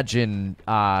just imagine,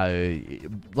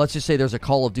 let's just say there's a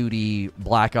Call of Duty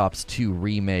Black Ops 2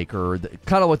 remake, or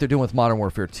kind of what they're doing with Modern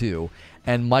Warfare 2,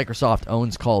 and Microsoft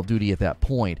owns Call of Duty at that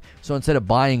point. So instead of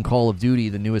buying Call of Duty,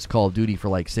 the newest Call of Duty, for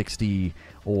like $60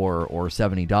 or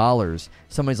 $70,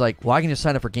 somebody's like, well, I can just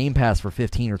sign up for Game Pass for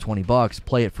 $15 or $20,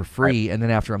 play it for free, and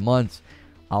then after a month,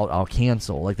 I'll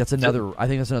cancel. Like, that's another. I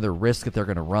think that's another risk that they're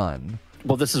going to run.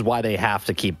 Well, this is why they have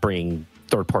to keep bringing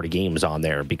third-party games on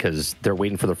there, because they're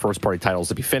waiting for the first-party titles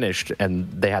to be finished, and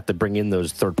they have to bring in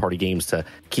those third-party games to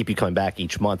keep you coming back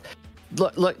each month.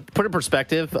 Look, put in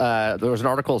perspective, there was an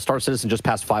article, Star Citizen just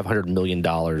passed $500 million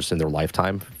in their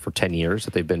lifetime for 10 years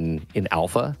that they've been in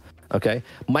alpha, okay?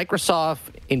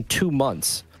 Microsoft, in 2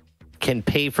 months, can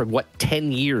pay for what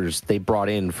 10 years they brought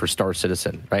in for Star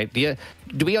Citizen, right?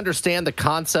 Do we understand the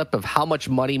concept of how much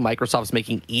money Microsoft's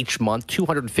making each month?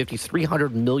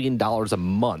 $250-300 million a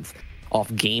month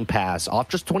off Game Pass, off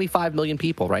just 25 million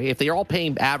people, right? If they're all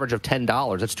paying average of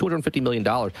 $10, that's $250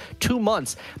 million. 2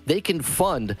 months, they can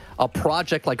fund a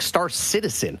project like Star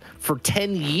Citizen for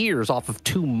 10 years off of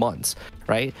 2 months,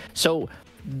 right? So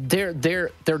they're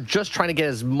just trying to get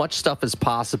as much stuff as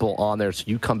possible on there, so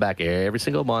you come back every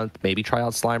single month, maybe try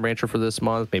out Slime Rancher for this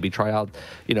month, maybe try out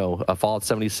a Fallout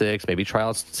 76, maybe try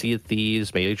out Sea of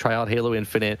Thieves, maybe try out Halo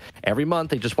Infinite. Every month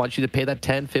they just want you to pay that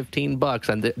 $10-15,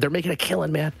 and they're making a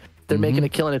killing, man. They're making a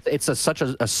killing. It's such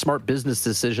a smart business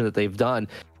decision that they've done.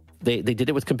 They did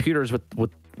it with computers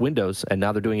with Windows, and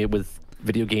now they're doing it with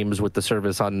video games with the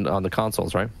service on the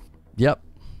consoles, right? Yep.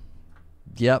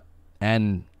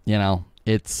 And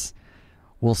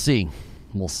we'll see.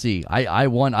 I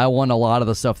want a lot of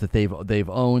the stuff that they've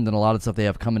owned, and a lot of stuff they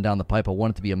have coming down the pipe. I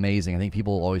want it to be amazing. I think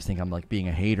people always think I'm like being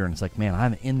a hater, and it's like, man,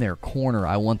 I'm in their corner.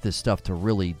 I want this stuff to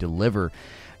really deliver.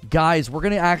 Guys, we're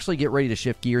going to actually get ready to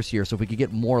shift gears here, so if we could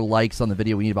get more likes on the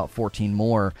video, we need about 14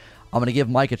 more. I'm going to give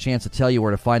Mike a chance to tell you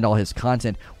where to find all his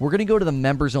content. We're going to go to the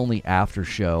members-only after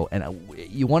show, and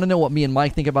you want to know what me and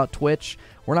Mike think about Twitch?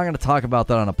 We're not going to talk about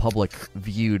that on a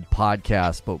public-viewed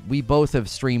podcast, but we both have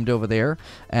streamed over there,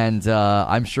 and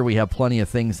I'm sure we have plenty of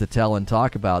things to tell and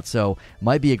talk about, so it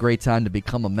might be a great time to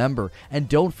become a member. And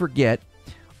don't forget,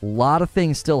 a lot of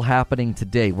things still happening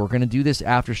today. We're going to do this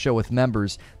after show with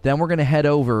members. Then we're going to head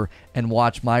over and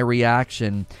watch my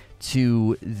reaction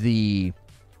to the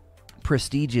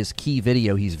prestigious Key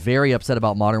video. He's very upset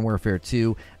about Modern Warfare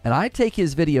 2, and I take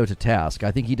his video to task.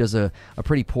 I think he does a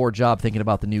pretty poor job thinking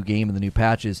about the new game and the new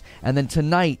patches. And then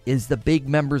tonight is the big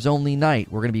members-only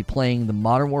night. We're going to be playing the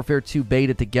Modern Warfare 2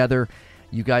 beta together.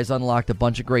 You guys unlocked a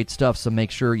bunch of great stuff, so make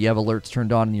sure you have alerts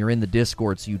turned on and you're in the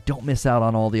Discord so you don't miss out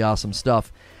on all the awesome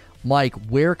stuff. Mike,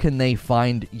 where can they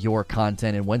find your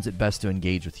content, and when's it best to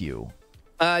engage with you?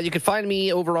 You can find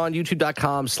me over on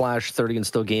youtube.com/30 and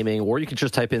Still Gaming, or you can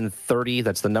just type in 30,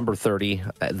 that's the number 30,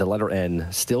 the letter N,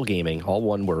 Still Gaming, all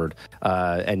one word,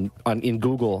 and in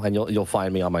Google, and you'll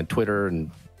find me on my Twitter, and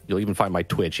you'll even find my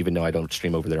Twitch, even though I don't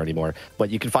stream over there anymore. But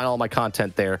you can find all my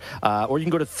content there. Or you can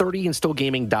go to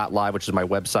 30andstillgaming.live, which is my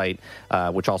website,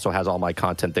 which also has all my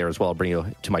content there as well. I'll bring you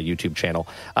to my YouTube channel.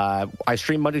 I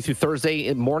stream Monday through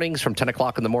Thursday mornings from 10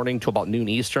 o'clock in the morning to about noon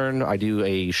Eastern. I do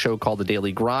a show called The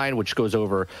Daily Grind, which goes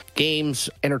over games,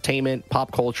 entertainment,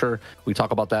 pop culture. We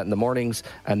talk about that in the mornings.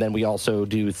 And then we also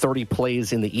do 30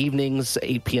 plays in the evenings,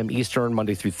 8 p.m. Eastern,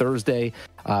 Monday through Thursday.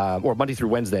 Or Monday through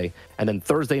Wednesday. And then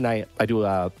Thursday night, I do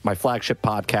my flagship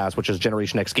podcast, which is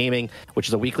Generation X Gaming, which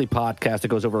is a weekly podcast that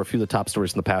goes over a few of the top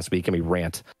stories from the past week, and we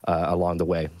rant along the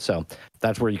way. So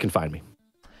that's where you can find me.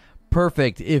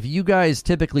 Perfect. If you guys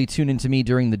typically tune into me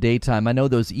during the daytime, I know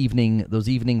those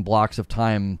evening blocks of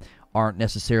time aren't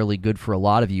necessarily good for a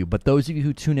lot of you, but those of you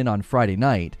who tune in on Friday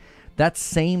night, that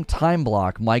same time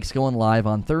block, Mike's going live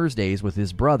on Thursdays with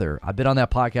his brother. I've been on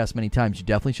that podcast many times. You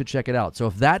definitely should check it out. So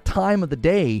if that time of the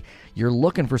day you're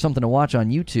looking for something to watch on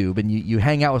YouTube and you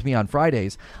hang out with me on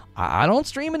Fridays, I don't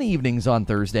stream in the evenings on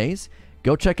Thursdays.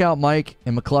 Go check out Mike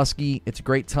and McCluskey. It's a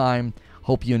great time.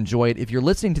 Hope you enjoy it. If you're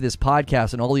listening to this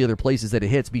podcast and all the other places that it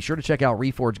hits, be sure to check out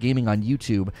Reforge Gaming on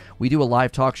YouTube. We do a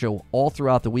live talk show all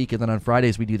throughout the week, and then on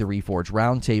Fridays we do the Reforge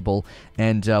Roundtable.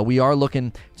 And we are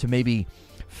looking to maybe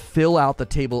fill out the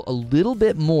table a little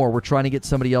bit more. We're trying to get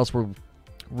somebody else. We're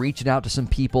reaching out to some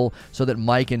people so that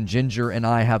Mike and Ginger and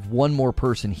I have one more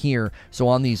person here. So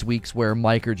on these weeks where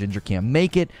Mike or Ginger can't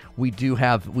make it, we do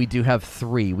have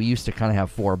 3. We used to kind of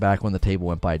have 4 back when the table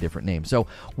went by a different name. So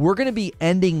we're going to be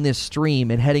ending this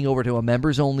stream and heading over to a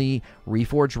members-only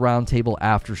Reforged Roundtable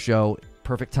after show.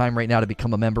 Perfect time right now to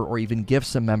become a member or even gift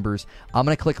some members. I'm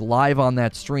going to click live on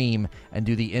that stream and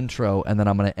do the intro, and then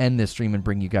I'm going to end this stream and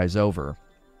bring you guys over.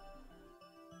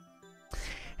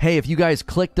 Hey, if you guys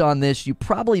clicked on this, you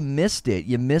probably missed it.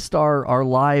 You missed our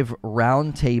live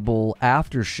roundtable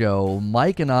after show.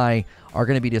 Mike and I are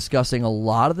going to be discussing a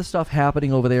lot of the stuff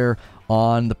happening over there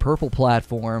on the Purple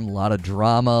platform. A lot of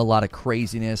drama, a lot of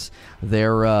craziness.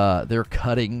 They're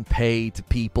cutting pay to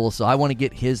people, so I want to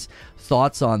get his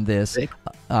thoughts on this.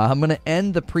 I'm going to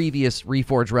end the previous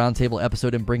Reforged Roundtable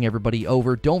episode and bring everybody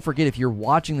over. Don't forget, if you're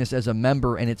watching this as a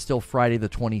member and it's still Friday the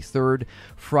 23rd,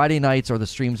 Friday nights are the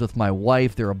streams with my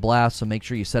wife. They're a blast, so make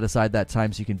sure you set aside that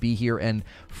time so you can be here. And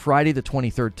Friday the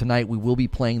 23rd, tonight, we will be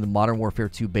playing the Modern Warfare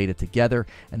 2 beta together,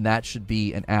 and that should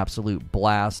be an absolute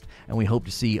blast, and we hope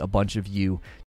to see a bunch of you